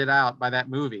weirded out by that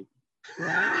movie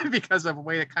because of the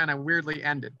way it kind of weirdly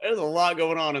ended. There's a lot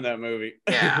going on in that movie.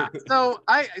 Yeah. So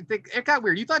I think it got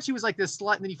weird. You thought she was like this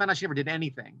slut, and then you found out she never did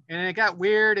anything. And it got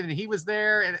weird, and he was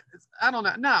there. And I don't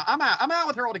know. No, I'm out. I'm out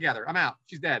with her altogether. I'm out.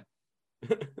 She's dead.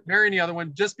 Marrying the other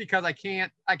one just because I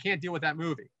can't deal with that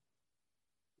movie.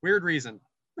 Weird reason.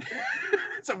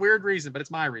 It's a weird reason, but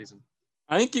it's my reason.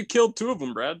 I think you killed two of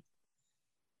them, Brad.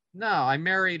 No, I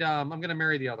married. I'm gonna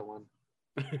marry the other one.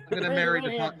 I'm gonna marry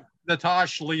the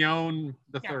Tosh Leone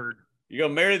the third. You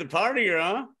gonna marry the partier,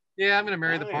 huh? Yeah, I'm gonna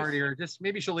marry Nice. the partier. Just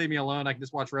maybe she'll leave me alone. I can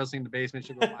just watch wrestling in the basement.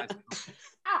 She'll go find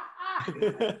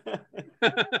something.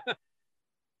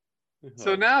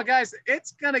 So now, guys,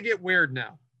 it's gonna get weird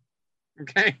now.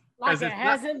 Okay. Like it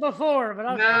hasn't before, but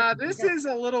okay. Nah, this is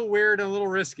a little weird, and a little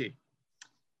risky.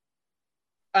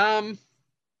 We're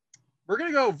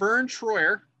gonna go Vern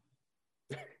Troyer,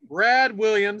 Brad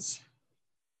Williams,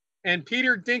 and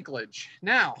Peter Dinklage.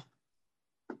 Now,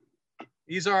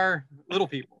 these are little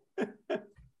people.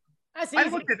 That's I easy.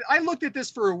 looked at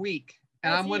this for a week,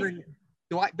 and That's I'm wondering, easy.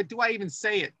 do I even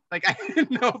say it? Like, I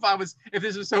didn't know if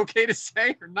this was okay to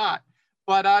say or not.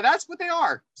 But that's what they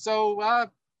are. So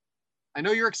I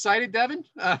know you're excited, Devin,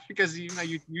 because you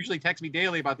usually text me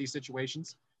daily about these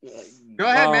situations. Go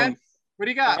ahead, man. What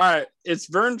do you got? All right, it's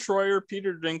Vern Troyer,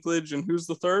 Peter Dinklage, and who's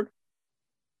the third?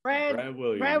 Brad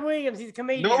Williams. Brad Williams, he's a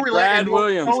comedian. Brad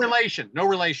Williams. No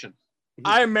relation.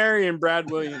 I'm marrying Brad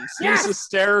Williams. Yes! He's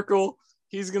hysterical.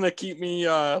 He's gonna keep me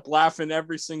laughing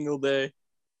every single day.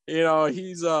 You know,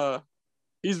 he's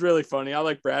really funny. I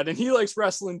like Brad, and he likes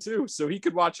wrestling too, so he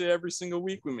could watch it every single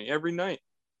week with me, every night.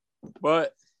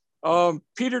 But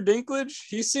Peter Dinklage,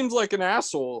 he seems like an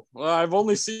asshole. I've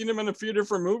only seen him in a few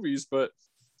different movies, but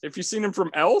if you've seen him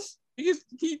from Elf, he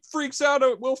freaks out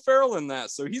at Will Ferrell in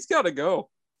that, so he's got to go.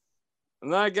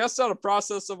 And then I guess out of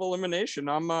process of elimination,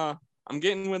 I'm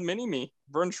getting with Mini-Me,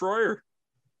 Vern Troyer.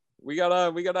 We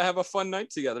gotta have a fun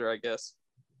night together, I guess.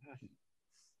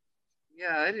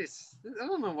 Yeah, it is. I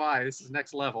don't know why this is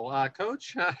next level.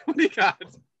 Coach, what do you got?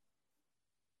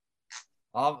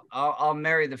 I'll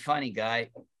marry the funny guy.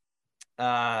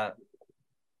 Vern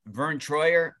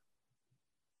Troyer.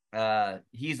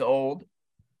 He's old,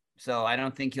 so I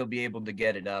don't think he'll be able to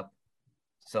get it up.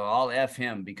 So I'll F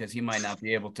him because he might not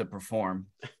be able to perform.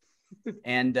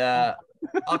 And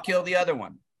I'll kill the other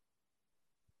one.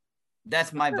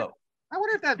 That's my vote. I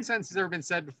wonder if that sentence has ever been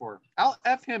said before. I'll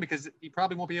F him because he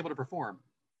probably won't be able to perform.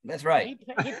 That's right.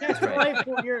 He passed away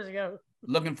 4 years ago.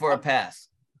 Looking for a pass.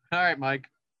 All right, Mike.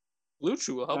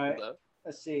 Luchu will help All right. with that.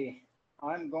 Let's see.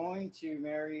 I'm going to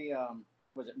marry,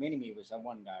 was it Mini-Me was that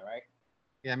one guy, right?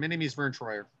 Yeah, Mini-Me's Vern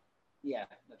Troyer. Yeah,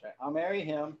 that's right. I'll marry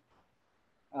him.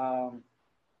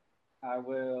 I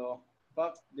will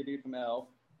fuck the dude from Elf,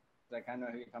 because I kind of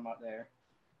know who you're talking about there.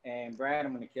 And Brad,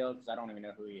 I'm going to kill because I don't even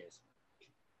know who he is.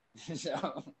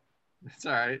 So That's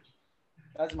all right.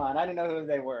 that's mine. I didn't know who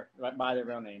they were by their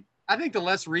real name. I think the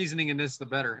less reasoning in this, the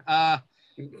better.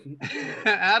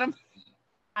 Adam?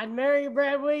 I'd marry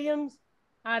Brad Williams.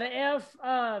 I'd F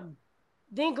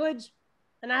Dinklage,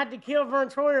 and I had to kill Vern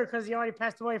Troyer because he already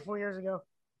passed away 4 years ago.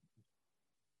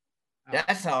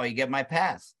 That's how you get my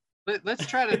pass. Let's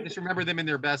try to just remember them in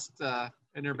their best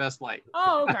light.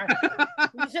 Oh, okay.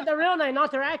 You said their real name,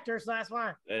 not their actor, so that's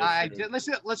why.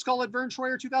 Let's call it Vern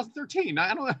Troyer 2013.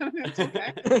 I don't. It's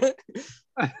okay.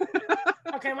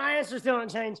 Okay, my answer still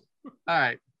didn't change. All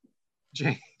right,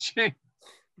 James.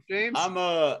 I'm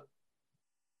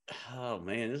oh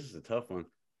man, this is a tough one.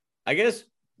 I guess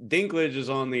Dinklage is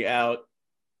on the out.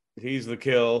 He's the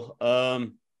kill.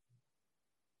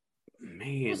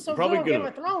 Man, So probably good good. on Game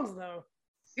of Thrones, though.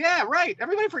 Yeah, right.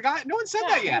 Everybody forgot. No one said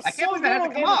that yet. I can't believe that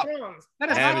hasn't come up. That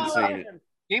I is haven't not seen it.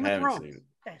 Game of Haven't Thrones. seen it.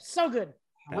 Yeah, so good.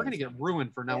 We're gonna get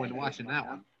ruined for no one watching that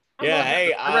one. Yeah,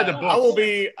 hey, I read the I books.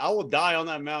 will die on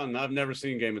that mountain. I've never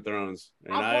seen Game of Thrones,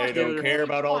 and I've I watched don't it care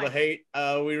about all the twice. hate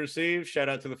we receive. Shout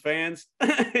out to the fans,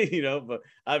 but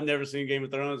I've never seen Game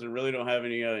of Thrones and really don't have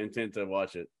any intent to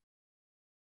watch it.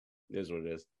 It is what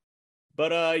it is.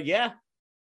 But yeah,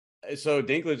 so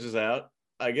Dinklage is out.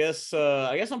 I guess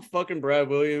I'm fucking Brad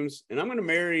Williams, and I'm gonna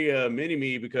marry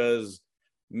Mini-Me because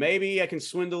maybe I can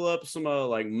swindle up some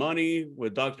like money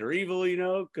with Dr. Evil,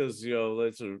 because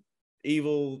that's a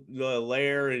evil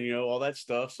lair and all that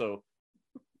stuff. So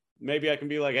maybe I can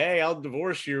be like, hey, I'll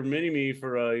divorce your Mini-Me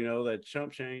for that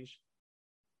chump change.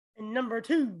 And number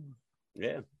 2.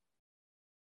 Yeah.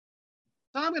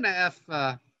 So I'm gonna F.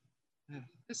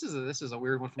 This is a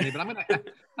weird one for me, but I'm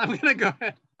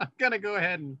gonna go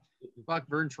ahead and fuck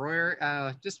Vern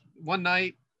Troyer. Just one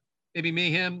night, maybe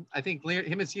me, him. I think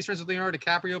he's friends with Leonardo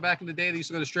DiCaprio back in the day. They used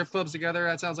to go to strip clubs together.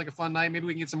 That sounds like a fun night. Maybe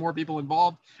we can get some more people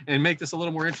involved and make this a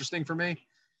little more interesting for me.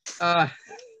 I'm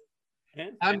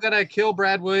gonna kill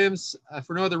Brad Williams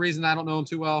for no other reason. I don't know him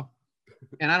too well,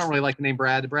 and I don't really like the name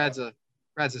Brad. Brad's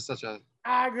just such a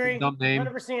I agree. dumb name.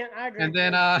 100%. I agree. And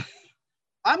then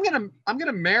I'm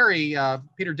gonna marry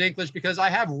Peter Dinklage because I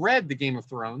have read the Game of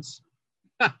Thrones.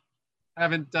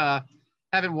 haven't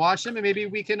watched him, and maybe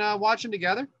we can watch him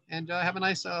together and have a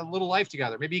nice little life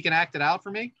together. Maybe he can act it out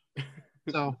for me.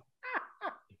 So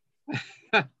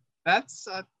that's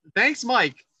thanks,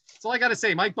 Mike. That's all I got to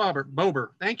say. Mike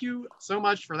Bober. Thank you so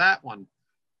much for that one.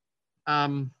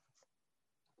 You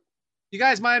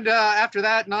guys mind after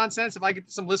that nonsense if I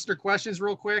get some listener questions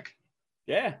real quick?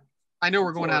 Yeah. I know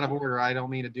we're going out of order. I don't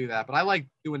mean to do that, but I like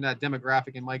doing that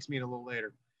demographic in Mike's meet a little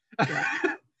later.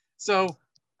 So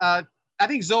I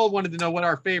think Zoe wanted to know what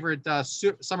our favorite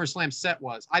SummerSlam set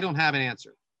was. I don't have an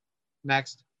answer.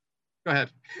 Next. Go ahead.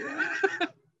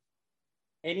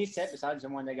 Any set besides the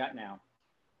one they got now.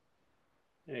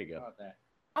 There you How go. about that?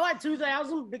 I like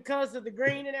 2000 because of the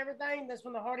green and everything. That's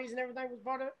when the Hardys and everything was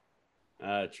part of it.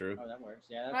 True. Oh, that works.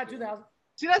 Yeah. I like 2000.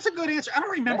 See, that's a good answer. I don't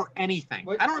remember anything.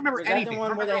 I don't remember was anything. Was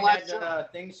that the one where I they remember had last show. the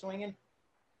thing swinging?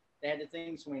 They had the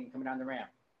thing swinging coming down the ramp.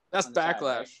 That's on the side,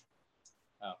 Backlash. right?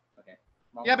 Oh, okay.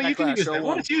 Wrong Yeah, one. but you can Backlash use it. 01.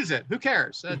 We'll just use it. Who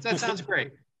cares? That sounds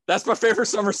great. That's my favorite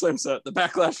SummerSlam set, the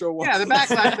Backlash 01. Yeah, the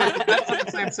Backlash is the best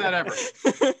SummerSlam set ever.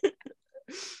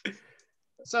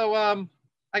 So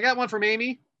I got one from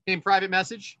Amy in private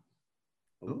message.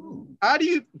 Ooh. How do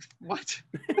you what?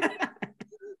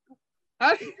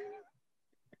 How do you,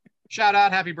 shout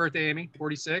out, happy birthday, Amy,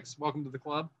 46. Welcome to the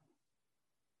club.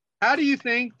 How do you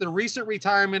think the recent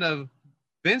retirement of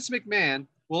Vince McMahon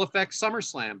will affect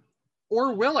SummerSlam?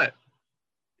 Or will it?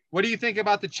 What do you think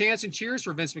about the chants and cheers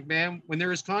for Vince McMahon when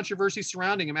there is controversy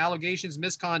surrounding him, allegations,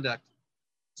 misconduct,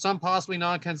 some possibly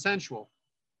non-consensual?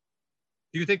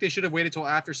 Do you think they should have waited till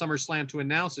after SummerSlam to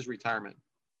announce his retirement?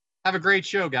 Have a great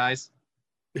show, guys.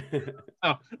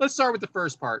 Oh, let's start with the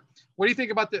first part. What do you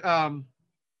think about the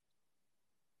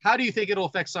how do you think it'll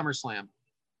affect SummerSlam?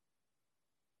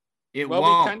 It Well,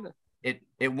 won't.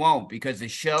 It won't, because the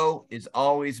show is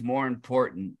always more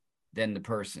important than the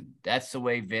person. That's the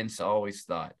way Vince always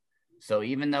thought. So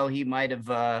even though he might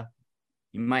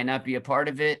not be a part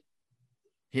of it,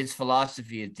 his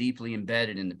philosophy is deeply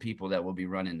embedded in the people that will be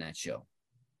running that show.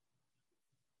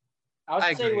 I would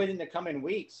I say agree. within the coming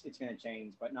weeks it's going to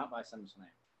change, but not by SummerSlam.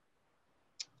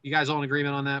 You guys all in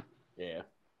agreement on that? Yeah.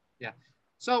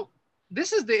 So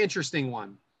this is the interesting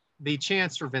one, the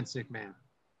chance for Vince McMahon.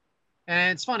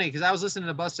 And it's funny because I was listening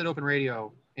to Busted Open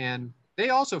Radio and they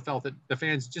also felt that the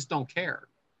fans just don't care.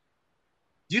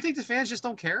 Do you think the fans just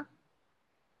don't care?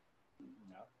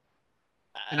 No.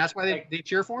 And that's why they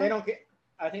cheer for They him? don't get.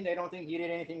 I think they don't think he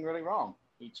did anything really wrong.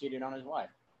 He cheated on his wife.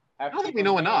 I don't think we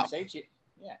know enough.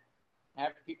 Yeah.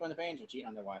 Half the people in the fans are cheating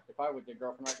on their wife. They're probably with their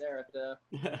girlfriend right there at the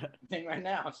thing right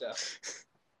now. So.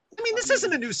 I mean, this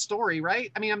isn't a new story,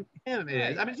 right? I mean, it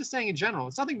is. I'm just saying in general.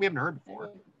 It's something we haven't heard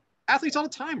before. Athletes all the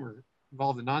time are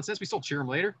involved in nonsense. We still cheer them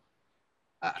later.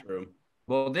 True.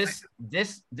 Well, this could Well,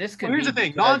 here's be the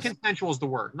thing. because- Non-consensual is the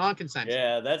word. Non-consensual.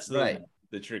 Yeah, that's Right.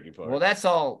 the tricky part. Well, that's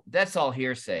all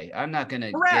hearsay. I'm not going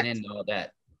to Correct. get into all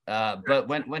that. But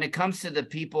when it comes to the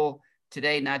people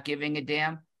today not giving a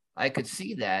damn, I could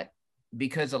see that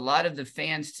because a lot of the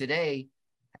fans today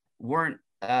weren't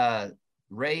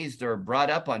raised or brought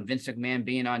up on Vince McMahon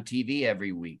being on TV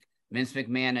every week, Vince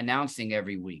McMahon announcing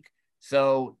every week.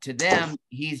 So to them,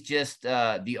 he's just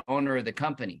the owner of the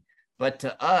company. But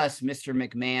to us, Mr.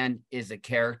 McMahon is a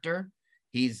character.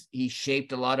 He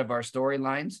shaped a lot of our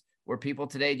storylines where people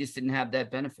today just didn't have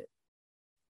that benefit.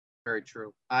 Very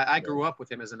true. I grew up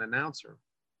with him as an announcer.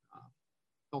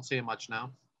 Don't see him much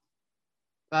now.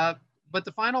 But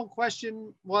the final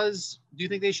question was, do you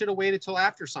think they should have waited till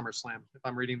after SummerSlam, if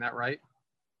I'm reading that right?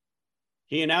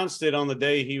 He announced it on the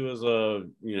day he was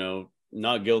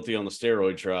not guilty on the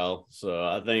steroid trial. So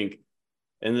I think,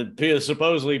 and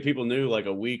supposedly people knew like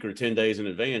a week or 10 days in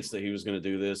advance that he was going to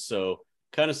do this. So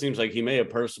kind of seems like he may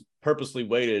have purposely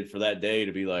waited for that day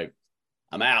to be like,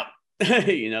 I'm out,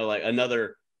 like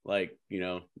another,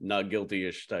 not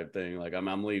guilty-ish type thing. Like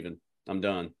I'm leaving, I'm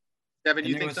done. Devin, And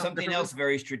you there think was something else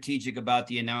very strategic about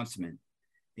the announcement.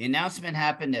 The announcement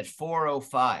happened at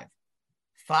 4:05,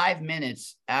 5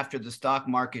 minutes after the stock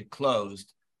market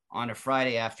closed on a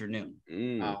Friday afternoon.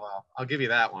 Mm. Oh, well, I'll give you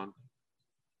that one.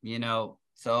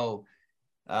 So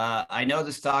I know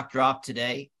the stock dropped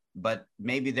today. but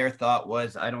maybe their thought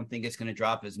was, I don't think it's going to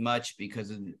drop as much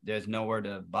because there's nowhere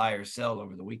to buy or sell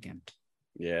over the weekend.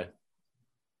 Yeah.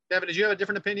 Devin, did you have a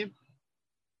different opinion?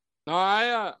 No,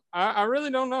 I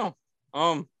really don't know.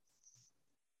 I'm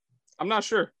not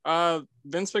sure.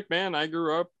 Vince McMahon, I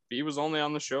grew up, he was only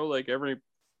on the show like every,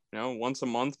 once a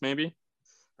month maybe.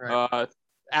 Right.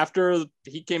 After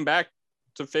he came back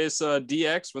to face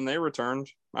DX when they returned,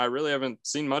 I really haven't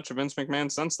seen much of Vince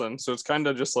McMahon since then. So it's kind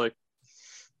of just like,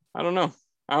 I don't know.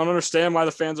 I don't understand why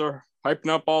the fans are hyping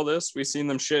up all this. We've seen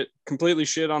them completely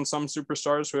shit on some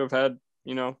superstars who have had,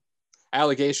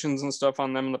 allegations and stuff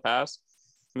on them in the past.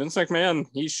 Vince McMahon,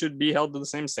 he should be held to the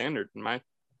same standard in my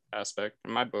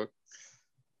book.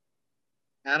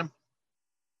 Adam?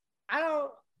 I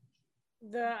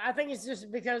think it's just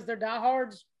because they're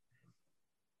diehards.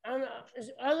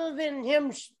 Other than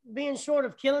him being short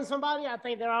of killing somebody, I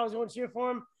think they're always going to cheer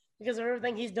for him because of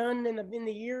everything he's done in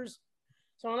the years.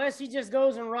 So unless he just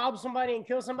goes and robs somebody and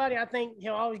kills somebody, I think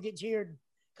he'll always get cheered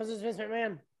because it's Vince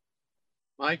McMahon.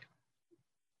 Mike?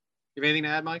 You have anything to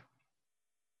add, Mike?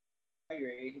 I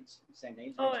agree. It's the same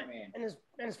thing. And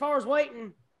as far as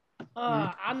waiting,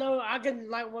 I know I can,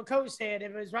 like what Coach said,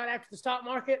 if it was right after the stock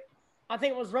market, I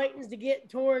think it was ratings to get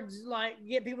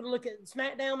people to look at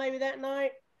SmackDown maybe that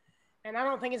night. And I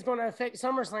don't think it's going to affect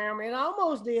SummerSlam. It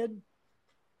almost did,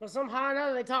 but somehow or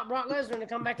another they talked Brock Lesnar to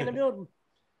come back in the building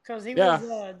because he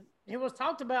was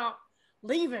talked about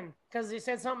leaving because he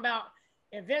said something about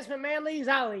if Vince McMahon leaves,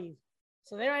 I leave.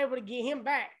 So they're able to get him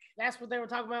back. That's what they were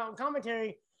talking about in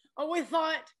commentary. I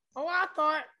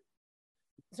thought.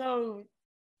 So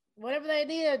whatever they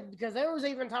did, because they was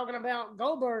even talking about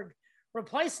Goldberg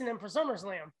replacing him for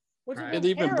SummerSlam. It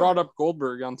even brought up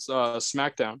Goldberg on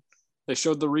SmackDown. They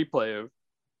showed the replay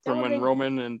from when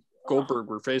Roman and Goldberg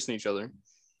were facing each other.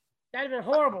 That'd have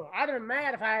been horrible. I'd have been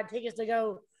mad if I had tickets to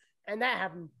go and that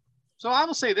happened. So I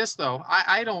will say this, though.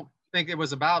 I don't think it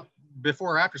was about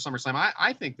before or after SummerSlam.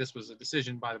 I think this was a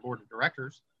decision by the board of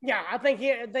directors. Yeah, I think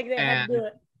they had to do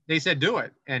it. They said do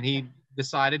it, and he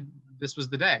decided this was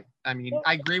the day. I mean,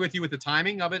 I agree with you with the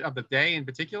timing of the day in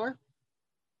particular.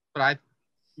 But I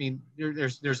mean,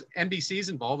 there's NBC's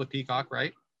involved with Peacock,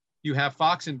 right? You have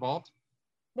Fox involved.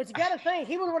 But you got to think,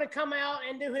 he would want to come out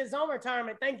and do his own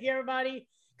retirement. Thank you, everybody.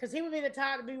 Because he would be the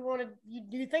type to be wanted.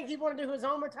 Do you think he'd want to do his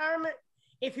own retirement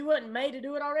if he wasn't made to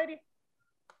do it already?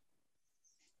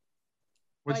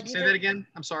 Would you say that again?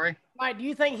 I'm sorry. Mike, do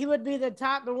you think he would be the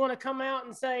type to want to come out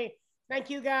and say, thank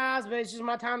you guys, but it's just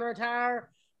my time to retire,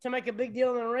 to make a big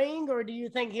deal in the ring? Or do you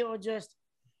think he would just,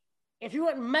 if he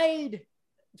wasn't made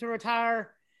to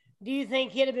retire, do you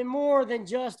think he'd have been more than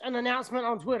just an announcement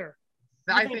on Twitter?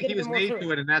 I think he was made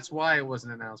to it, and that's why it was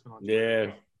an announcement on Twitter.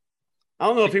 Yeah. I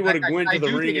don't know if he would have went to the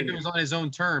ring. I do think if it was on his own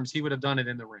terms, he would have done it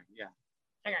in the ring. Yeah.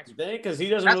 I got you. Because he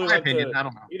doesn't That's really my like opinion. I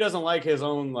don't know. He doesn't like his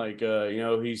own,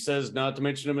 he says not to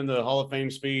mention him in the Hall of Fame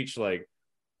speech, like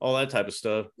all that type of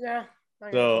stuff. Yeah.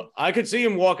 So I could see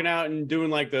him walking out and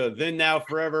doing like the then, now,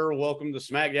 forever, welcome to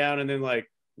SmackDown, and then like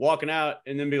walking out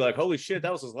and then be like, holy shit,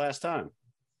 that was his last time.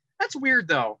 That's weird,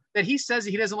 though, that he says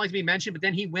he doesn't like to be mentioned, but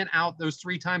then he went out those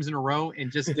 3 times in a row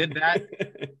and just did that.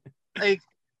 I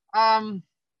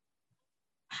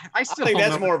think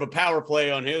that's more of a power play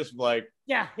on his, like,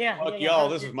 fuck y'all,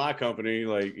 this is my company,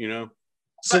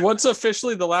 So what's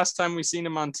officially the last time we seen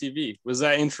him on TV? Was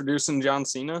that introducing John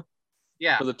Cena?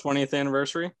 Yeah. For the 20th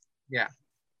anniversary? Yeah.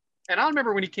 And I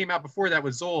remember when he came out before that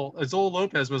with Zol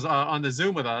Lopez was on the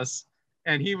Zoom with us,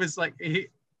 and he was like,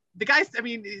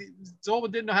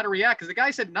 Zol didn't know how to react because the guy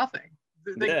said nothing.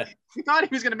 He thought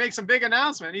he was going to make some big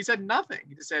announcement. He said nothing.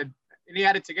 He just said, and he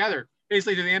had it together,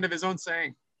 basically to the end of his own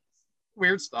saying.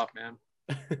 Weird stuff, man.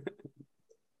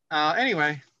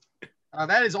 Anyway,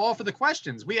 that is all for the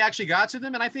questions. We actually got to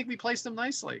them, and I think we placed them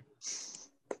nicely.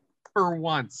 For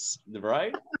once.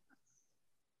 Right?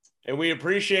 And we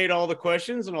appreciate all the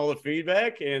questions and all the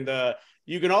feedback. And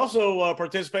you can also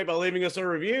participate by leaving us a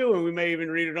review, and we may even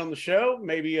read it on the show.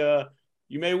 Maybe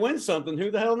you may win something.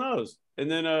 Who the hell knows? And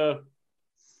then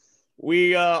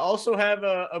we also have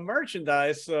a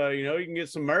merchandise. You can get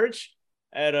some merch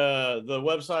at the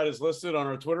website is listed on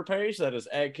our Twitter page. That is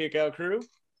 @KickoutCrew.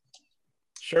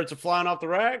 Shirts are flying off the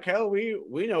rack. Hell,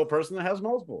 we know a person that has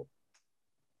multiple.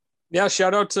 Yeah,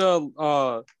 shout out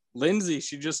to Lindsay.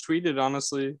 She just tweeted,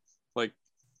 honestly, like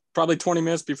probably 20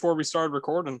 minutes before we started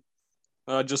recording.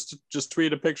 Just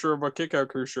tweet a picture of a Kick Out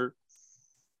Crew shirt.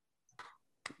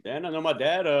 Yeah, and I know my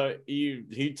dad,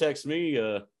 he texted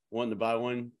me wanting to buy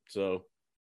one. So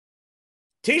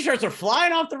T-shirts are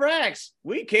flying off the racks.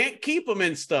 We can't keep them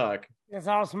in stock. That's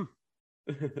awesome.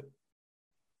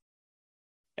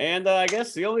 And I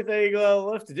guess the only thing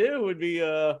left to do would be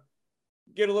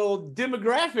get a little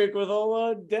demographic with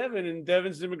old Devin and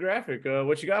Devin's demographic.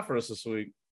 What you got for us this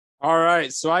week? All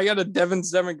right, so I got a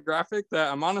Devin's demographic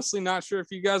that I'm honestly not sure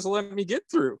if you guys will let me get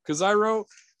through because I wrote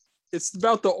it's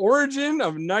about the origin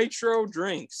of nitro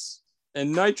drinks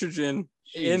and nitrogen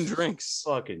in drinks.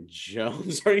 Fucking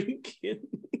Jones, are you kidding?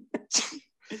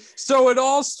 So it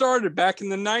all started back in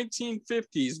the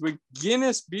 1950s with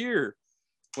Guinness beer.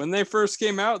 When they first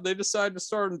came out, they decided to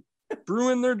start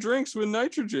brewing their drinks with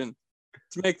nitrogen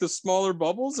to make the smaller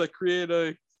bubbles that create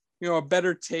a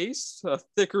better taste, a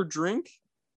thicker drink.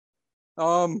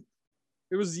 It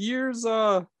was years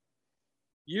down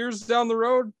the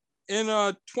road in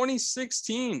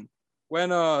 2016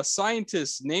 when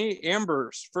scientist Nate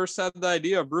Ambers first had the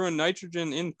idea of brewing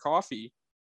nitrogen in coffee.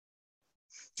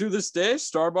 To this day,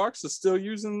 Starbucks is still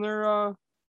using that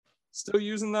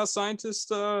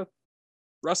scientist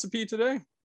recipe today.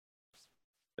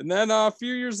 And then a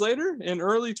few years later, in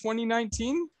early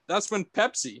 2019, that's when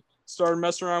Pepsi started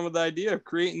messing around with the idea of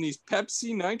creating these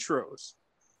Pepsi Nitros.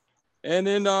 And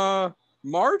in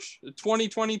March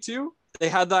 2022, they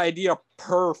had the idea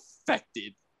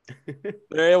perfected.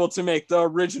 They're able to make the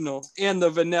original and the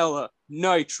vanilla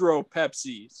Nitro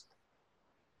Pepsis.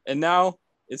 And now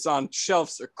it's on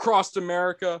shelves across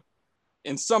America,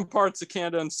 in some parts of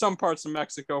Canada and some parts of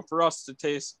Mexico for us to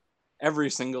taste every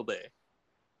single day.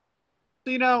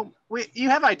 So, you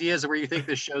have ideas of where you think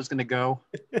this show's going to go,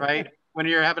 right? When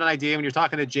you're having an idea, when you're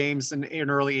talking to James in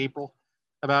early April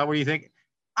about where you think,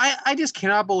 I just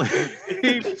cannot believe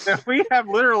that we have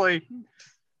literally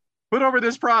put over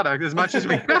this product as much as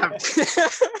we have.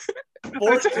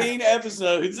 14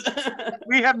 episodes.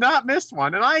 We have not missed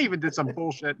one. And I even did some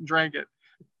bullshit and drank it.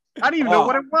 I didn't even know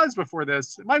what it was before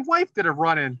this. My wife did a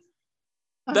run-in.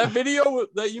 That video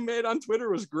that you made on Twitter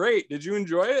was great. Did you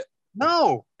enjoy it?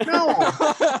 No.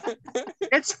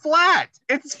 It's flat.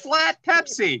 It's flat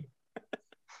Pepsi.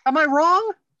 Am I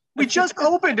wrong? We just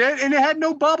opened it and it had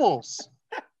no bubbles.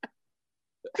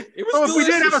 It was so delicious. If we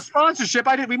did have a sponsorship,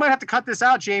 we might have to cut this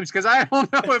out, James, because I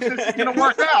don't know if this is going to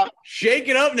work out. Shake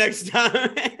it up next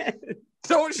time.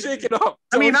 Don't shake it up.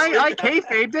 I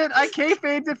kayfabed it. I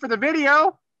kayfabed it for the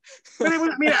video. But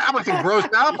I wasn't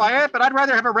grossed out by it, but I'd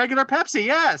rather have a regular Pepsi,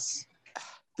 yes.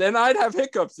 Then I'd have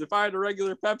hiccups if I had a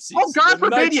regular Pepsi. Oh, God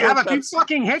forbid you have a few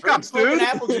fucking hiccups, dude.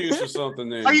 Apple juice or something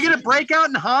then. Are you going to break out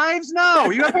in hives?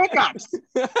 No, you have hiccups.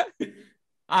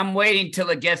 I'm waiting till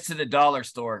it gets to the dollar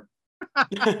store.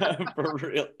 For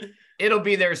real. It'll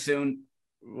be there soon.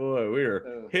 Boy,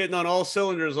 we're hitting on all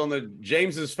cylinders on the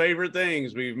James's favorite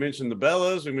things. We've mentioned the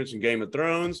Bellas. We mentioned Game of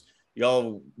Thrones.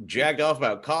 Y'all jacked off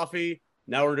about coffee.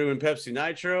 Now we're doing Pepsi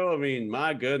Nitro. I mean,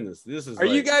 my goodness. This is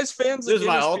you guys fans of This is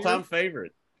my Guinness all-time beer?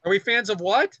 favorite. Are we fans of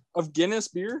what? Of Guinness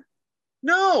beer?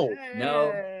 No.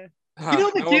 No. You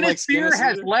know the Guinness beer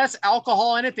has less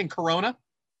alcohol in it than Corona?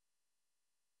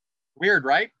 Weird,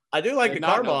 right? I do like the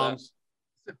car bombs.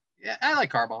 Yeah, I like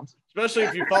car bombs. Especially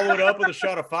if you follow it up with a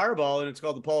shot of Fireball and it's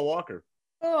called the Paul Walker.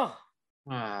 Oh,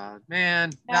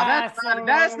 man. Now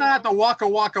that's not the waka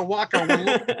waka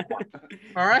waka.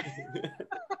 All right.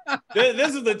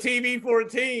 This is the TV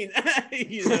 14.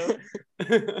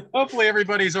 Hopefully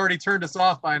everybody's already turned us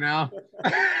off by now.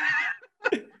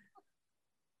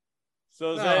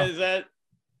 So is that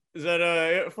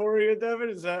it for you, Devin?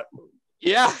 Is that?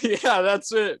 Yeah,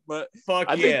 that's it. But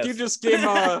I think you just came.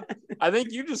 I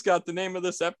think you just got the name of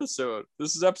this episode.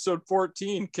 This is episode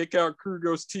 14. Kick Out Crew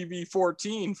Goes TV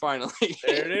 14. Finally,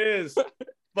 there it is.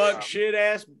 Fuck, shit,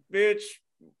 ass, bitch,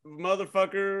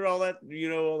 motherfucker, all that.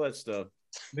 All that stuff.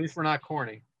 At least we're not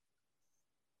corny,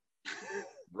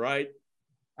 right?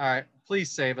 All right, please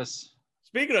save us.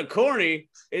 Speaking of corny,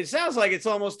 it sounds like it's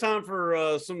almost time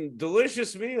for some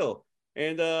delicious meal.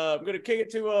 And I'm going to kick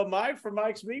it to Mike for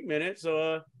Mike's Meat Minute.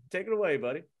 So take it away,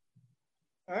 buddy.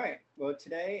 All right. Well,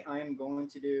 today I am going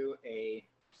to do a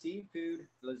seafood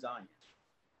lasagna.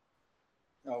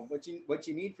 What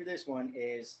you need for this one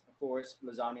is, of course,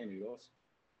 lasagna noodles.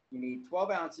 You need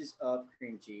 12 ounces of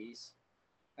cream cheese,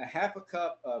 a half a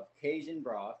cup of Cajun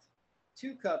broth,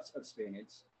 2 cups of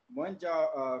spinach, 1 jar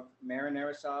of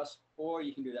marinara sauce, or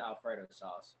you can do the Alfredo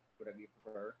sauce, whatever you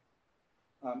prefer.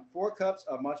 4 cups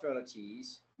of mozzarella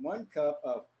cheese, 1 cup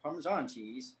of Parmesan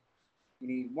cheese. You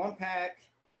need 1 pack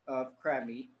of crab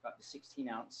meat, about the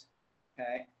 16-ounce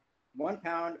pack. 1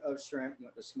 pound of shrimp, you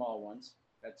want the small ones,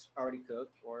 that's already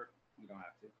cooked, or you don't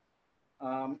have to.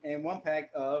 And 1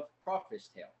 pack of crawfish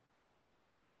tail.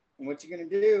 And what you're going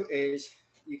to do is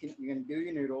you're going to do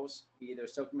your noodles, either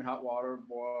soak them in hot water,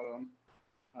 boil them.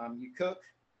 You cook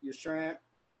your shrimp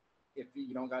if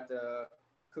you don't got the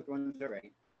cooked ones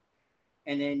already.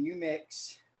 and then you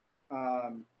mix.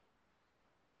 I'm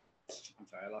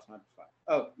sorry, I lost my spot.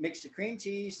 Oh, mix the cream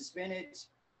cheese, the spinach,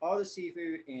 all the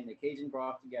seafood, and the Cajun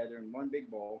broth together in one big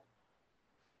bowl.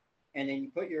 And then you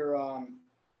put your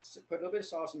put a little bit of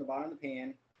sauce in the bottom of the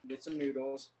pan with some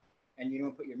noodles, and you're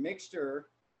gonna put your mixture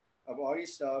of all your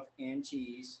stuff and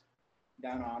cheese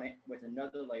down on it with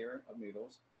another layer of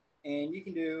noodles. And you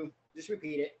can just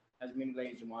repeat it as many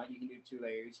layers you want. You can do 2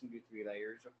 layers, you can do 3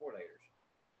 layers, or 4 layers.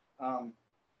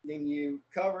 Then you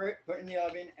cover it, put it in the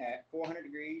oven at 400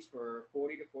 degrees for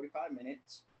 40 to 45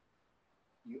 minutes.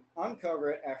 You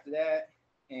uncover it after that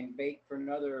and bake for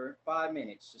another 5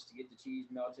 minutes just to get the cheese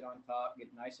melted on top, get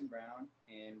it nice and brown,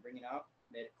 and bring it out.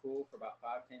 Let it cool for about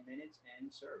 5-10 minutes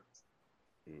and serve.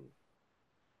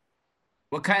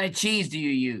 What kind of cheese do you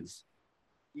use?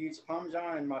 Use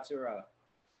Parmesan and mozzarella.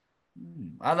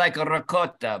 I like a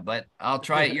ricotta, but I'll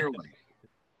try it your way.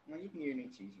 Well, you can use any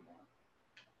cheese you want.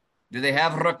 Do they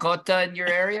have ricotta in your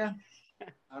area?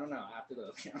 I don't know. I have to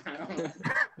look. I don't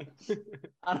know.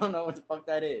 I don't know what the fuck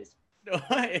that is.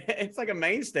 It's like a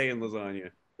mainstay in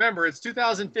lasagna. Remember, it's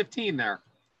 2015 there.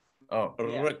 Oh,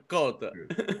 Yeah. Ricotta.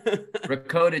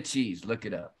 ricotta cheese. Look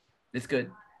it up. It's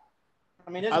good.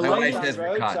 I mean, there's I places like on the this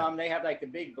road, ricotta. some they have like the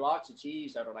big blocks of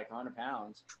cheese that are like 100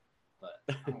 pounds. But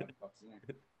I don't know what the fuck's in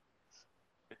there.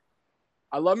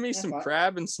 I love me Yeah, some fine.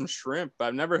 crab and some shrimp.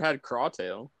 I've never had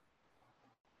crawtail.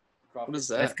 What is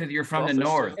that? That's because you're from the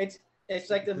Crawfish north. It's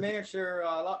like the miniature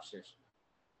lobsters.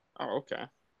 Oh, okay.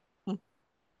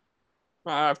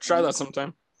 I've tried that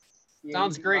sometime. Yeah,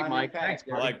 Sounds you can great, buy them in Mike. packs, Thanks,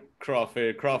 I buddy. like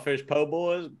crawfish. Crawfish po'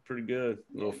 boys, pretty good.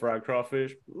 Little fried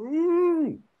crawfish.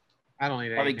 Ooh. I don't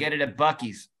need Probably anything. get it at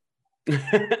Bucky's.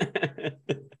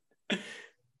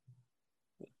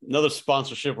 Another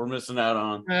sponsorship we're missing out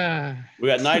on. Uh, We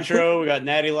got Nitro, we got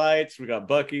Natty Lights, we got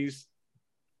Bucky's.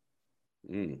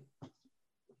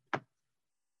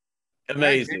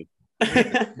 Amazing.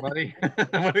 buddy,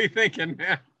 what are you thinking,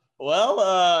 man?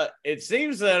 Well, it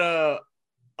seems that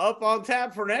up on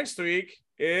tap for next week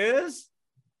is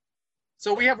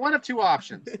So we have one of 2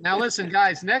 options. Now, listen,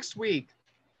 guys, next week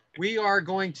we are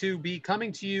going to be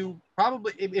coming to you.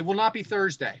 Probably it will not be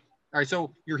Thursday. All right.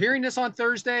 So you're hearing this on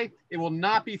Thursday. It will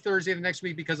not be Thursday the next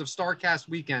week because of StarCast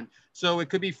weekend. So it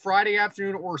could be Friday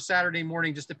afternoon or Saturday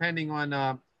morning, just depending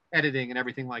on editing and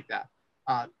everything like that.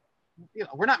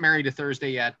 We're not married to Thursday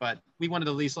yet, but we wanted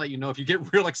to at least let you know if you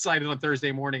get real excited on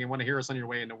Thursday morning and want to hear us on your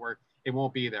way into work, it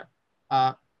won't be there.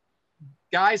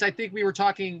 Guys, I think we were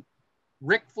talking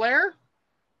Ric Flair.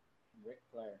 Ric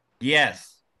Flair.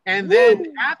 Yes. And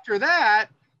then after that,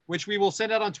 which we will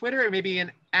send out on Twitter, it may be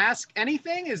an Ask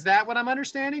Anything. Is that what I'm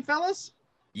understanding, fellas?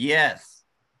 Yes.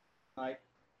 Like,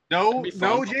 No, That'd be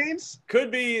no, fun. James?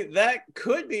 could be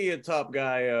a Top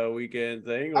Guy weekend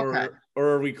thing, Okay. or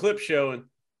are we clip showing?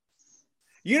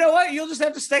 You know what? You'll just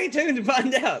have to stay tuned to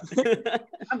find out.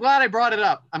 I'm glad I brought it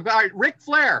up. All right, Ric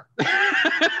Flair.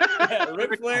 Yeah,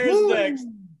 Ric Flair is next.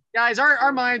 Guys,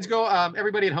 our minds go,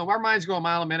 everybody at home, our minds go a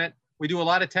mile a minute. We do a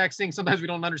lot of texting. Sometimes we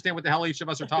don't understand what the hell each of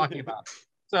us are talking about.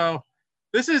 So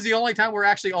this is the only time we're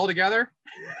actually all together.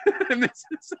 And this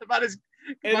is about as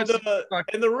And much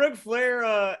the Ric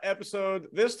Flair episode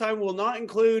this time will not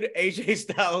include AJ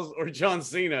Styles or John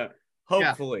Cena.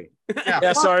 Hopefully,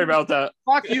 Yeah, sorry about that.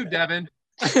 Fuck you, Devin.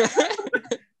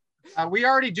 We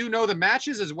already do know the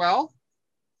matches as well.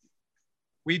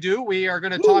 We do. We are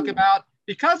going to talk about,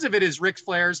 because of it is Ric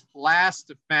Flair's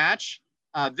last match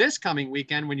this coming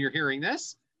weekend when you're hearing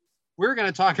this, we're going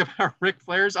to talk about Ric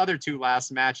Flair's other 2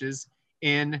 last matches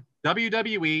in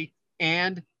WWE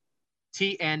and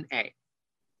TNA.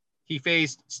 He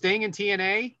faced Sting in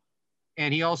TNA,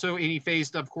 and he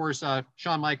faced, of course,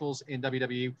 Shawn Michaels in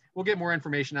WWE. We'll get more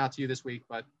information out to you this week,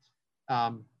 but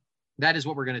that is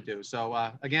what we're going to do.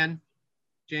 So again,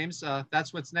 James,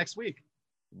 that's what's next week.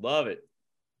 love it.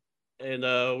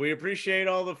 And we appreciate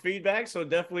all the feedback. So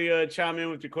definitely chime in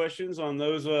with your questions on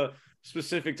those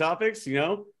specific topics. You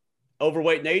know,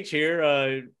 overweight Nate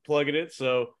here plugging it.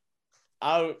 So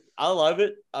I love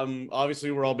it.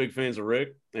 Obviously we're all big fans of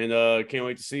Rick, and can't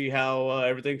wait to see how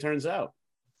everything turns out.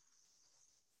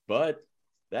 But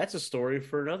that's a story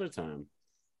for another time.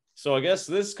 So I guess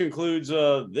this concludes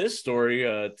this story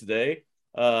today.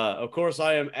 Of course,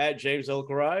 I am at James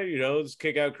Elkarai. You know, it's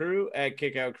Kickout Crew at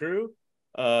Kickout Crew.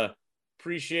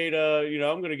 Appreciate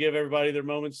I'm going to give everybody their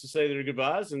moments to say their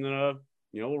goodbyes, and then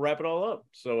we'll wrap it all up.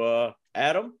 So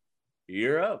Adam,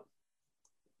 you're up.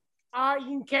 You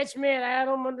can catch me at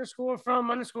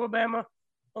Adam_from_Bama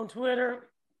on Twitter.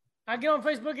 I get on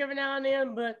Facebook every now and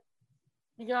then, but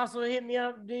you can also hit me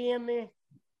up, DM me.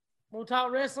 We'll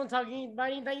talk wrestling, talk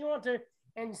about anything you want to,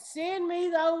 and send me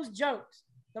those jokes.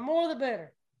 The more, the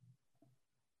better.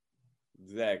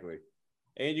 Exactly.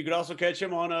 And you can also catch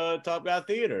him on Top Guy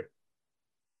Theater.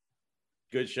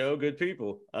 Good show, good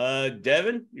people.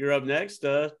 Devin, you're up next.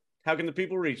 How can the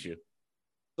people reach you?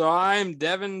 So I'm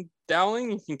Devin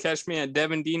Dowling. You can catch me at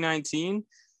DevinD19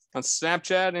 on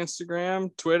Snapchat,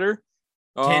 Instagram, Twitter.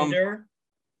 Tinder.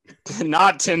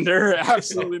 Not Tinder.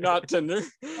 Absolutely not Tinder.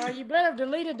 You better have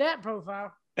deleted that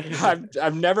profile.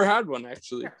 I've never had one,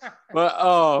 actually.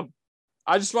 But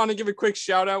I just want to give a quick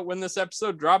shout out when this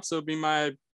episode drops. It'll be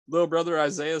my little brother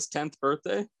Isaiah's 10th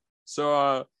birthday.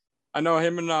 So I know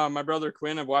him and my brother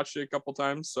Quinn have watched it a couple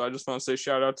times. So I just want to say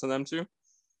shout out to them too.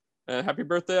 Happy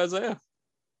birthday, Isaiah.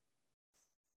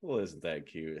 Well, isn't that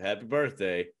cute? Happy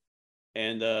birthday.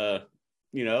 And,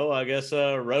 I guess,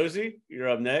 Rosie, you're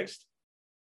up next.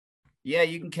 Yeah,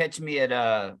 you can catch me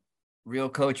at Real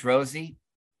Coach Rosie.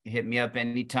 Hit me up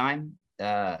anytime.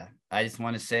 I just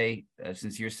want to say,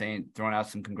 since you're throwing out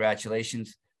some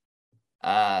congratulations,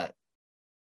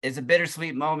 it's a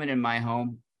bittersweet moment in my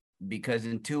home because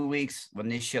in 2 weeks when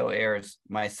this show airs,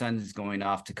 my son is going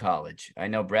off to college. I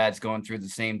know Brad's going through the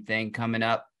same thing coming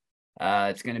up.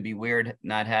 It's going to be weird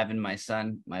not having my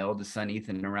oldest son,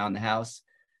 Ethan, around the house,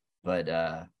 but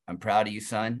I'm proud of you,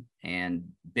 son, and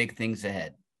big things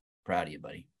ahead. Proud of you,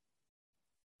 buddy.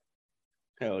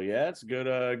 Hell yeah, it's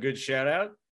a good shout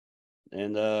out.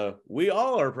 And we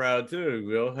all are proud too.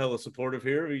 We're hella supportive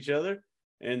here of each other.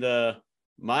 And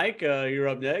Mike, you're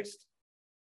up next.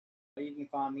 You can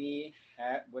find me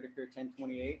at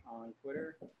Whitaker1028 on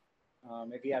Twitter.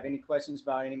 If you have any questions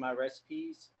about any of my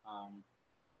recipes,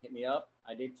 hit me up.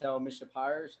 I did tell Mr.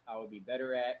 Pyers I will be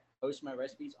better at posting my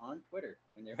recipes on Twitter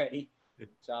when they're ready.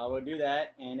 So I will do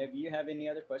that. And if you have any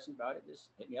other questions about it, just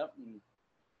hit me up and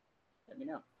let me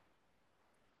know.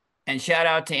 And shout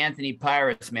out to Anthony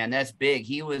Pyres, man. That's big.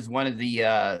 He was one of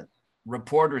the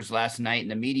reporters last night in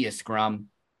the media scrum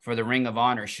for the Ring of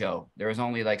Honor show. There was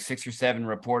only like 6 or 7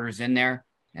 reporters in there.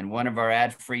 And one of our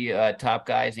ad-free top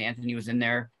guys, Anthony, was in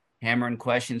there hammering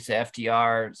questions to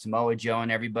FTR, Samoa Joe,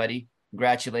 and everybody.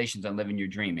 Congratulations on living your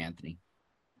dream, Anthony.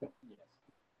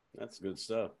 That's good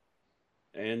stuff.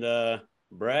 And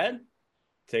Brad,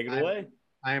 take it away.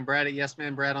 I am Brad at Yes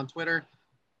Man Brad on Twitter.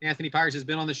 Anthony Pyers has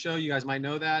been on the show. You guys might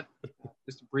know that.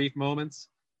 Just brief moments.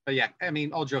 But yeah, I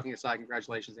mean, all joking aside,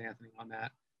 congratulations, Anthony, on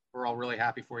that. We're all really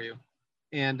happy for you.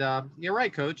 And you're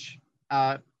right, Coach.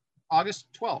 August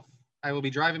 12th, I will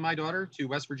be driving my daughter to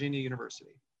West Virginia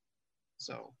University.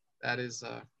 So that is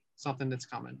something that's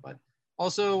coming. But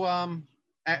also,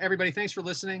 everybody, thanks for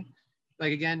listening.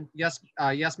 Like, again, yes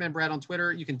man Brad on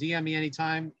Twitter. You can DM me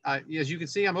anytime. As you can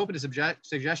see, I'm open to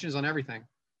suggestions on everything.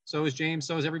 So is James.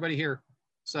 So is everybody here.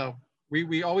 So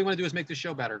we all we want to do is make this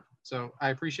show better. So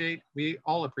we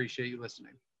all appreciate you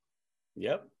listening.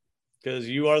 Yep. Because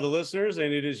you are the listeners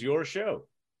and it is your show.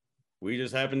 We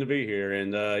just happen to be here.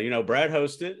 And, Brad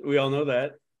hosts it. We all know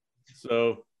that.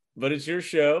 So, but it's your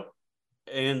show.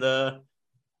 And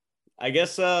I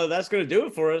guess that's going to do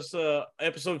it for us.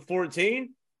 Episode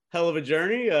 14. Hell of a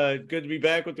journey. Good to be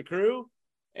back with the crew.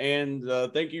 And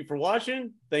thank you for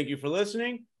watching. Thank you for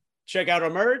listening. Check out our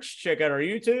merch. Check out our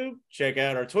YouTube. Check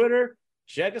out our Twitter.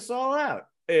 Check us all out.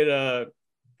 It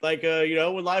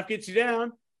when life gets you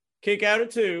down, kick out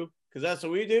at 2, because that's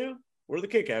what we do. We're the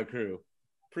Kick Out Crew.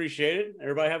 Appreciate it.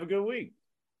 Everybody have a good week.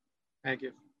 Thank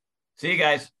you. See you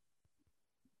guys.